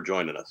on you for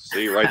joining us.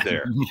 See you right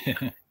there.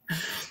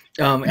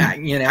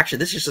 Actually,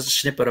 this is just a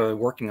snippet I'm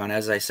working on.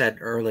 As I said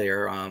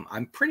earlier,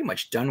 I'm pretty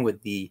much done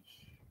with the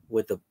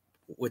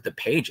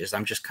pages.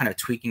 I'm just kind of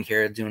tweaking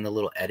here, doing a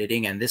little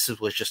editing, and this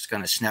was just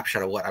kind of a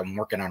snapshot of what I'm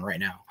working on right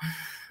now.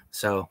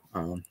 So,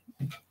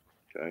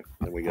 okay,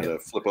 then we got to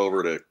flip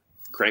over to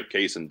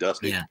Crankcase and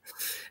Dusty. Yeah,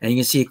 and you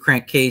can see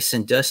Crankcase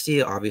and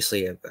Dusty.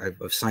 Obviously, I've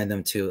assigned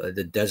them to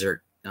the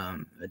desert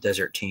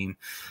team.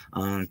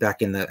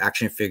 Back in the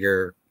action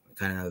figure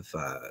kind of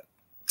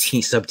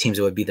sub teams,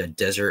 it would be the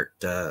desert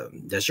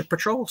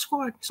patrol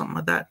squad, something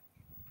like that.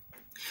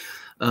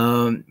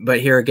 But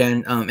here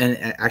again, and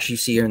actually you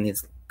see here in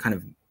these kind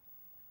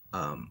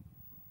of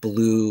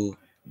blue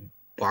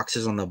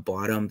boxes on the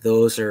bottom,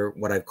 those are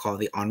what I call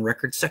the on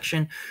record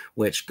section,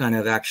 which kind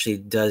of actually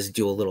does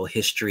do a little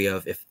history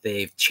of if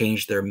they've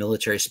changed their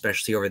military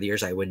specialty over the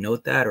years. I would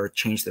note that, or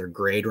changed their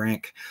grade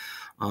rank,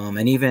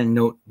 and even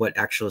note what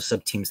actual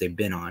sub teams they've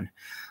been on.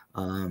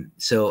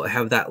 So I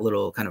have that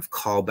little kind of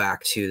callback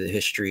to the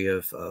history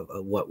of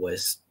what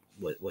was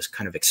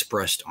kind of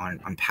expressed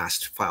on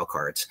past file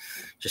cards,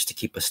 just to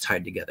keep us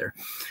tied together.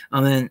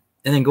 And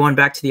then going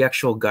back to the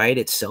actual guide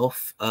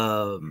itself,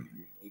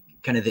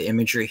 kind of the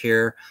imagery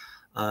here,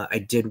 I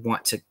did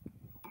want to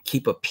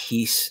keep a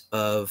piece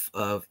of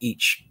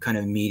each kind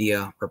of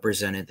media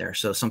represented there.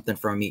 So something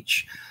from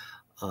each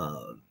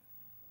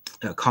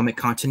comic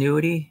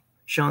continuity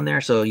shown there.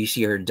 So you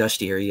see here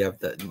Dusty here, you have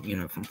the,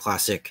 from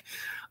classic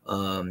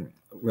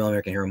Real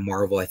American Hero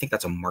Marvel. I think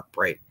that's a Mark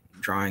Bright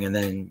drawing. And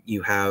then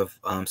you have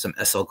some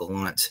SL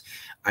Gallant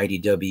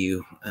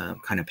IDW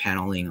kind of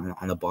paneling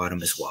on the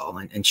bottom as well,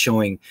 and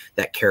showing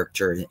that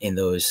character in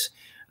those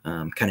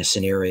kind of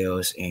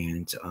scenarios,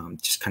 and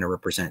just kind of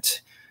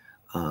represent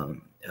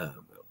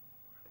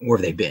where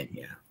they've been.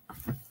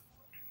 Yeah.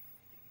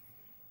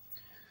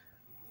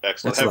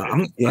 Excellent.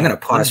 I'm going to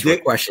pause for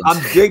questions.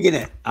 I'm digging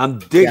it.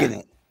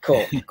 it.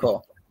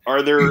 Cool.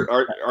 Are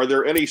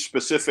there any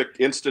specific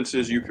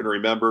instances you can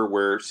remember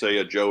where, say,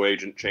 a Joe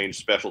agent changed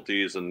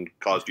specialties and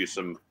caused you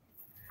some,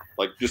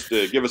 like, just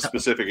to give a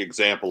specific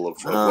example of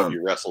what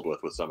you wrestled with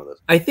some of this?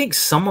 I think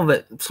some of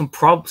it, some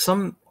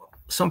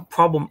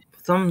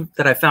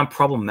that I found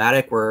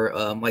problematic were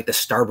like the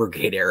Star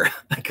Brigade era,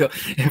 like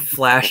in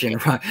Flash and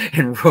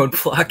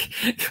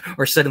Roadblock,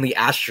 or suddenly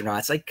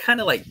astronauts. I kind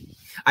of like,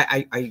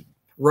 I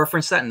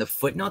referenced that in the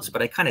footnotes,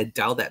 but I kind of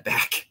dialed that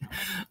back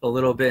a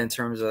little bit in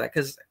terms of that,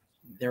 because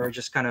they were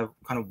just kind of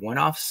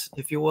one-offs,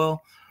 if you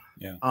will.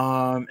 Yeah.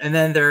 And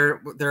then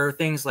there are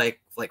things like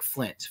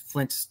Flint.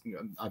 Flint's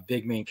a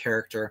big main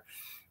character.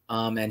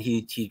 And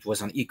he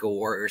was on Eco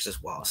Warriors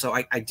as well. So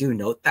I do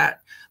note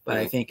that, but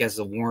I think as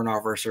a warrant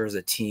officer, as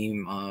a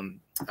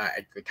team,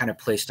 I kind of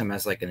placed him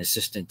as like an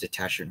assistant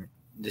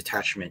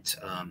detachment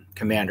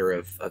commander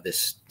of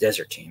this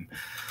desert team.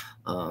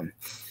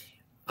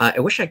 I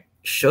wish I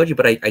showed you,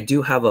 but I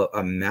do have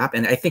a map,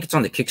 and I think it's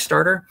on the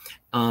Kickstarter.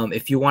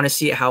 If you want to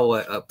see how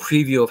a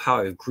preview of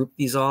how I grouped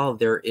these all,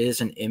 there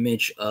is an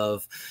image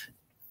of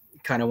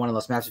kind of one of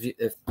those maps.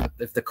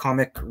 If the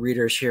comic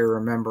readers here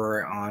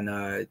remember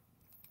on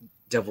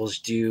Devil's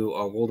Due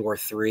World War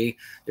III,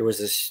 there was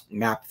this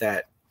map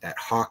that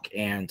Hawk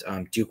and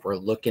Duke were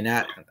looking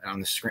at on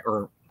the screen,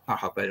 or not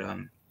Hawk, but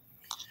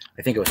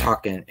I think it was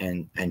Hawk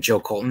and Joe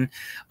Colton.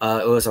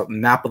 It was a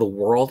map of the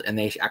world, and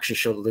they actually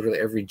showed literally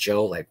every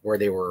Joe, like where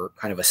they were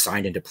kind of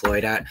assigned and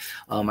deployed at.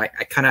 I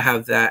kind of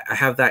have that. I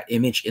have that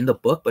image in the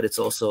book, but it's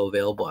also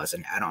available as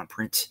an add-on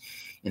print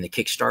in the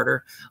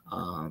Kickstarter.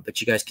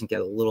 But you guys can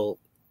get a little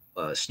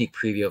sneak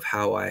preview of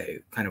how I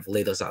kind of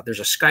lay those out.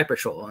 There's a Sky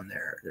Patrol on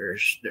there.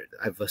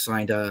 I've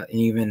assigned an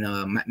even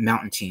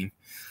mountain team,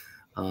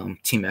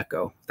 Team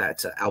Echo,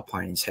 that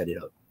Alpine is headed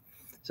up.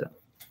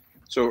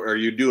 So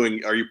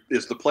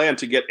is the plan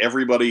to get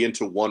everybody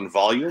into one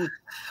volume?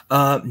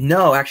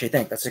 No, actually,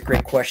 that's a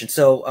great question.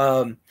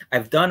 So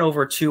I've done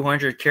over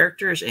 200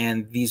 characters,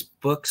 and these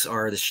books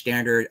are the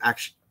standard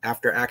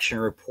After Action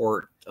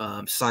Report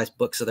size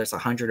book. So there's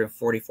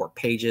 144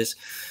 pages.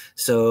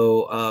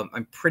 So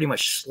I'm pretty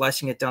much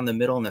slicing it down the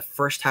middle. In the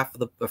first half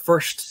of the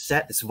first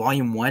set, it's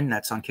volume 1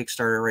 that's on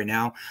Kickstarter right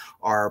now,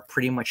 are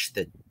pretty much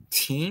the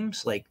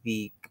teams, like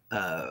the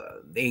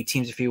A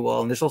teams, if you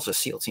will, and there's also a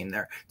SEAL team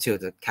there too,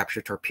 the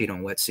Capture Torpedo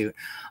and Wetsuit.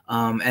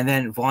 And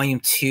then volume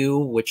 2,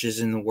 which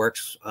is in the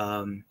works,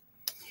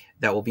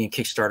 that will be in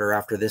Kickstarter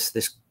after this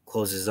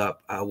closes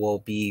up, will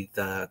be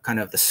the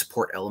kind of the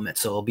support element.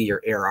 So it'll be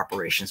your air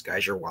operations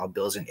guys, your Wild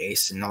Bills and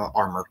Ace, and all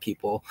armor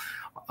people,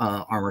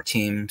 armor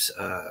teams,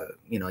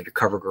 your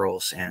Cover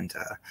Girls and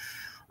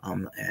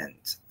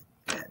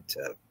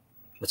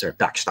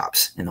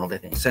backstops and all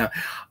that things. So,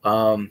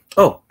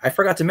 I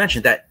forgot to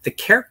mention that the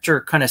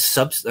character kind of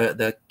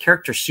the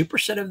character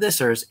superset of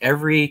this is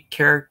every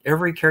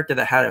character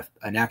that had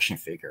an action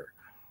figure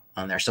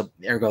on there. So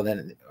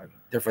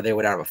therefore they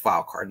would have a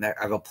file card, and that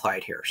I've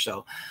applied here.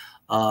 So,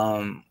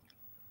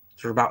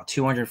 for about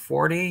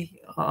 240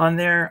 on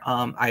there.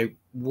 I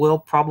will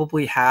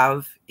probably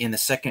have in the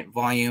second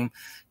volume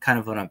kind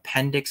of an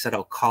appendix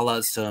that'll call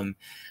out some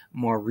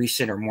more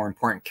recent or more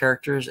important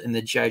characters in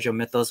the G.I. Joe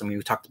mythos. I mean,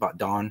 we talked about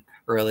Dawn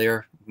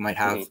earlier. We might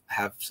have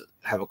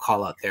a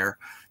call out there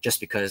just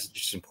because it's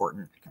just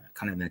important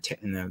kind of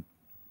in the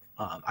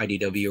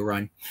IDW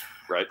run.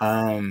 Right.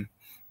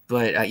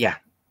 But yeah,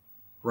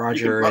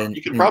 Roger.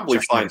 You can probably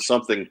find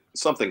something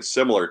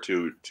similar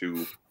to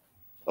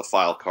a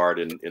file card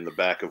in the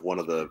back of one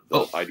of the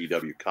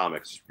IDW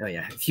comics. Oh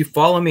yeah. If you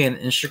follow me on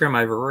Instagram,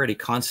 I've already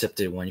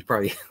concepted one. You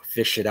probably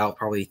fished it out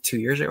probably 2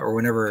 years ago or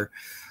whenever.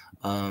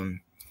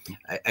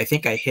 I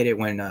think I hit it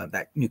when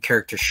that new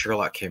character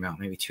Sherlock came out,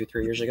 maybe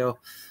 2-3 years ago.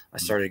 I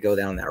started to go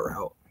down that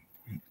route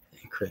and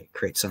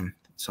create something.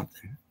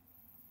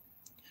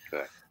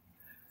 Okay.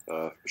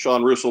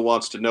 Sean Russo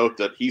wants to note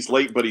that he's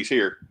late, but he's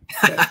here.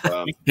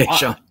 Hey,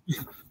 Sean.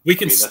 We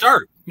can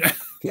start.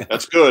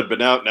 That's good, but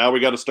now we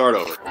got to start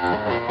over.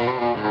 I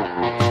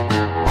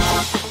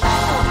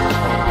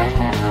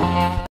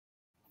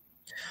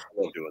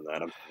love doing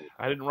that.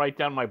 I didn't write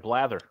down my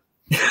blather.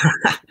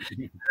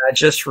 I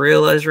just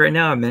realized right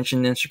now I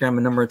mentioned Instagram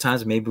a number of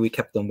times. Maybe we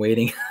kept them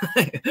waiting.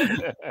 So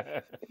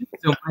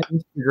my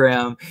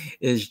Instagram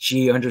is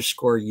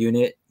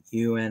G_unit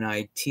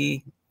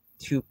UNIT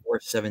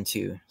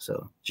 2472.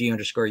 So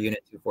G_unit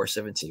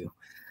 2472.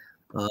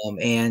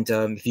 And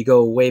if you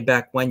go way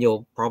back when,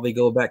 you'll probably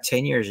go back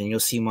 10 years and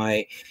you'll see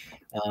my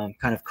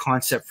kind of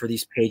concept for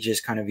these pages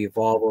kind of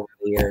evolve over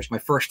the years. My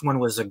first one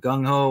was a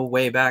gung-ho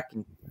way back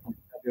in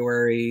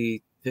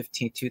February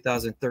 15,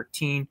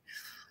 2013.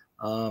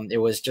 It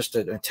was just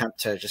an attempt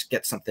to just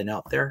get something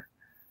out there.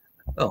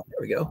 Oh, there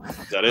we go.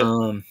 Is that it?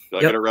 Did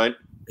I get it right?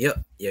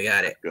 Yep, you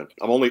got it. Good.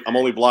 I'm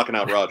only blocking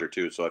out Roger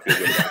too, so I feel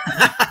good about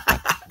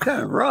it.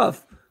 Kind of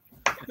rough.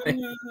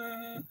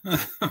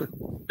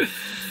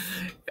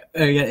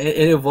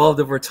 It evolved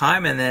over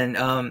time, and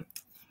then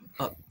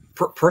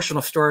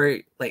personal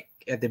story, like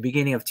at the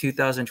beginning of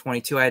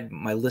 2022, I had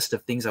my list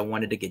of things I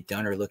wanted to get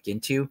done or look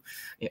into.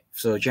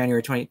 So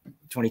January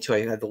 2022, I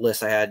had the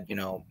list. I had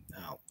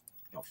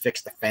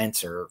fix the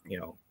fence, or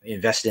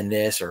invest in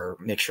this, or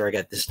make sure I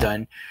got this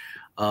done.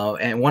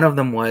 And one of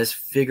them was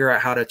figure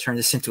out how to turn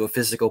this into a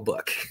physical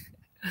book.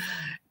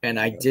 And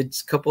I did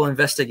a couple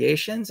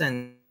investigations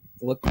and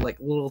looked like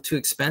a little too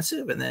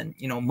expensive. And then,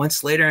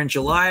 months later in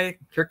July,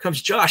 here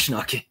comes Josh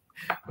knocking,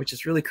 which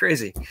is really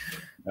crazy.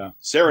 Yeah.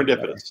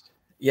 Serendipitous.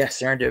 Yeah,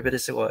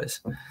 serendipitous it was.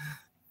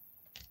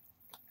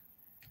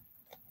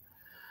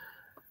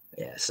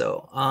 Yeah,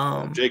 so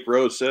Jake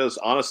Rose says,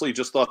 honestly,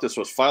 just thought this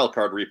was file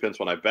card reprints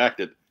when I backed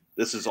it.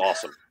 This is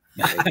awesome.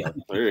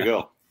 There you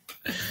go.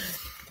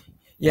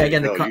 Yeah,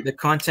 again, the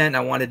content, I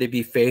wanted to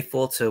be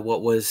faithful to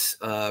what was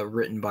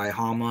written by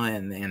Hama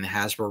and the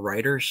Hasbro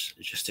writers,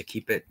 just to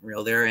keep it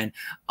real there. And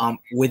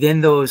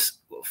within those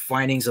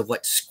findings of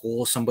what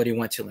school somebody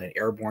went to, like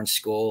airborne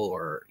school,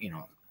 or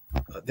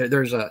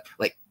there's a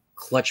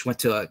Clutch went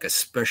to like a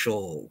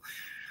special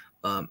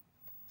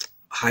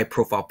high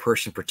profile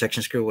person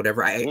protection school,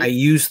 whatever. I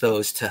use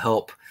those to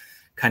help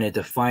kind of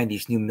define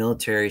these new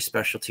military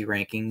specialty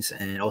rankings,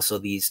 and also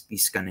these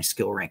kind of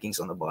skill rankings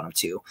on the bottom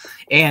too,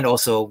 and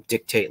also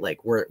dictate like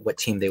what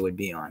team they would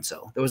be on.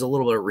 So there was a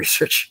little bit of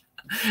research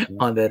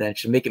on that end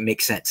to make it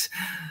make sense.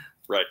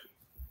 Right.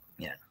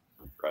 Yeah.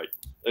 Right.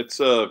 It's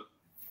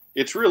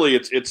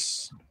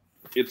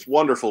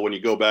wonderful when you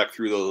go back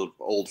through those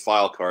old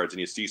file cards and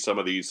you see some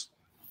of these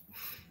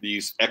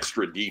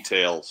extra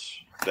details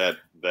that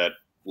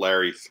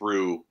Larry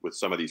threw with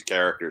some of these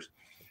characters.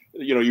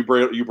 You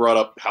brought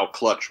up how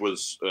Clutch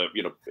was,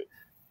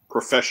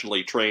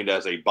 professionally trained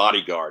as a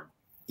bodyguard.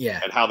 Yeah.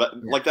 And how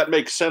that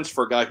makes sense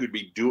for a guy who'd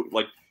be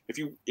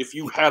if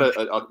you had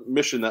a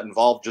mission that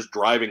involved just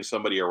driving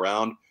somebody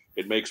around,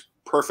 it makes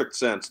perfect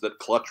sense that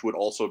Clutch would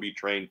also be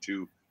trained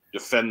to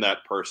defend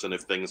that person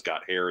if things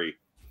got hairy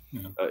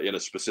in a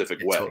specific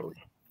way. Totally.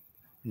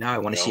 Now I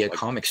want to see a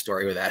comic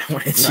story with that. I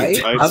want to see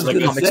a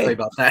comic story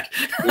about that.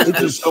 There's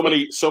just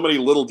so many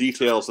little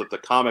details that the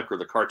comic or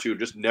the cartoon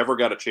just never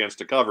got a chance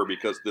to cover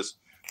because this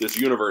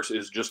universe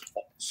is just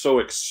so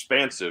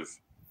expansive.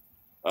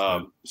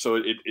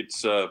 So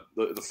it's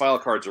the file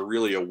cards are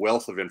really a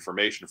wealth of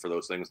information for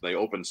those things. They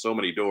open so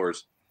many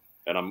doors,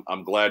 and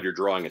I'm glad you're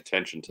drawing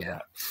attention to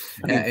that.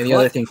 And the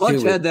other thing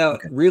Clutch had that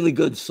really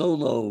good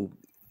solo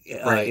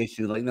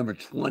issue, like number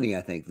 20,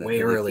 I think.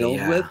 Way early,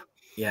 with.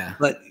 Yeah.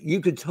 But you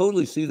could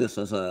totally see this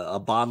as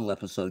a bottle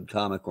episode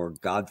comic, or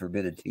God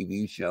forbid a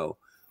TV show,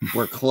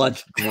 where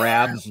Clutch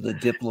grabs the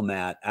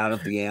diplomat out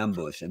of the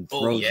ambush and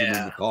throws him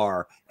in the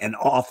car, and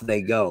off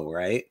they go,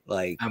 right?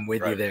 Like, I'm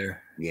with you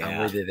there. Yeah.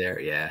 I'm with you there.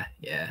 Yeah.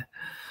 Yeah.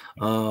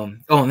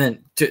 And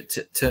then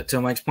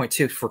to Mike's point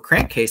too, for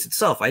Crankcase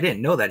itself, I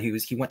didn't know that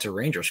he went to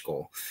Ranger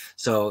School,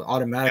 so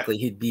automatically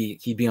he'd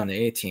be on the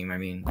A team. I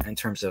mean, in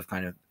terms of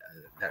kind of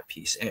that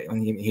piece,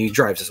 and he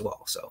drives as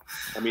well. So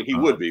I mean, he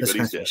would be, but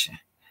he's dead.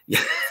 Yeah.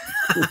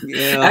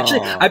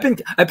 Actually,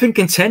 I've been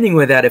contending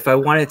with that if I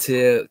wanted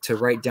to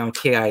write down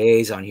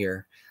KIAs on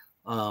here,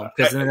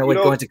 because then I would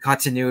go into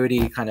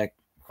continuity kind of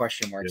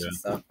question marks and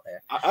stuff.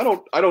 I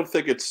don't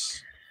think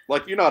it's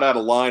like you're not out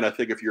of line. I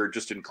think if you're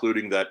just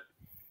including that,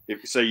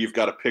 if you say you've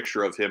got a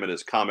picture of him in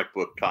his comic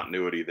book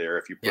continuity there,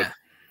 if you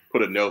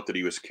put a note that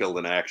he was killed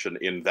in action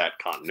in that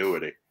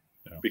continuity,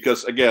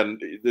 because again,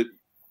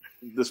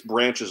 this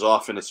branches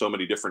off into so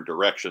many different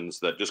directions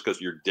that just because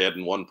you're dead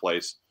in one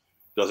place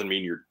doesn't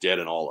mean you're dead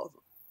in all of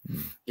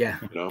them. Yeah.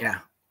 Yeah.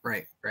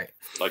 Right.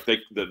 Like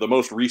the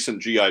most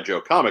recent G.I.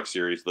 Joe comic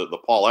series, the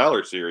Paul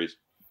Aller series.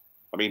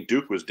 I mean,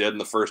 Duke was dead in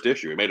the first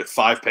issue. He made it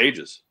 5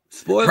 pages.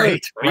 Spoiler.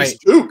 Right. He's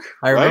Duke.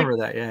 I remember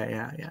that.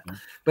 Yeah.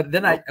 But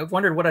then I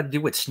wondered what I'd do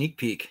with Sneak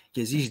Peek,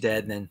 because he's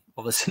dead, and then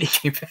all of a sudden he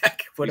came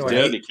back. He's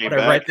dead. He came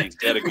back. He's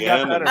dead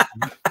again.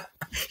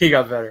 He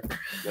got better.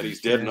 Then he's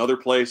dead in other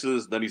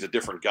places. Then he's a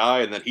different guy,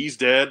 and then he's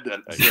dead.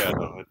 And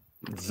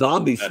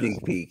Zombie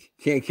Sneak Peek.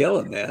 Can't kill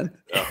him, man.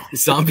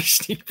 Zombie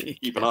Sneak Peek.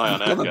 Keep an eye on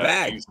that coming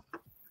guy.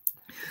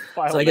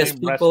 Back. So I guess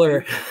people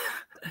are.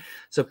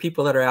 So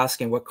people that are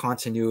asking what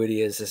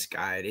continuity is this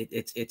guy,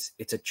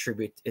 it's a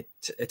tribute.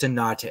 It's a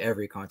nod to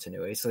every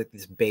continuity. It's like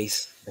this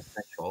base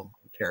essential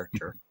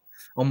character,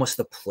 almost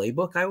the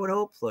playbook. I would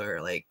hope, or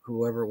like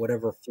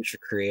whatever future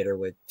creator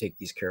would take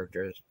these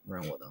characters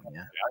run with them.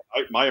 Yeah.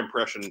 My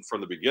impression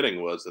from the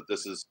beginning was that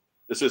this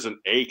isn't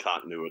a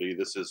continuity.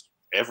 This is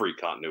every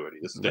continuity.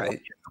 This is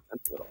definitely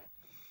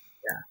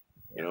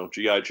you know,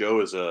 G.I. Joe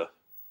is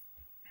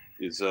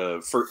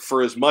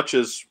for as much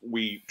as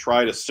we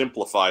try to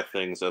simplify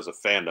things as a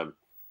fandom,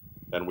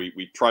 and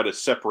we try to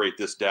separate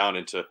this down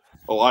into,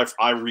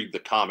 I read the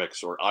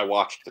comics or I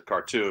watched the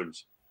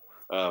cartoons.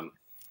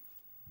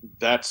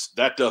 That's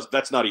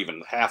not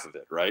even half of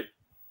it, right?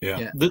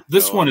 Yeah.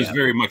 This one is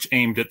very much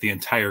aimed at the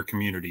entire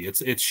community.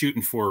 It's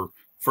shooting for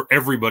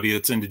everybody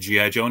that's into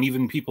G.I. Joe, and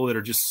even people that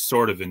are just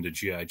sort of into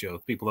G.I. Joe,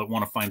 people that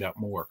want to find out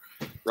more.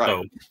 Right.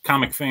 So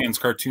comic fans,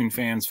 cartoon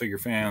fans, figure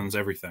fans,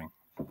 everything.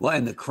 Well,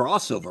 and the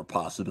crossover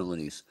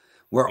possibilities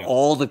where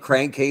all the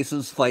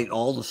Crankcases fight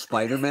all the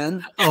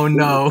Spider-Men. Oh,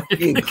 no.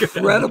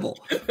 Incredible.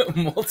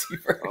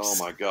 Multiverse. Oh,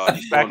 my God.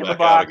 He's back in going the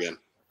back out box. again.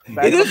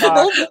 It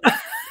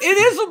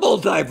is a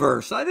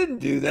multiverse. I didn't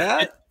do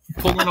that.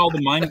 Pulling all the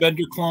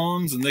Mindbender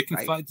clones, and they can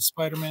fight the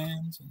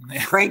Spider-Mans.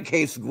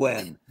 Crankcase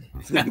Gwen.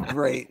 It's going to be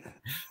great.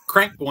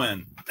 Crank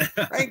Gwen.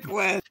 Crank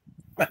Gwen.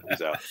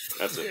 He's out.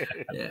 That's it.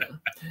 Yeah.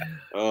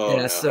 Oh,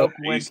 yeah, so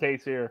Gwen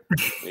case here.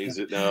 He's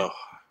it now.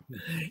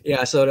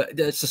 Yeah, so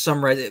to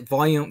summarize it,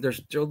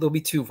 there'll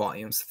be 2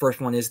 volumes. The first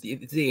one is the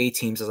A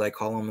teams, as I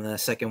call them, and the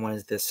second one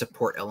is the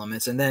support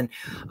elements. And then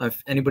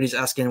if anybody's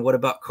asking what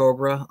about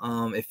Cobra,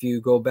 if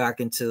you go back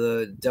into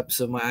the depths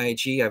of my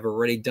IG, I've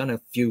already done a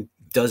few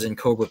dozen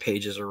Cobra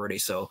pages already.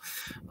 So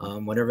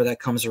whenever that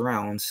comes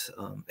around,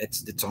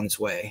 it's on its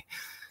way.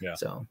 Yeah.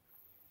 So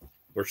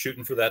we're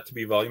shooting for that to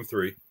be volume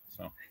 3.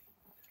 So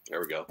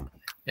there we go.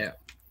 Yeah.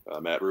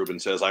 Matt Rubin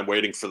says, "I'm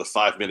waiting for the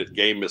 5-minute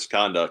game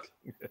misconduct."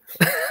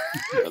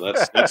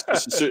 That's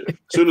as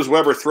soon as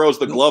Weber throws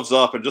the gloves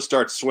up and just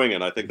starts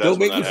swinging. I think that's Don't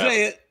make me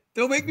say it.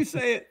 Don't make me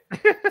say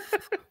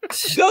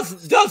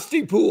it.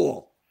 Dusty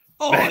Pool.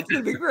 Oh, it's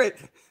gonna be great.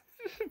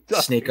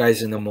 Snake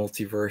Eyes in the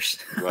multiverse.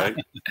 Right.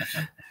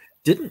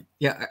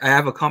 I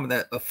have a comment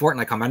that a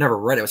Fortnite comment. I never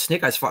read it.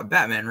 Snake Eyes fought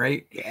Batman,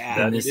 right?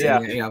 Yeah. With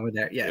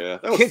that. Yeah.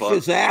 That was Kicked fun.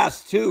 his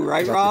ass too,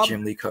 right, Rob? The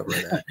Jim Lee cover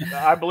of that.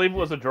 I believe it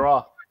was a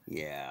draw.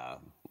 Yeah.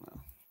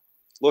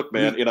 Look,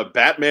 man, in a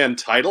Batman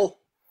title,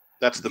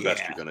 that's the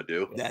best you're gonna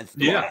do. That's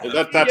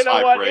that's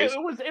high praise.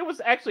 It was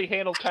actually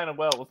handled kind of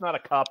well. It was not a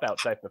cop out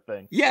type of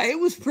thing. Yeah, it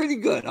was pretty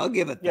good. I'll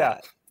give it that. Yeah.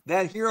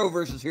 That hero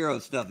versus hero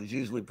stuff is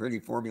usually pretty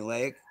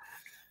formulaic,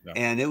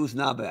 and it was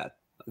not bad.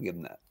 I'll give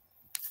him that.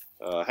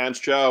 Hans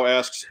Chow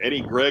asks,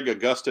 any Greg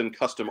Augustin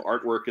custom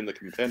artwork in the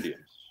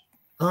compendiums?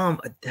 I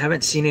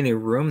haven't seen any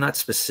room, not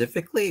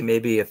specifically.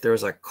 Maybe if there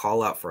was a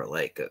call out for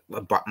like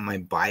my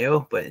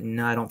bio, but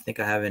no, I don't think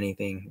I have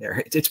anything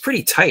there. It's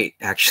pretty tight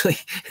actually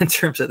in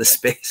terms of the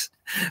space.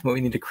 What we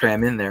need to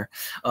cram in there.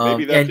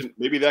 Maybe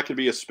that can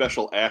be a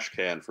special ash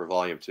can for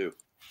volume 2.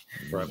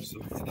 Perhaps.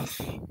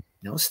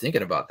 I was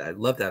thinking about that. I'd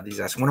love to have these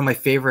asks. One of my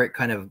favorite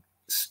kind of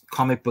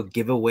comic book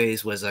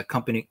giveaways was a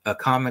comic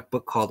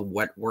book called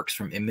What Works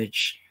from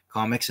Image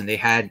Comics, and they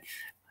had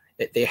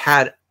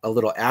a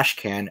little ash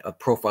can of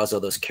profiles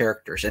of those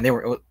characters, and they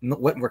were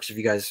What Works, if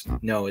you guys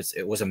know,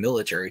 it was a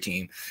military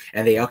team,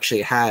 and they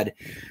actually had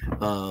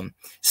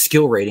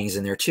skill ratings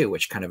in there too,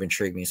 which kind of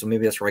intrigued me. So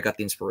maybe that's where I got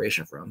the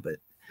inspiration from. But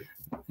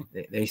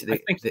I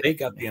think they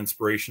got the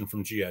inspiration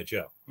from G.I.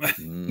 Joe.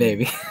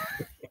 Maybe.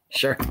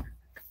 Sure.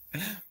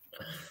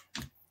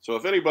 So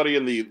if anybody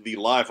in the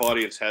live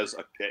audience has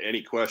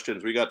any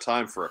questions, we got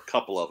time for a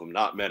couple of them,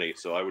 not many.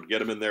 So I would get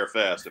them in there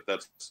fast if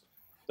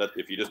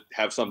if you just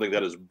have something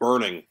that is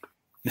burning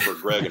for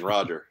Greg and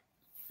Roger.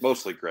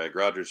 Mostly Greg.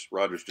 Roger's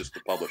just the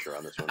publisher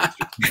on this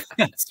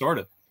one. Sort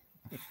of.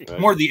 Right?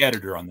 More the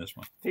editor on this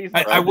one.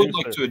 I would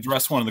like to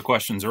address one of the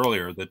questions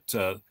earlier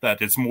that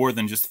it's more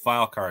than just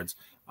file cards.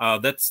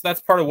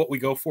 That's part of what we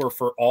go for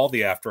all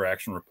the After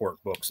Action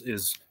Report books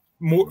is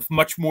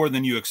much more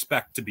than you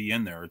expect to be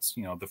in there. It's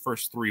the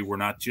first 3 were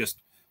not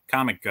just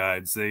comic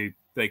guides.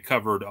 They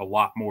covered a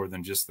lot more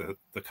than just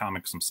the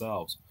comics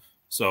themselves.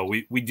 So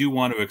we do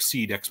want to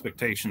exceed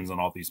expectations on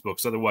all these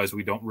books. Otherwise,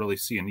 we don't really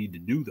see a need to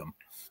do them.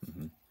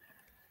 Mm-hmm.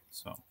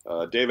 So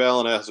Dave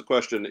Allen asks a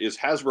question: is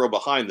Hasbro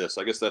behind this?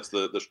 I guess that's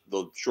the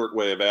short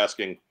way of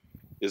asking: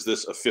 is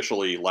this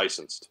officially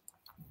licensed?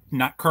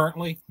 Not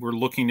currently. We're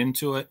looking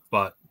into it,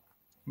 but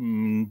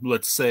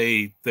let's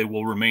say they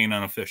will remain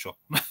unofficial.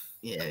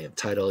 Yeah,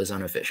 title is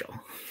unofficial.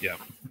 Yeah.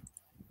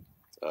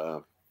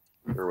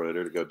 Where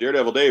to go?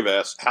 Daredevil Dave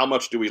asks, "How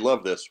much do we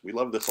love this? We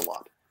love this a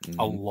lot.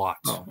 A lot."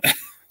 Oh,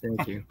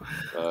 thank you.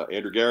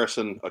 Andrew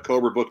Garrison, a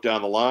Cobra book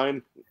down the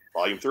line,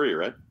 Volume 3,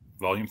 right?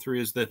 Volume 3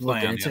 is the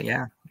plan.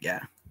 Yeah.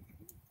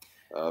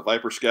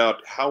 Viper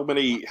Scout, how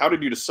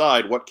did you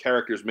decide what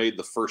characters made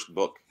the first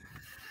book?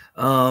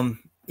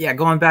 Yeah,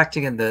 going back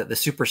to the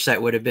super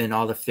set would have been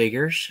all the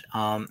figures.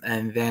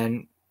 And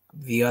then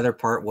the other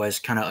part was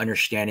kind of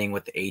understanding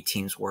what the A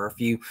teams were. If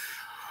you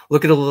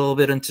look at a little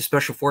bit into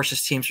Special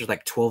Forces teams, there's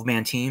like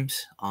 12-man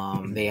teams.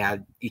 They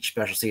had each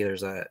specialty.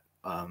 There's a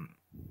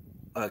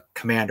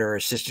commander,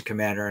 assistant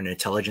commander, an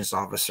intelligence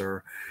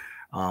officer,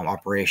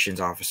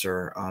 operations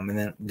officer, and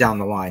then down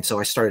the line. So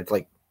I started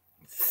like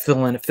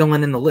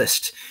filling in the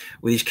list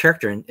with each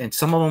character, and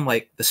some of them,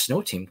 like the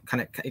Snow team,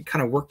 kind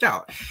of worked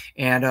out.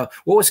 And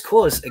what was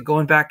cool is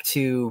going back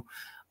to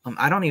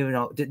I don't even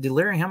know, did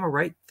Larry Hama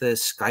write the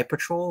Sky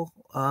Patrol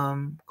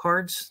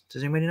cards?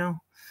 Does anybody know?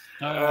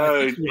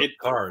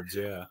 Cards,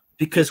 yeah.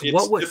 Because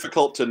it's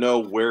difficult to know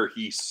where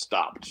he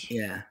stopped.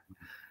 Yeah.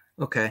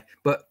 Okay,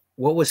 but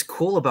what was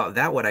cool about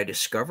that, what I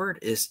discovered,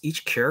 is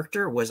each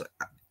character was,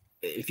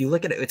 if you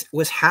look at it, it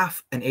was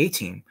half an A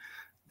team.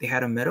 They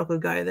had a medical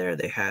guy there.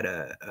 They had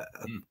an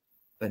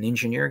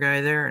engineer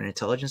guy there, an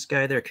intelligence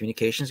guy there, a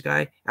communications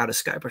guy out of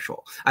Sky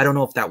Patrol. I don't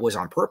know if that was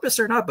on purpose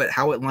or not, but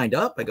how it lined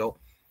up, I go,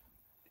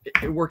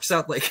 it works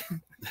out like.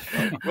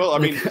 Well, I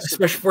mean,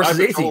 Special Forces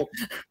A team.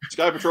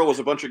 Sky Patrol was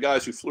a bunch of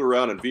guys who flew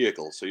around in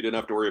vehicles, so you didn't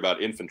have to worry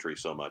about infantry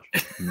so much.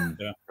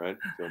 Yeah. Right.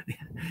 So,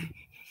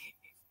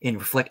 in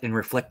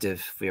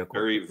reflective vehicle.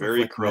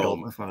 Very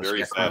chrome,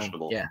 very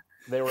fashionable. Yeah.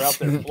 They were out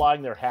there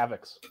flying their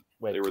Havocs.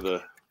 They were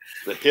the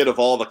hit of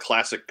all the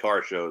classic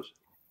car shows.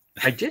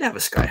 I did have a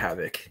Sky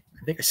Havoc.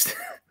 I think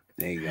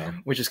there you go.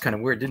 Which is kind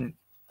of weird. Didn't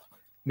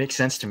make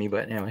sense to me,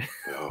 but anyway,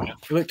 No.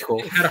 It looked cool.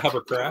 It had a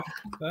hovercraft.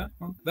 That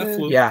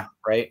flew. Yeah,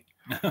 right.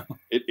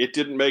 It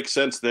didn't make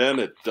sense then.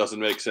 It doesn't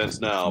make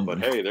sense now. But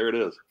hey, there it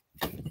is,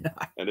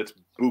 and it's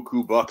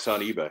buku bucks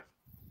on eBay.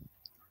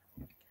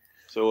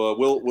 So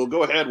we'll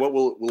go ahead.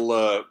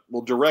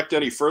 We'll direct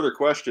any further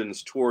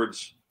questions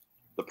towards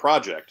the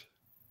project,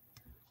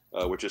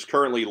 which is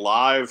currently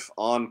live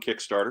on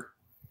Kickstarter.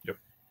 Yep,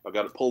 I've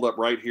got it pulled up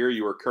right here.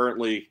 You are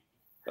currently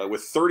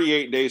with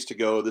 38 days to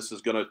go. This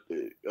is going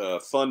to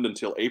fund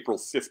until April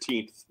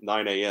 15th,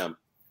 9 a.m.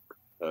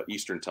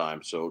 Eastern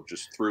time. So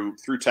just through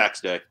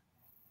tax day.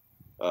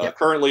 Yep.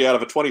 Currently, out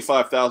of a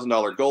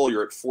 $25,000 goal,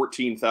 you're at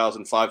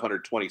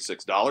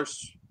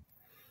 $14,526.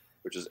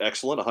 Which is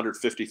excellent.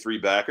 153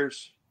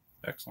 backers.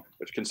 Excellent.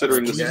 Which,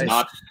 considering this is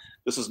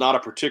not a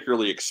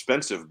particularly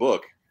expensive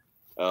book,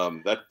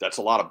 that's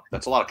a lot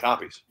of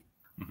copies.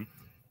 Mm-hmm.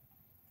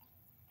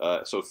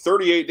 So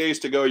 38 days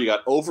to go. You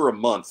got over a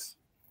month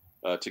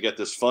to get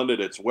this funded.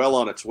 It's well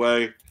on its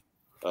way.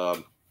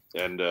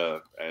 And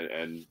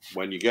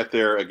when you get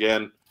there,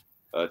 again,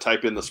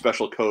 type in the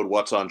special code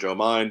 "What's on Joe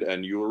Mind"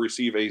 and you will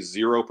receive a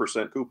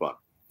 0% coupon.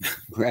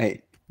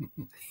 Right.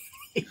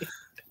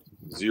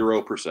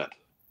 0%.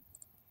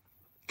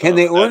 Can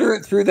they order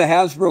it through the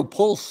Hasbro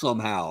Pulse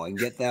somehow and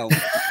get that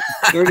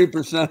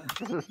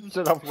 30%?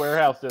 Set up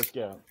warehouse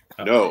discount.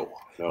 No,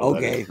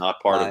 okay, that is not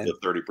part of the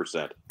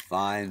 30%.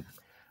 Fine.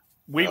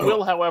 We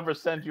will, however,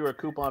 send you a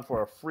coupon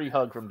for a free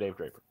hug from Dave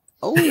Draper.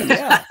 Oh,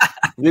 yeah.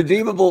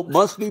 Redeemable,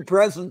 must be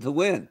present to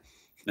win.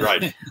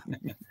 Right.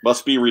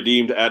 Must be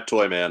redeemed at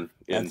Toyman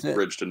in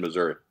Bridgeton,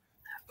 Missouri.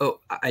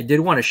 Oh, I did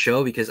want to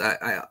show, because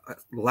I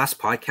last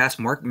podcast,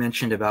 Mark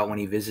mentioned about when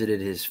he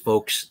visited his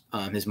folks,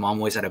 his mom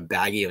always had a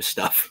baggie of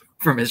stuff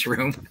from his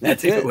room.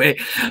 That's it. Away.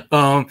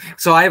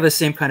 So I have the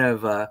same kind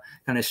of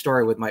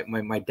story with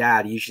my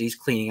dad. Usually he's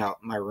cleaning out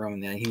my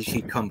room, and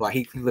he'd come by.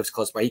 He lives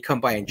close by. He'd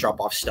come by and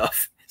drop off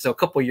stuff. So a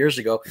couple of years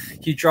ago,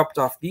 he dropped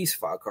off these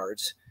file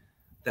cards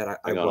that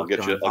I worked I'll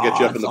get you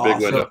on. up in the big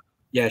window. So,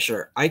 yeah,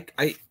 sure. I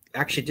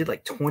actually did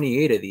like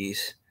 28 of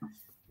these,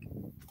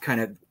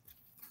 kind of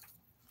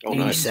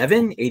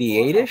 87,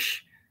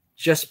 88-ish,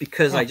 just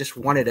because I just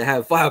wanted to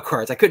have file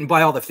cards. I couldn't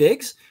buy all the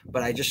figs,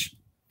 but I just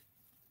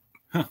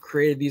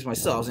created these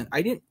myself. And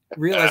I didn't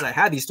realize I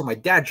had these till my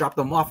dad dropped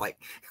them off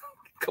like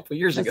couple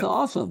years That's ago.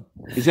 Awesome.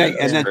 Is that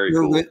and that's very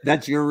your cool.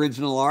 that's your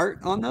original art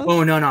on those?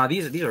 Oh no,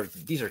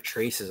 these are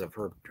traces of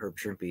Herb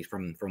Trimpe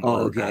from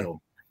okay.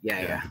 Battle.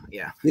 Yeah.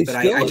 They But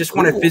still I look just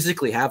want to cool.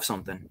 physically have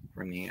something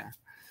from the.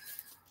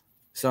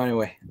 So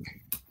anyway,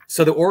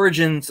 so the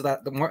origin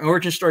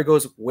story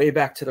goes way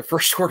back to the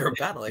first Order of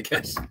Battle, I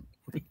guess.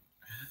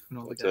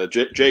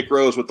 Jake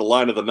Rose with the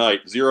line of the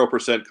night: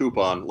 0%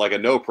 coupon, like a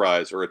no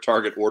prize or a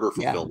Target order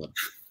fulfillment.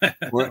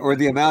 or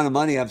the amount of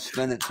money I've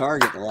spent at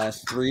Target the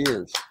last 3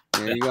 years.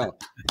 There you go.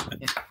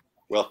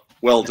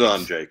 Well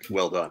done, Jake.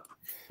 Well done.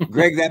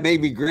 Greg, that made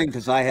me grin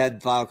because I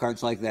had file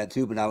cards like that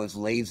too, but I was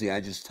lazy.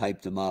 I just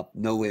typed them up.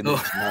 No image,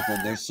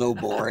 nothing. They're so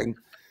boring.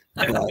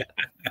 But,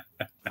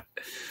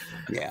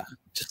 yeah.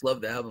 Just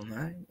love to have them,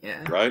 right?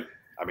 Yeah. Right?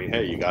 I mean,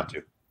 hey, you got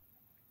to.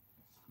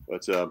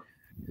 But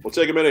we'll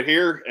take a minute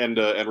here and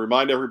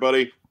remind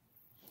everybody.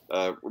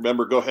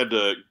 Remember, go ahead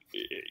to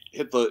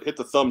hit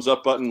the thumbs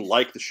up button,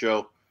 like the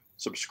show,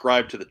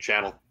 subscribe to the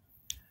channel,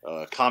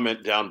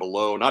 comment down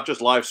below. Not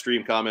just live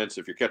stream comments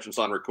if you're catching us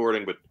on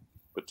recording, but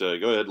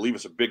go ahead, leave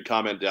us a big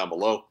comment down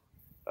below.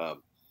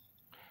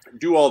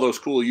 Do all those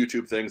cool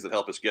YouTube things that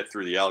help us get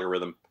through the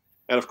algorithm,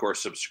 and of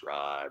course,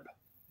 subscribe.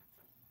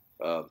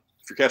 If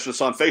you're catching us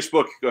on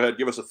Facebook, go ahead,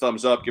 give us a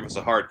thumbs up, give us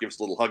a heart, give us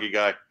a little huggy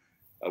guy.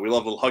 We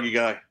love little huggy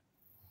guy.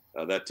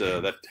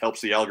 That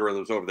helps the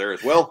algorithms over there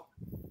as well.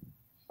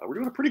 We're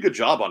doing a pretty good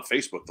job on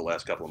Facebook the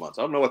last couple of months.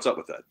 I don't know what's up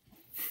with that.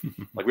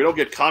 Like, we don't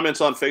get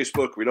comments on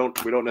Facebook. We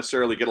don't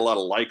necessarily get a lot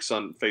of likes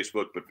on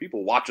Facebook, but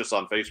people watch us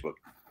on Facebook.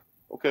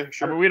 Okay,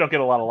 sure. I mean, we don't get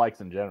a lot of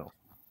likes in general.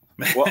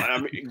 Well,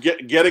 I mean,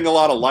 getting a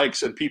lot of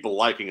likes and people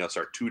liking us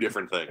are two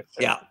different things.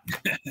 Yeah.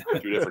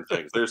 Two different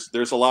things.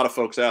 There's a lot of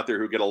folks out there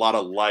who get a lot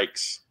of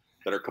likes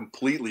that are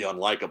completely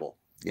unlikable.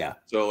 Yeah.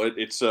 So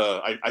it's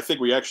I think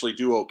we actually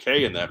do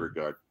okay in that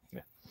regard.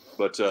 Yeah.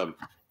 But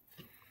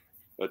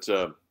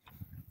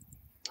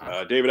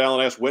David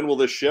Allen asked, when will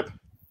this ship?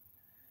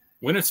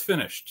 When it's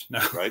finished. No.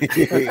 Right.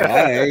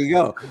 There you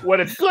go.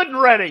 When it's good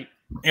and ready.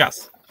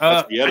 Yes.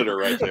 That's the editor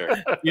right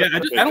there. Yeah, I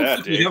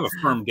don't think we have a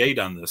firm date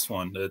on this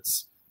one.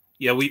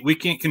 We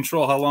can't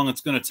control how long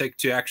it's going to take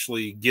to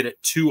actually get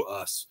it to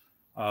us.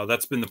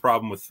 That's been the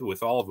problem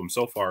with all of them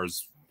so far.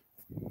 Is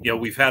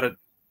we've had it.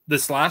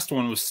 This last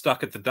one was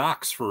stuck at the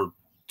docks for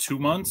 2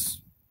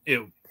 months.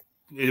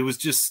 It was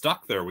just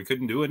stuck there. We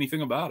couldn't do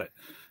anything about it.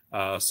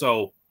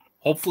 So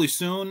hopefully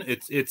soon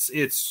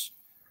it's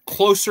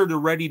closer to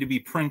ready to be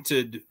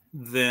printed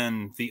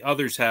than the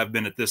others have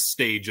been at this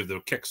stage of the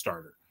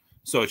Kickstarter.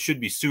 So it should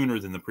be sooner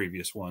than the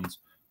previous ones,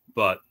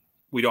 but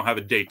we don't have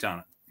a date on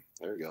it.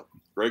 There you go.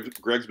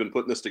 Greg's been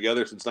putting this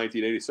together since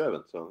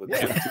 1987, so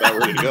it's about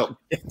ready to go.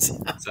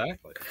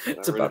 Exactly.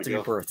 It's about to be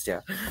birthed,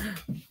 yeah.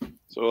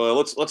 So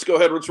let's go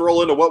ahead. Let's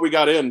roll into what we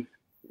got in.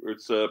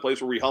 It's a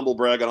place where we humble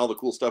brag on all the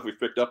cool stuff we've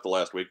picked up the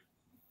last week.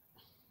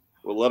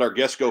 We'll let our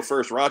guests go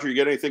first. Roger, you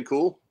get anything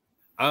cool?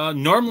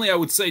 Normally I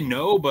would say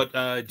no, but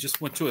just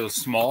went to a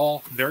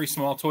very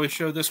small toy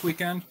show this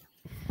weekend,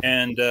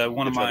 and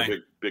one of my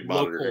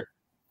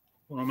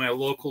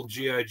local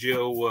G.I.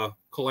 Joe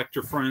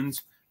collector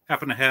friends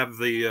happened to have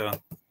the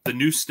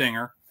new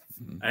Stinger,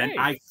 and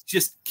I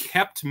just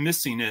kept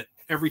missing it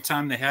every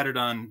time they had it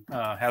on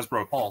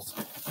Hasbro Pulse.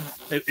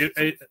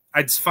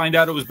 I'd find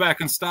out it was back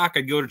in stock.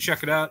 I'd go to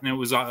check it out, and it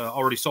was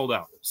already sold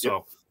out.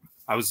 So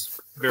I was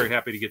very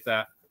happy to get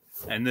that.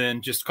 And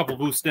then just a couple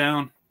booths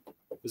down,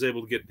 was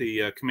able to get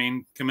the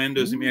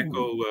Commando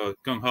Zimieko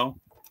Gung Ho.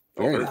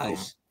 Very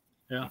nice.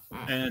 Yeah,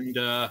 and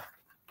the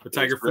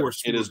Tiger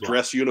Force in his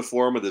dress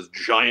uniform with his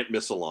giant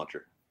missile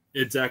launcher.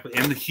 Exactly,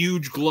 and the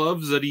huge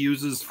gloves that he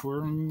uses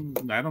for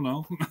I don't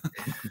know.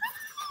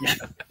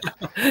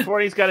 Before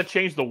he's got to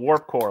change the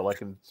warp core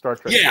like in Star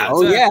Trek. Yeah.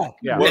 Oh yeah.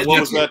 What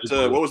was that?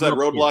 What was that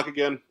roadblock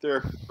again?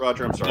 There,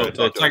 Roger. I'm sorry.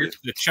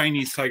 The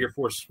Chinese Tiger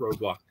Force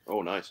roadblock.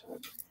 Oh, nice.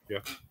 Yeah,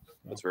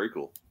 that's very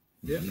cool.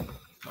 Yeah.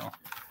 So,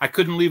 I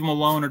couldn't leave him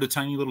alone at a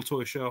tiny little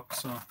toy show.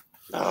 So.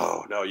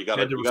 No, you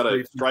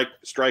gotta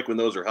strike when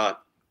those are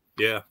hot.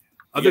 Yeah.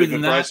 Other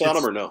than that, price on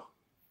them or no?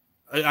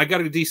 I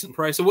got a decent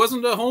price. It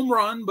wasn't a home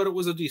run, but it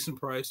was a decent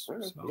price. So.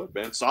 Good,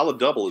 man. Solid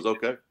double is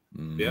okay.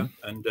 Yeah,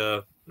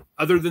 and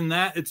other than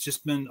that, it's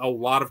just been a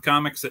lot of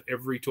comics at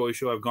every toy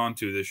show I've gone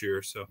to this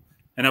year. So,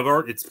 and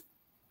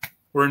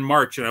we're in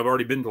March, and I've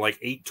already been to like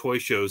 8 toy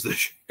shows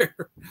this year.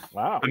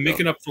 Wow, I'm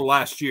making up for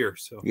last year.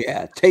 So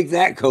yeah, take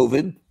that,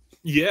 COVID.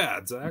 Yeah,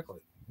 exactly.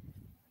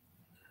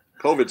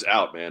 COVID's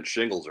out, man.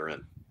 Shingles are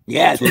in.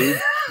 Yeah, dude.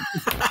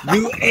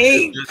 You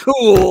ain't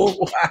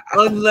cool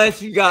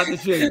unless you got the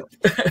shingles.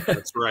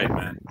 That's right,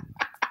 man.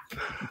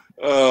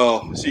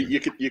 Oh, see,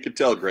 you could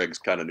tell Greg's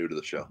kind of new to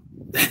the show.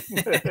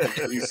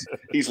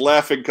 he's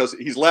laughing because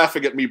he's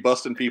laughing at me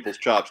busting people's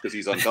chops because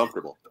he's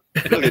uncomfortable.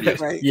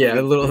 Right. Yeah,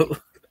 a little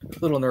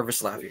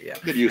nervous laugh. Yeah,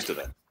 get used to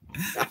that.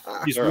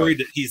 He's worried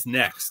that he's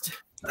next.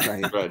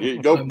 Right.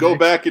 You go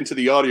back into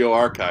the audio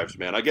archives,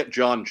 man. I get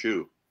John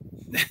Chu,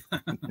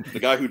 the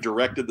guy who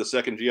directed the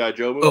second G.I.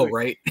 Joe movie. Oh,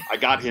 right. I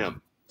got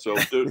him. So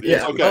dude, yeah.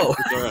 it's okay.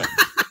 It's all right.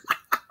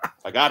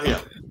 I got him.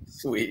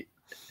 Sweet.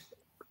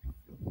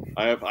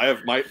 I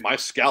have my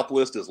scalp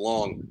list is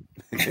long.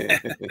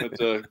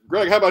 But,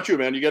 Greg, how about you,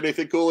 man? You got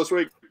anything cool this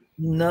week?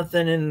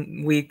 Nothing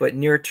in week, but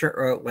near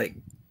term, like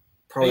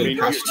probably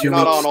the past 2 you're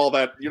weeks. not on all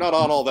that. You're not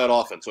on all that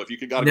often. So if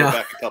you got to go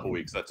back a couple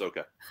weeks, that's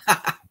okay.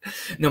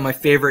 No, my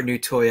favorite new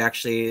toy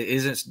actually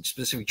isn't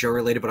specifically Joe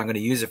related, but I'm going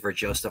to use it for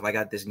Joe stuff. I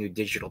got this new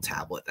digital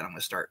tablet that I'm going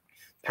to start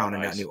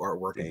pounding out new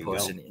artwork and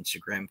posting on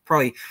Instagram.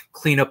 Probably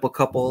clean up a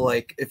couple.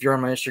 Like if you're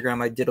on my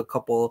Instagram, I did a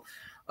couple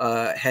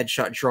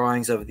headshot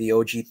drawings of the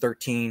OG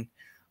 13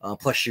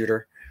 plus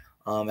shooter,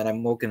 and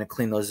I'm going to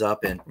clean those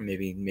up and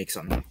maybe make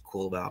something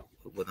cool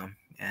with them.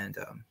 And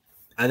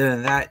other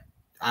than that,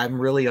 I'm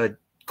really a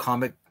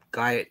comic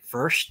guy at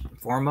first and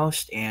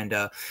foremost, and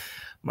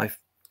my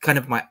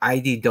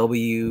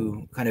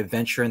IDW kind of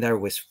venture in there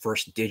was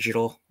first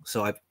digital,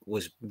 so I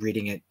was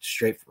reading it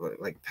straight for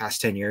like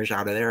past 10 years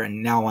out of there,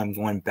 and now I'm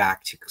going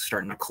back to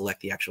starting to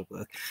collect the actual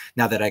book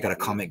now that I got a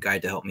comic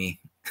guide to help me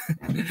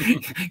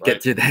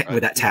get through that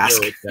with that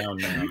task.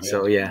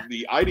 So yeah,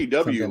 the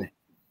IDW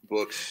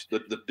books,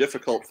 the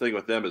difficult thing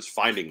with them is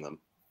finding them.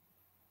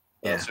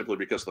 Simply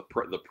because the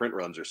print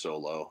runs are so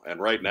low, and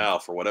right now,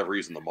 for whatever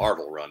reason, the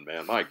Marvel run,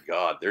 man, my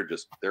God, they're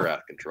out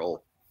of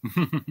control.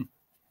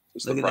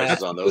 Just the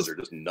prices on those are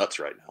just nuts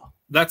right now.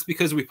 That's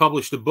because we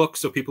published a book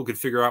so people could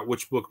figure out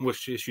which book and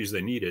which issues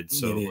they needed.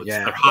 So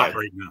they're hot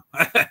right now.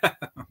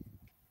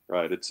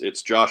 Right,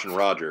 it's Josh and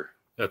Roger.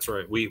 That's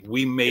right.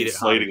 We made it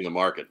inflating the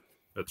market.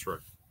 That's right.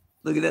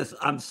 Look at this.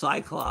 I'm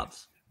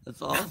Cyclops.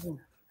 That's awesome.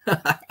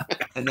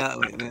 And now,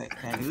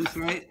 and who's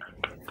right?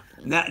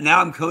 Now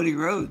I'm Cody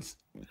Rhodes.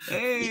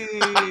 Hey,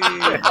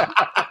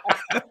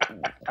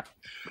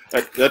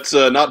 that's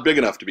not big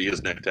enough to be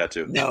his neck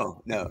tattoo.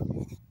 No,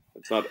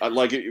 it's not.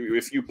 Like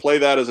if you play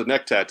that as a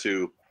neck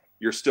tattoo,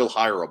 you're still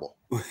hireable.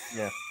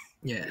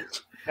 Yeah.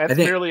 That's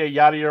merely a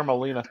Yadier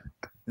Molina.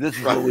 This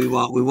is what we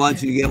want. We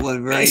want you to get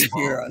one right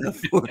here on the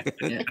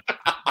forehead.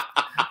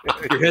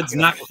 Your head's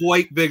not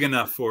quite big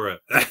enough for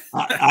it.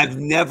 I've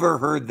never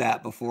heard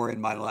that before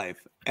in my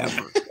life,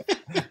 ever.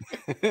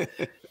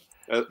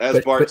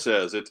 As Bart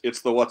says,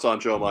 it's the What's on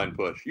Joe Mind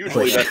push.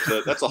 Usually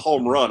that's a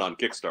home run on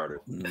Kickstarter.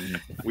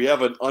 We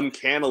have an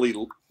uncannily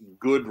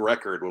good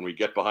record when we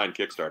get behind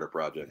Kickstarter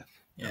projects.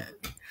 Yeah.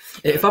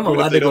 If I'm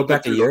allowed to go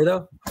back a year,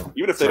 though?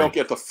 Even if they don't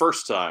get the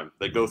first time,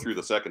 they go through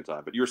the second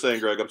time. But you were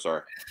saying, Greg, I'm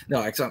sorry.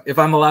 No, if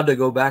I'm allowed to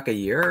go back a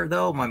year,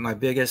 though, my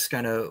biggest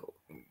kind of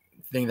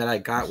thing that I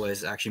got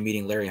was actually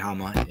meeting Larry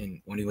Hama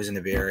when he was in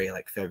the Bay Area,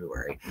 like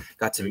February.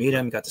 Got to meet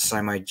him, got to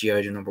sign my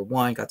G.I. Joe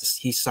 #1.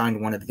 He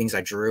signed one of the things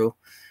I drew,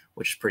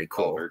 which is pretty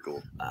cool. Oh, very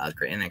cool.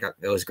 Great, and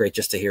it was great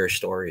just to hear his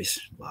stories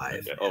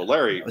live. Yeah. Oh,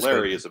 Larry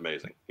is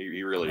amazing.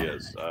 He really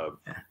is.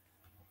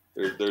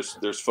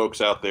 There's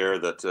folks out there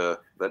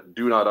that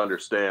do not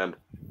understand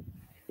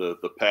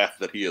the path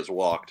that he has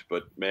walked,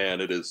 but man,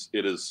 it is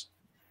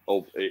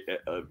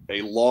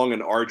a long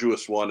and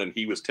arduous one, and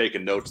he was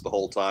taking notes the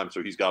whole time,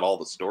 so he's got all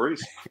the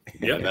stories.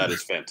 Yeah, and that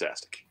is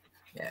fantastic.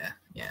 Yeah.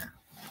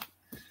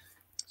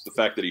 It's the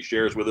fact that he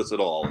shares with us at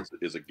all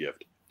is a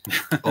gift.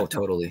 Oh,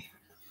 totally.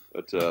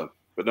 But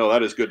no,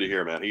 that is good to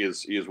hear, man. He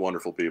is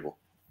wonderful people.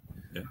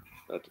 Yeah.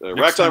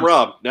 Ragtime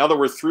Rob, now that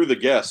we're through the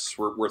guests,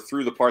 we're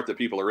through the part that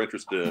people are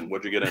interested in.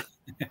 What'd you get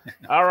in?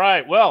 All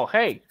right. Well,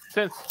 hey,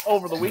 since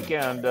over the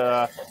weekend,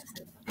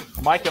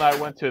 Mike and I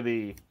went to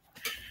the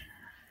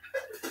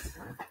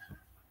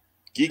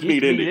Geek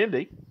Meet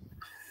Indy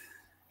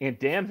in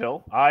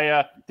Danville.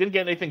 I didn't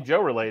get anything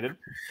Joe related,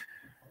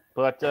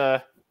 but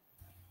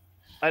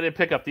I did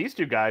pick up these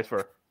two guys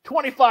for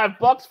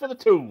 $25 for the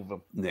two of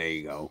them. There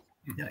you go.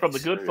 From the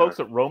good folks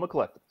at Roma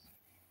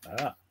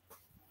Collectibles.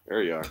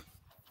 There you are.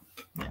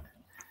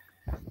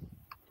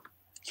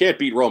 Can't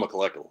beat Roma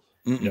Collectibles.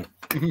 Yeah.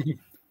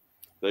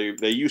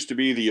 They used to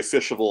be the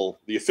official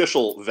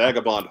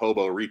vagabond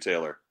hobo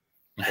retailer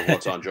of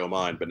What's on Joe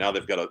Mind, but now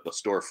they've got a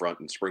storefront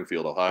in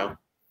Springfield, Ohio.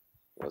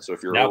 So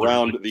if you're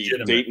around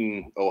the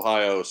Dayton,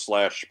 Ohio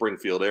 /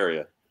 Springfield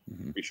area,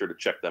 be sure to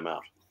check them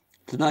out.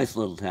 It's a nice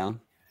little town.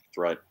 That's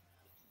right.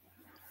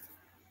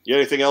 You got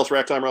anything else,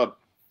 Ragtime Rob?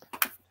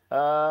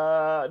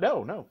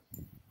 No.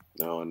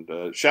 No,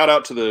 and shout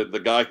out to the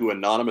guy who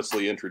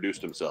anonymously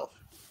introduced himself.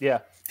 Yeah.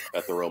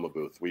 At the Roma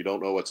booth. We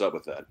don't know what's up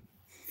with that.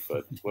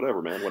 But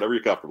whatever, man. Whatever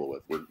you're comfortable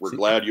with. We're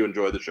glad you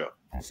enjoy the show.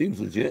 Seems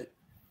legit.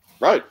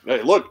 Right.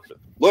 Hey, look,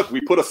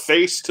 we put a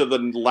face to the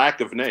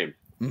lack of name.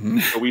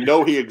 So we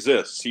know he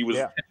exists.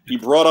 He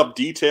brought up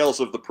details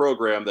of the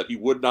program that he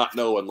would not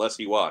know unless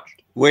he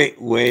watched. Wait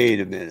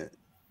a minute.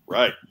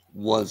 Right.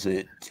 Was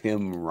it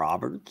Tim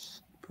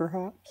Roberts,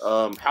 perhaps?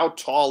 How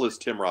tall is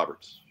Tim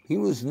Roberts? He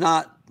was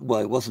not, he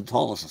wasn't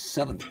tall as a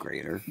 7th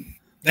grader.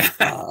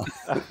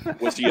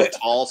 Was he a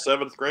tall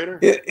 7th grader?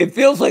 It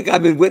feels like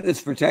I'm in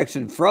witness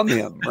protection from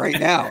him right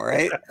now,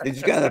 right? I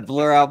just got to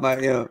blur out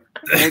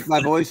make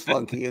my voice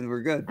funky and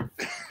we're good.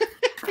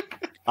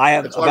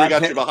 That's why we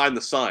got you behind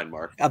the sign,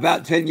 Mark.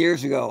 About 10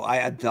 years ago, I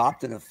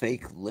adopted a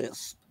fake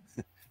lisp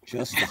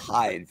just to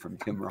hide from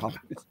Tim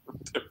Roberts.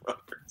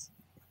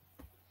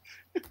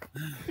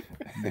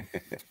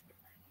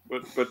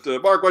 But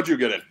Mark, what'd you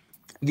get in?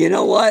 You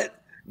know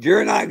what?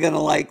 You're not going to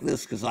like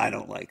this because I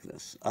don't like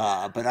this.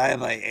 But I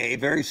have a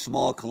very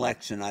small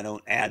collection I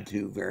don't add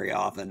to very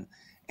often.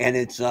 And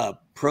it's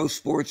pro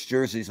sports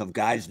jerseys of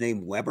guys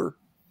named Weber.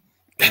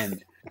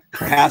 And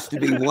there has to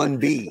be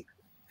 1B. It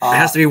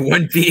has to be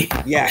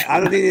 1B. Yeah, I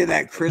don't need any of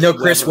that Chris No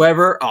Chris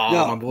Weber? Oh,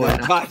 no, my boy.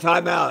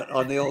 Time out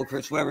on the old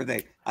Chris Weber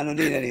thing. I don't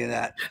need any of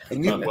that.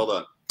 And you, well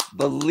done.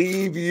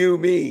 Believe you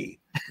me,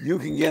 you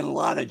can get a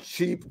lot of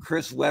cheap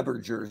Chris Weber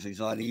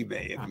jerseys on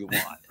eBay if you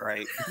want,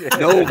 right?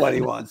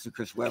 Nobody wants the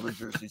Chris Weber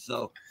jersey.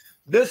 So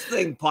this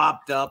thing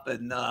popped up,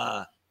 and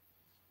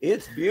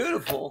it's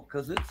beautiful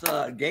because it's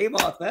game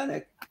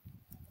authentic,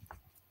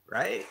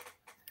 right?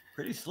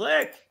 Pretty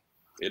slick.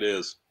 It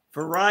is.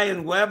 For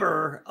Ryan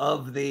Weber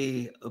of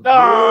the and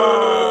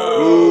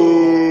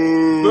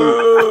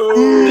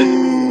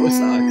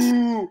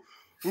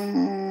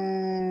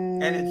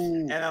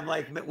I'm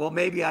like, well,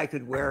 maybe I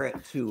could wear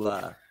it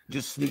to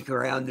just sneak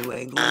around New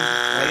England,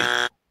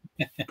 right?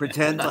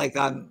 Pretend like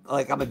I'm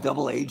a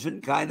double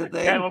agent kind of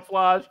thing.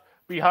 Camouflage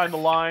behind the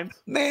lines.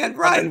 Man,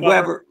 Ryan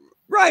Weber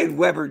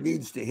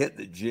needs to hit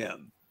the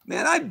gym.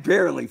 Man, I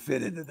barely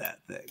fit into that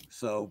thing.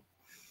 So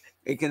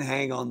it can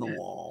hang on the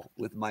wall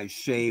with my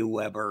Shea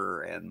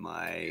Weber and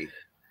my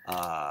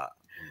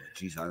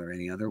geez, are there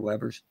any other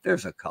Webers?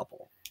 There's a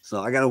couple.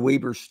 So I got a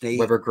Weber State.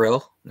 Weber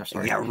Grill. No,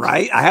 sorry. Yeah,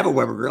 right. I have a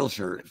Weber Grill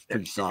shirt. It's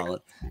pretty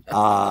solid.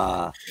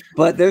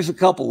 But there's a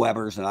couple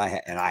Webers, and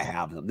I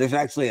have them. There's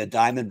actually a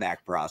Diamondback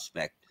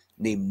prospect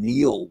named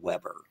Neil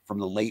Weber from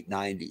the late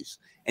 90s,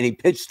 and he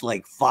pitched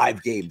like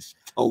 5 games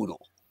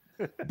total.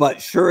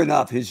 But sure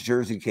enough, his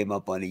jersey came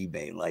up on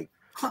eBay like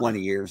 20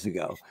 years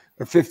ago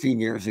or 15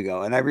 years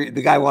ago, and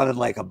the guy wanted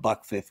like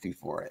 $150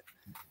 for it,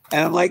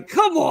 and I'm like,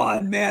 come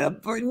on, man,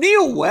 for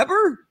Neil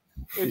Weber.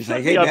 He's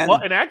like, hey, man,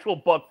 an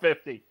actual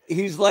 $150.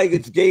 He's like,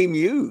 it's game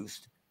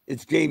used.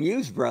 It's game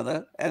used,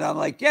 brother. And I'm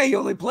like, yeah, he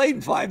only played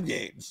in 5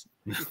 games.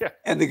 Yeah.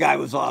 And the guy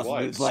was awesome.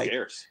 Why, he was like,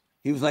 scarce.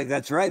 He was like,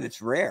 that's right. It's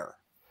rare.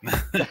 Damn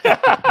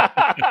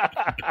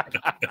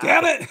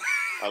it.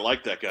 I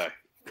like that guy.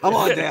 Come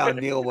on down,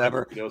 Neil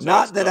Weber.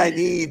 Not that I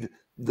need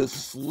the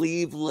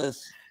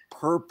sleeveless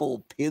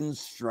purple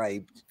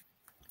pinstriped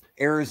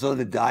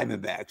Arizona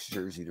Diamondbacks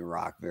jersey to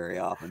rock very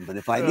often. But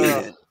if I need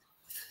it,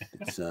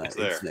 it's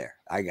there.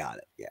 I got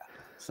it. Yeah.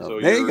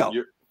 So there you go.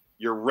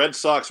 Your Red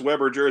Sox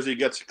Weber jersey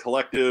gets a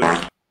collective.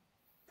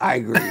 I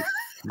agree.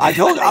 I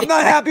told you I'm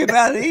not happy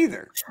about it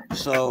either.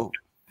 So,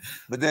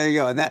 but there you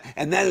go. And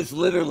that is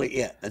literally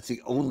it. That's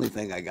the only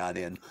thing I got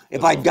in.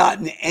 If I'd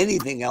gotten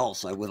anything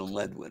else, I would have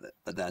led with it.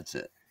 But that's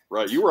it.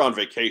 Right. You were on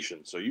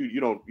vacation, so you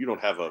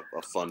don't have a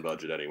fun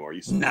budget anymore.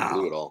 You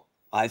blew it all.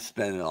 I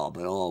spent it all,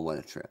 but what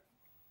a trip.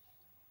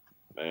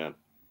 Man.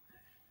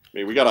 I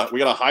mean, we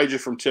gotta hide you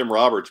from Tim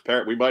Roberts'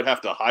 parent. We might have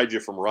to hide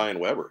you from Ryan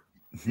Weber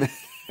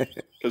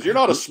because you're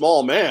not a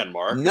small man,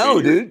 Mark. No,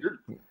 I mean, dude.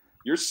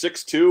 You're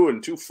 6'2"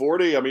 and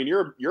 240. I mean,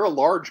 you're a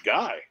large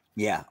guy.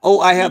 Yeah. Oh,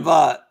 I have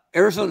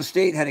Arizona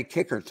State had a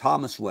kicker,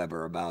 Thomas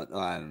Weber, about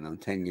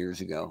 10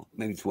 years ago,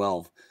 maybe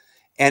 12.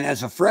 And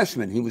as a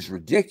freshman, he was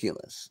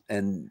ridiculous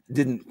and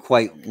didn't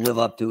quite live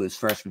up to his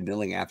freshman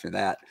billing after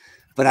that.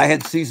 But I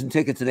had season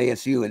tickets at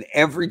ASU, and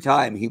every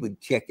time he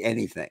would kick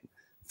anything,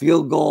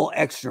 field goal,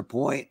 extra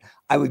point,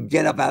 I would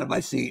get up out of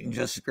my seat and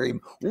just scream,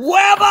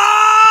 Weber!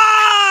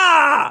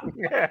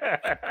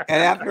 And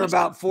after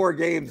about 4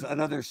 games,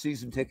 another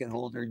season ticket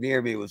holder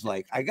near me was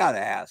like, I got to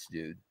ask,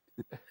 dude,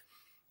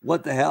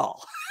 what the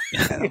hell?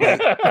 And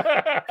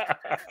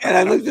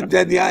I looked him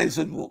dead in the eye and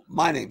said, well,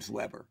 my name's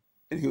Weber.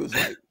 And he was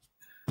like,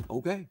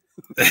 okay.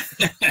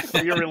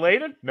 Are you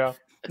related? No.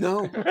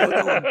 No.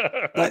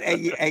 But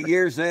at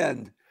year's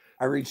end,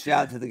 I reached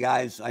out to the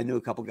guys. I knew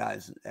a couple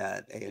guys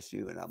at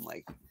ASU, and I'm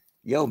like,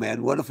 yo,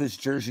 man, what if his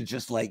jersey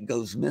just like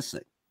goes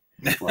missing?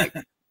 Like,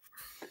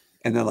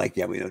 and they're like,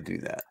 yeah, we don't do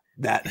that.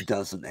 That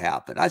doesn't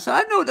happen. I said,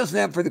 I know it doesn't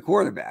happen for the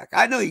quarterback.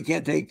 I know you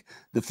can't take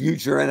the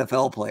future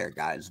NFL player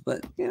guys,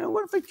 but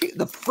what if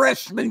the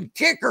freshman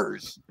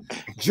kicker's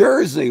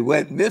jersey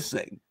went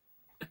missing?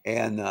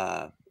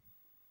 And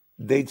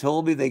they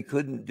told me they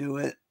couldn't do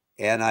it,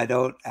 and I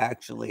don't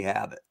actually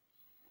have it.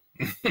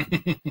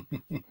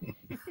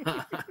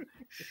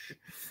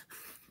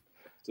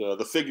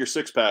 The figure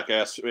 6-pack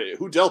asks,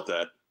 who dealt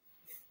that?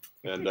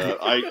 And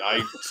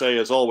I say,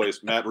 as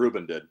always, Matt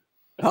Rubin did.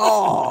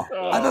 Oh,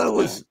 I thought it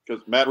was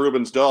because Matt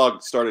Rubin's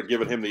dog started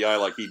giving him the eye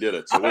like he did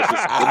it. So we'll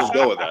just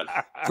go with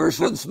that.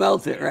 First one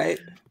smelt it, right?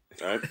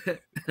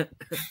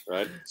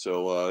 Right.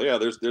 So yeah,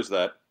 there's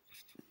that.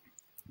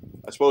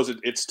 I suppose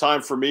it's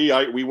time for me.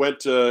 We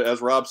went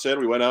as Rob said,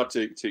 we went out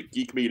to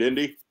Geek Meet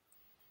Indy.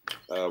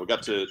 We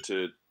got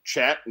to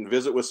chat and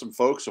visit with some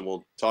folks, and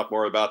we'll talk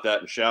more about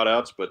that in shout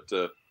outs. But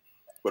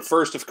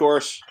first, of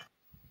course,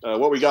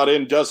 what we got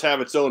in does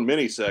have its own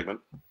mini segment.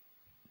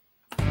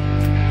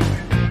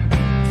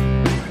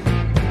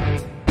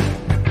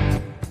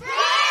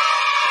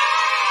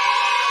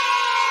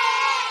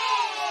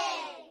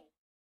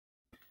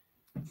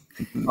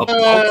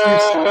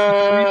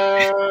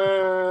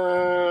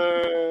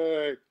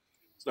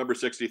 It's number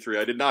 63.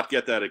 I did not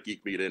get that at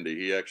Geek Meet Indy.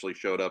 He actually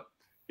showed up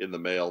in the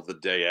mail the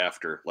day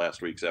after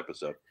last week's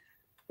episode.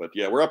 But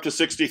yeah, we're up to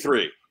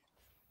 63.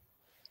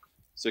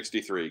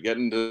 63.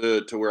 Getting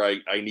to where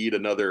I need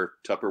another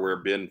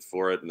Tupperware bin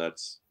for it, and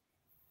that's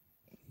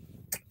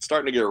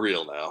starting to get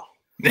real now.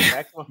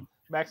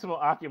 Maximum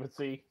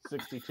occupancy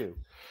 62.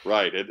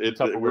 Right.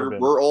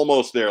 We're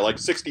almost there. Like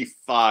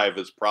 65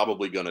 is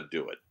probably going to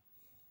do it.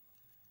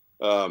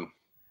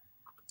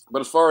 But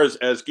as far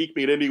as Geek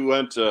Meet Indie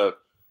went,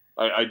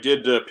 I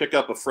did pick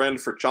up a friend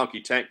for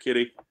Chonky Tank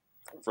Kitty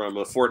from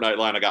the Fortnite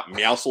line. I got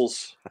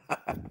Meowscles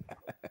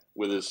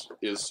with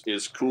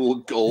his cool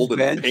gold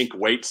and pink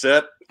weight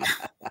set.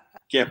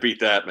 Can't beat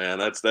that, man.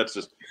 That's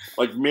just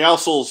like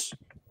Meowscles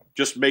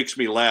just makes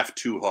me laugh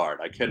too hard.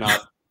 I could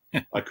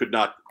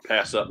not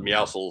pass up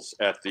Meowscles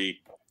at the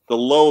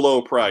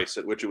low price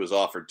at which it was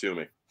offered to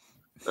me.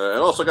 And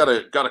also got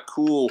a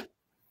cool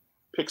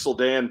Pixel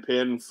Dan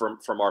pin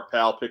from our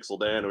pal Pixel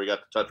Dan, who we got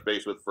to touch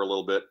base with for a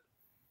little bit.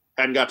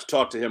 Hadn't got to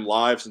talk to him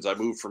live since I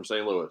moved from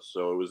St. Louis,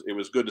 so it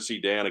was good to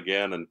see Dan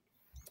again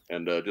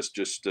and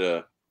just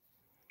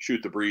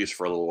shoot the breeze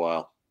for a little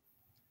while.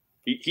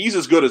 He's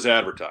as good as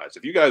advertised.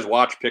 If you guys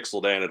watch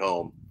Pixel Dan at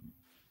home,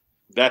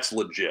 that's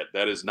legit.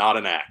 That is not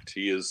an act.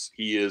 He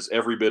is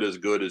every bit as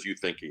good as you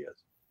think he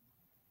is.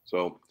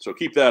 So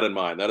keep that in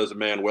mind. That is a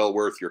man well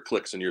worth your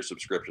clicks and your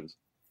subscriptions.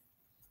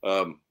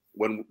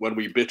 When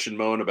we bitch and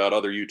moan about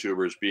other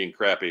YouTubers being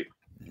crappy,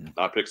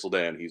 not Pixel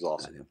Dan, he's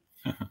awesome.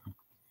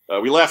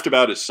 We laughed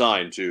about his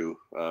sign too.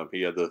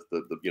 He had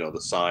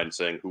the sign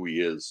saying who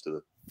he is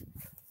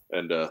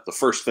and the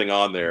first thing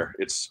on there,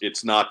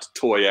 it's not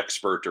toy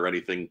expert or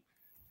anything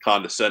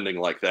condescending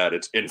like that.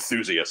 It's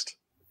enthusiast.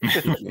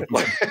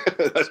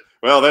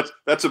 Well,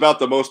 that's about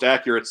the most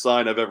accurate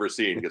sign I've ever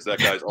seen, because that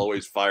guy's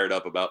always fired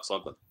up about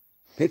something.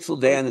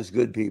 Pixel Dan is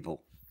good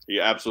people.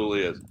 He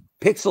absolutely is.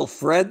 Pixel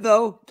Fred,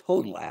 though,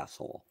 total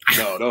asshole.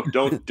 No,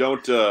 don't.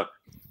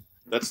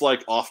 That's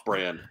like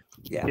off-brand.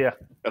 Yeah.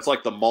 That's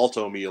like the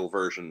Malto meal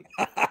version.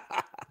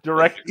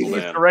 Direct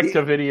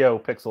to video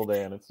Pixel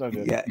Dan. It's no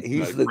good. Yeah,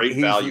 he's great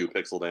value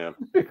Pixel Dan.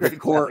 The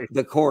core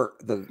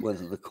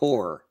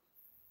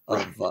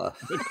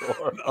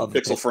of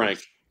Pixel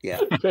Frank. Yeah,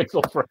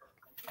 Pixel Frank.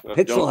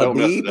 Pixel don't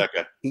mess with Habib, that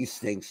guy. he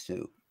stinks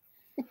too.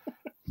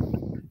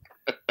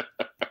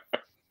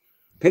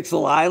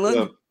 Pixel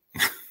Island,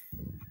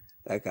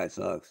 that guy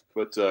sucks.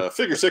 But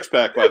Figure Six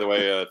Pack, by the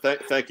way,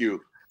 thank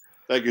you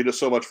just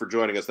so much for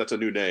joining us. That's a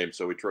new name,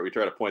 so we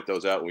try to point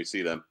those out when we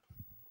see them,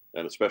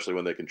 and especially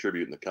when they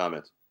contribute in the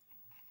comments.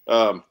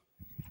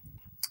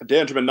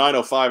 Danjamin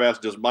 905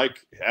 asks, "Does Mike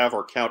have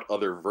or count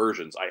other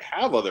versions?" I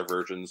have other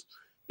versions.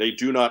 They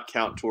do not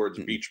count towards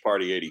Beach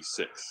Party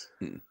 86.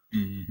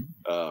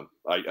 I've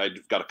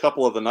got a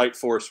couple of the Night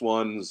Force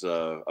ones.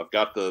 I've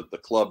got the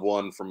club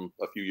one from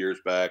a few years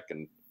back,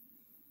 and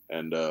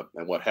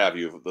what have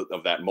you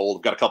of that mold.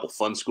 I've got a couple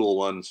Fun School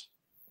ones,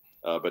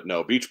 but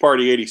no, Beach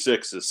Party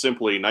 86 is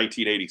simply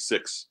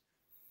 1986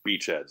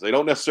 Beachheads. They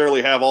don't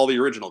necessarily have all the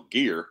original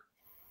gear,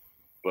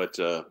 but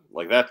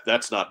like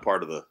that's not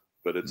part of the.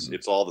 But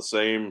it's all the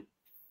same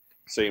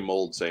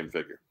mold, same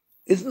figure.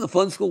 Isn't the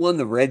Fun School one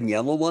the red and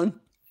yellow one?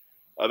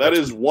 That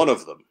is one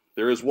of them.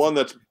 There is one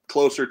that's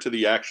closer to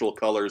the actual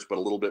colors, but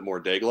a little bit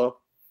more Dayglow.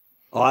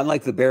 Oh, I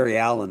like the Barry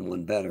Allen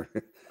one better.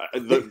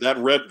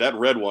 that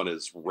red one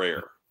is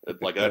rare.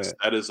 Like that's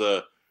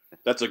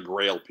a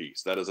Grail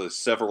piece. That is a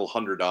several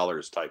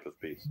 $100 type of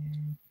piece.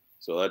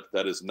 So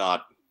that is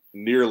not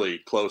nearly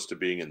close to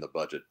being in the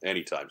budget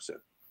anytime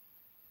soon.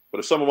 But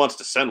if someone wants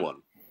to send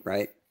one,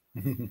 right?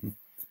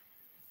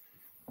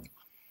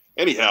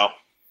 Anyhow.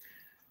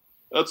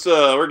 It's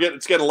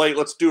getting late.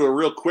 Let's do a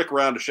real quick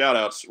round of shout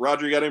outs.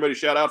 Roger, you got anybody to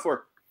shout out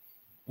for?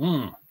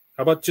 How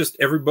about just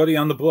everybody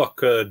on the book?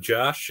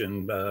 Josh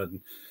and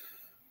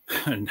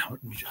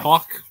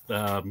Hawk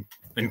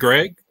and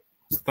Greg.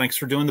 Thanks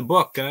for doing the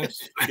book,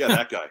 guys. Yeah,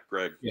 that guy,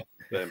 Greg.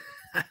 Yeah.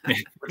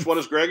 Which one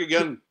is Greg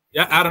again?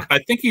 Yeah, Adam. I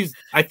think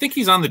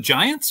he's on the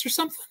Giants or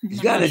something.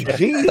 He's got a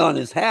G on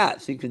his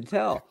hat, so you can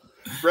tell.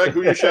 Greg,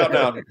 who you shouting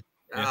out?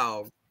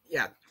 Oh,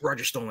 yeah.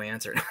 Roger stole my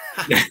answer.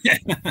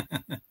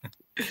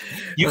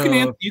 You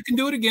can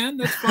do it again.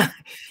 That's fine.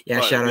 Yeah,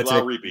 shout out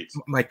to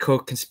my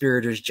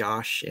co-conspirators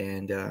Josh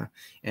and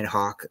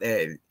Hawk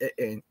and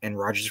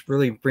Roger. Just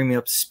really bring me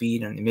up to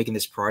speed and making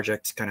this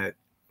project kind of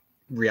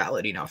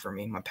reality now for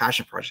me. My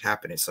passion project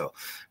happening. So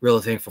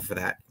really thankful for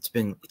that.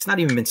 It's not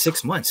even been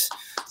 6 months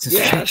since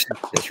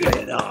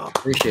appreciate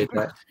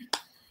that.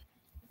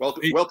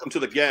 Welcome to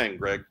the gang,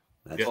 Greg.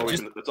 That's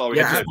all we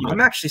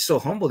I'm actually so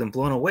humbled and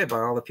blown away by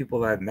all the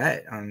people that I've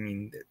met. I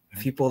mean,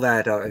 people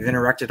that I've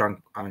interacted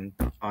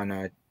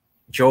on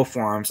Joe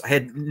forums. I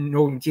had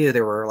no idea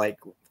there were like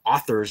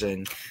authors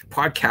and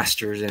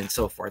podcasters and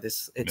so forth.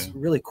 It's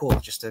really cool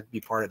just to be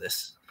part of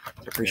this. I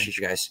appreciate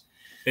you guys.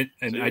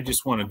 And I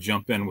just want to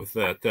jump in with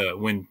that.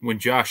 When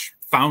Josh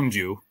found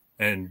you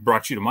and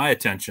brought you to my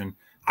attention,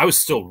 I was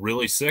still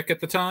really sick at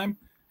the time,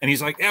 and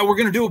he's like, "Yeah, we're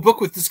going to do a book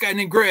with this guy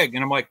named Greg,"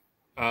 and I'm like,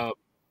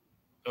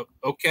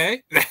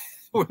 okay.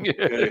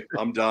 Okay,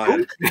 I'm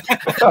dying.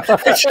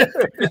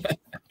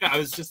 I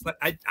was just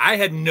like, I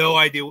had no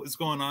idea what was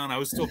going on. I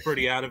was still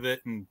pretty out of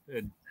it, and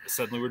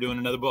suddenly we're doing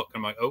another book.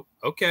 I'm like, oh,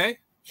 okay,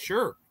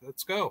 sure,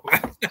 let's go.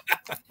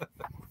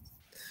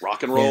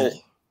 Rock and roll.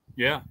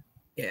 Yeah.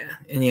 Yeah,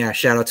 and yeah,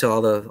 shout out to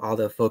all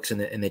the folks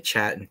in the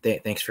chat, and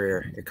thanks for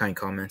your kind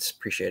comments.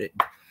 Appreciate it.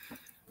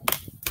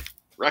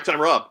 Racktime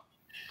Rob.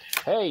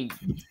 Hey,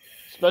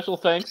 special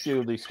thanks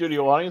to the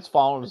studio audience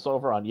following us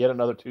over on yet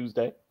another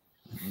Tuesday.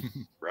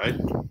 Right.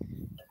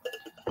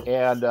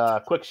 And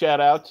quick shout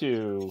out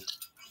to,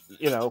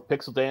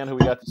 Pixel Dan, who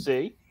we got to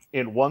see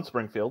in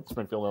Springfield,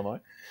 Illinois.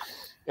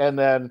 And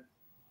then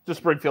to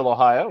Springfield,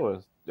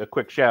 Ohio, a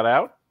quick shout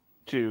out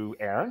to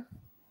Aaron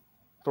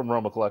from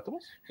Roma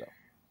Collectibles. So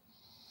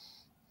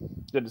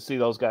good to see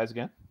those guys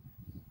again.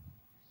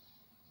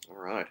 All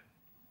right.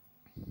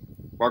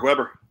 Mark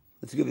Weber.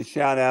 Let's give a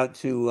shout out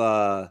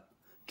to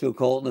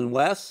Colton and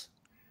Wes,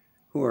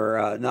 who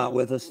are not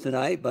with us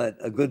tonight, but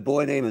a good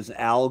boy name is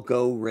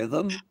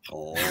Algorithm.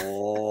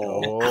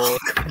 Oh,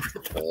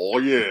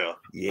 yeah.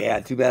 Yeah,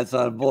 too bad it's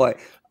not a boy.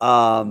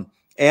 And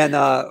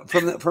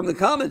from the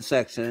comment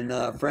section,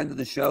 friend of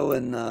the show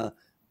and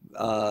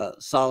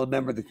solid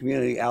member of the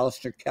community,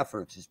 Alistair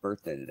Keffer. It's his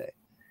birthday today.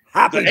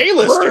 Happy the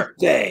A-lister.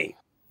 birthday!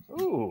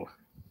 Ooh,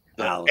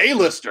 the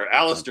A-lister,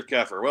 Alistair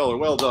Keffer.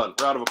 Well done.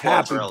 Round of applause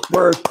Happy for Alistair.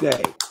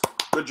 birthday!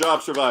 Good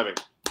job surviving.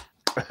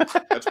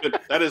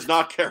 That is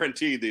not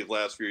guaranteed these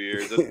last few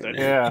years.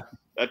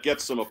 That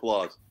gets some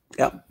applause.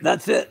 Yep,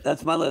 that's it.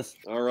 That's my list.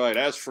 All right.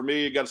 As for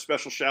me, got a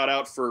special shout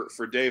out for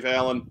Dave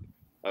Allen.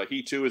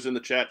 He too is in the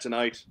chat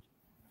tonight.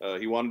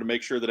 He wanted to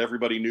make sure that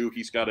everybody knew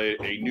he's got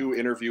a new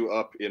interview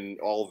up in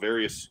all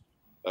various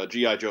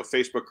G.I. Joe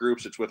Facebook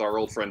groups. It's with our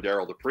old friend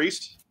Daryl the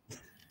Priest,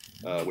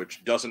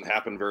 which doesn't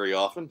happen very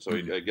often. So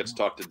he gets to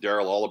talk to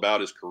Daryl all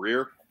about his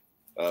career.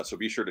 So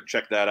be sure to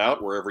check that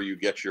out wherever you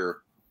get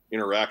your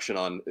interaction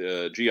on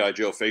G.I.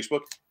 Joe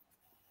Facebook.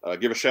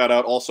 Give a shout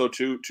out also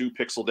to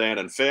Pixel Dan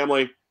and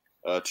family,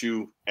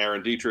 to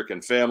Aaron Dietrich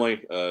and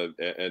family,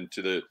 and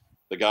to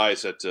the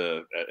guys at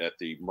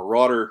the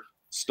Marauder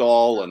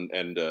stall and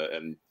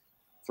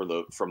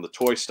from the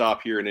toy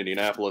stop here in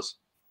Indianapolis.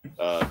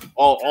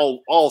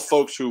 All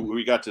folks who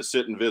we got to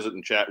sit and visit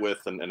and chat with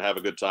and have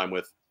a good time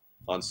with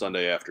on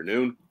Sunday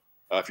afternoon.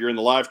 If you're in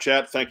the live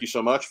chat, thank you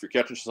so much. If you're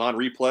catching us on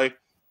replay,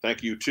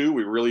 thank you too.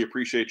 We really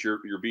appreciate your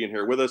being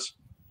here with us.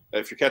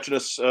 If you're catching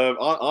us on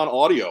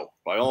audio,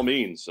 by all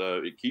means,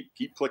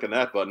 keep clicking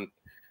that button.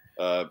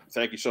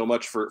 Thank you so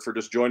much for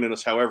just joining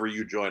us. However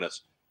you join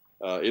us,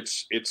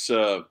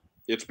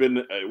 we've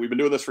been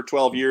doing this for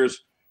 12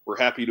 years. We're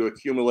happy to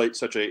accumulate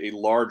such a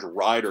large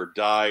ride or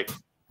die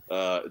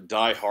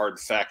hard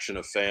faction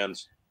of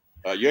fans.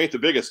 You ain't the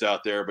biggest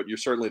out there, but you're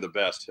certainly the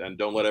best. And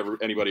don't let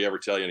anybody ever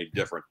tell you any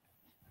different,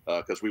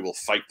 because we will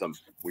fight them.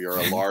 We are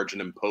a large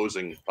and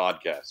imposing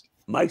podcast.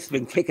 Mike's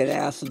been kicking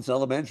ass since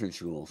elementary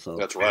school. So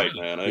that's right,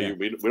 man.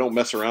 We don't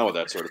mess around with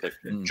that sort of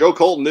thing. Joe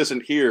Colton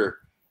isn't here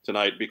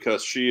tonight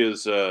because she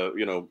is,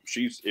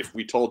 she's. If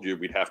we told you,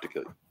 we'd have to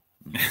kill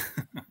you.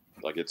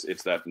 Like it's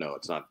that. No,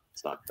 it's not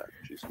that.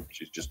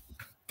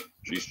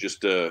 She's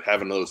just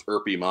having those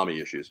irpy mommy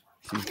issues.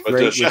 She's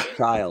great with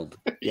child.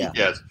 Yeah.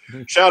 Yes.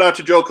 Shout out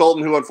to Joe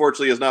Colton, who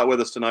unfortunately is not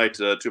with us tonight.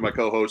 To my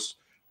co-hosts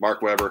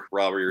Mark Weber,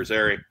 Robert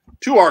Irizarry,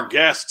 to our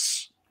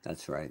guests.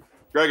 That's right.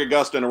 Greg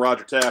Augustin and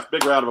Roger Taft.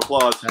 Big round of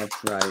applause. That's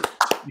right.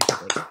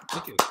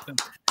 Thank you.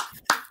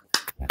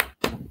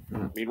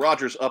 I mean,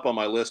 Roger's up on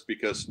my list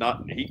because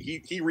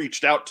he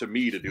reached out to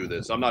me to do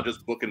this. I'm not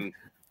just booking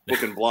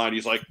blind.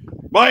 He's like,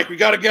 Mike, we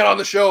got to get on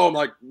the show. I'm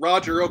like,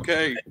 Roger,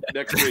 okay,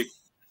 next week.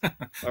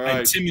 All right. I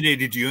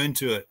intimidated you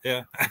into it.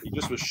 Yeah. He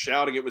just was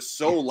shouting. It was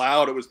so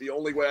loud. It was the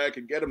only way I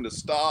could get him to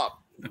stop.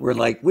 We're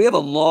like, we have a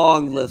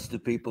long list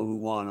of people who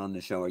want on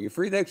the show. Are you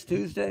free next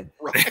Tuesday?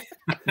 Right.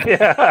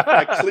 Yeah.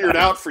 I cleared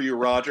out for you,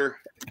 Roger.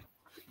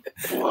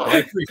 I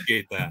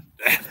appreciate that.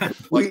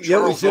 We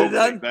should have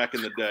done back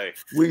in the day.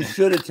 We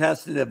should have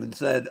tested him and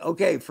said,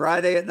 okay,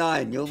 Friday at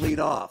 9, you'll lead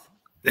off.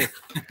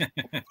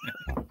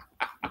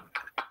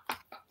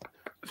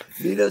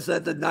 Meet us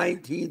at the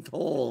 19th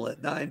hole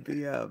at 9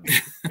 p.m.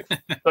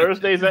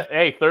 Thursday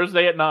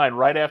at 9,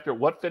 right after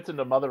What Fits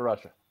into Mother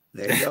Russia.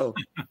 There you go.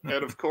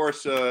 And of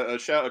course, a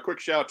quick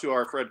shout to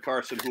our Fred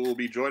Carson, who will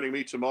be joining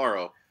me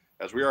tomorrow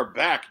as we are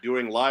back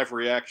doing live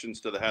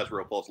reactions to the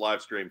Hasbro Pulse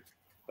live stream.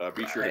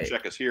 Be sure to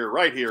check us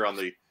right here on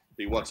the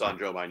What's on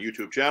Joe Mind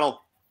YouTube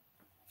channel.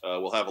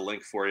 We'll have a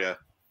link for you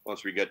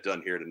once we get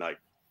done here tonight.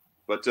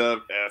 But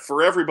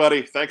for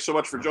everybody, thanks so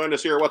much for joining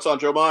us here at What's on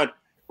Joe Mind.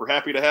 We're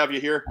happy to have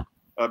you here.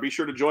 Be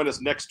sure to join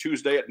us next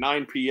Tuesday at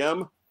 9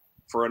 p.m.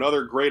 for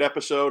another great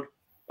episode.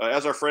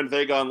 As our friend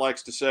Vagon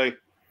likes to say,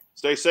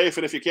 stay safe,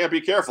 and if you can't be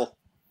careful,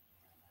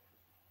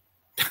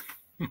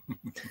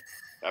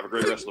 have a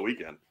great rest of the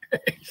weekend.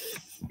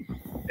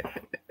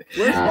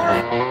 Where's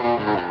Mark?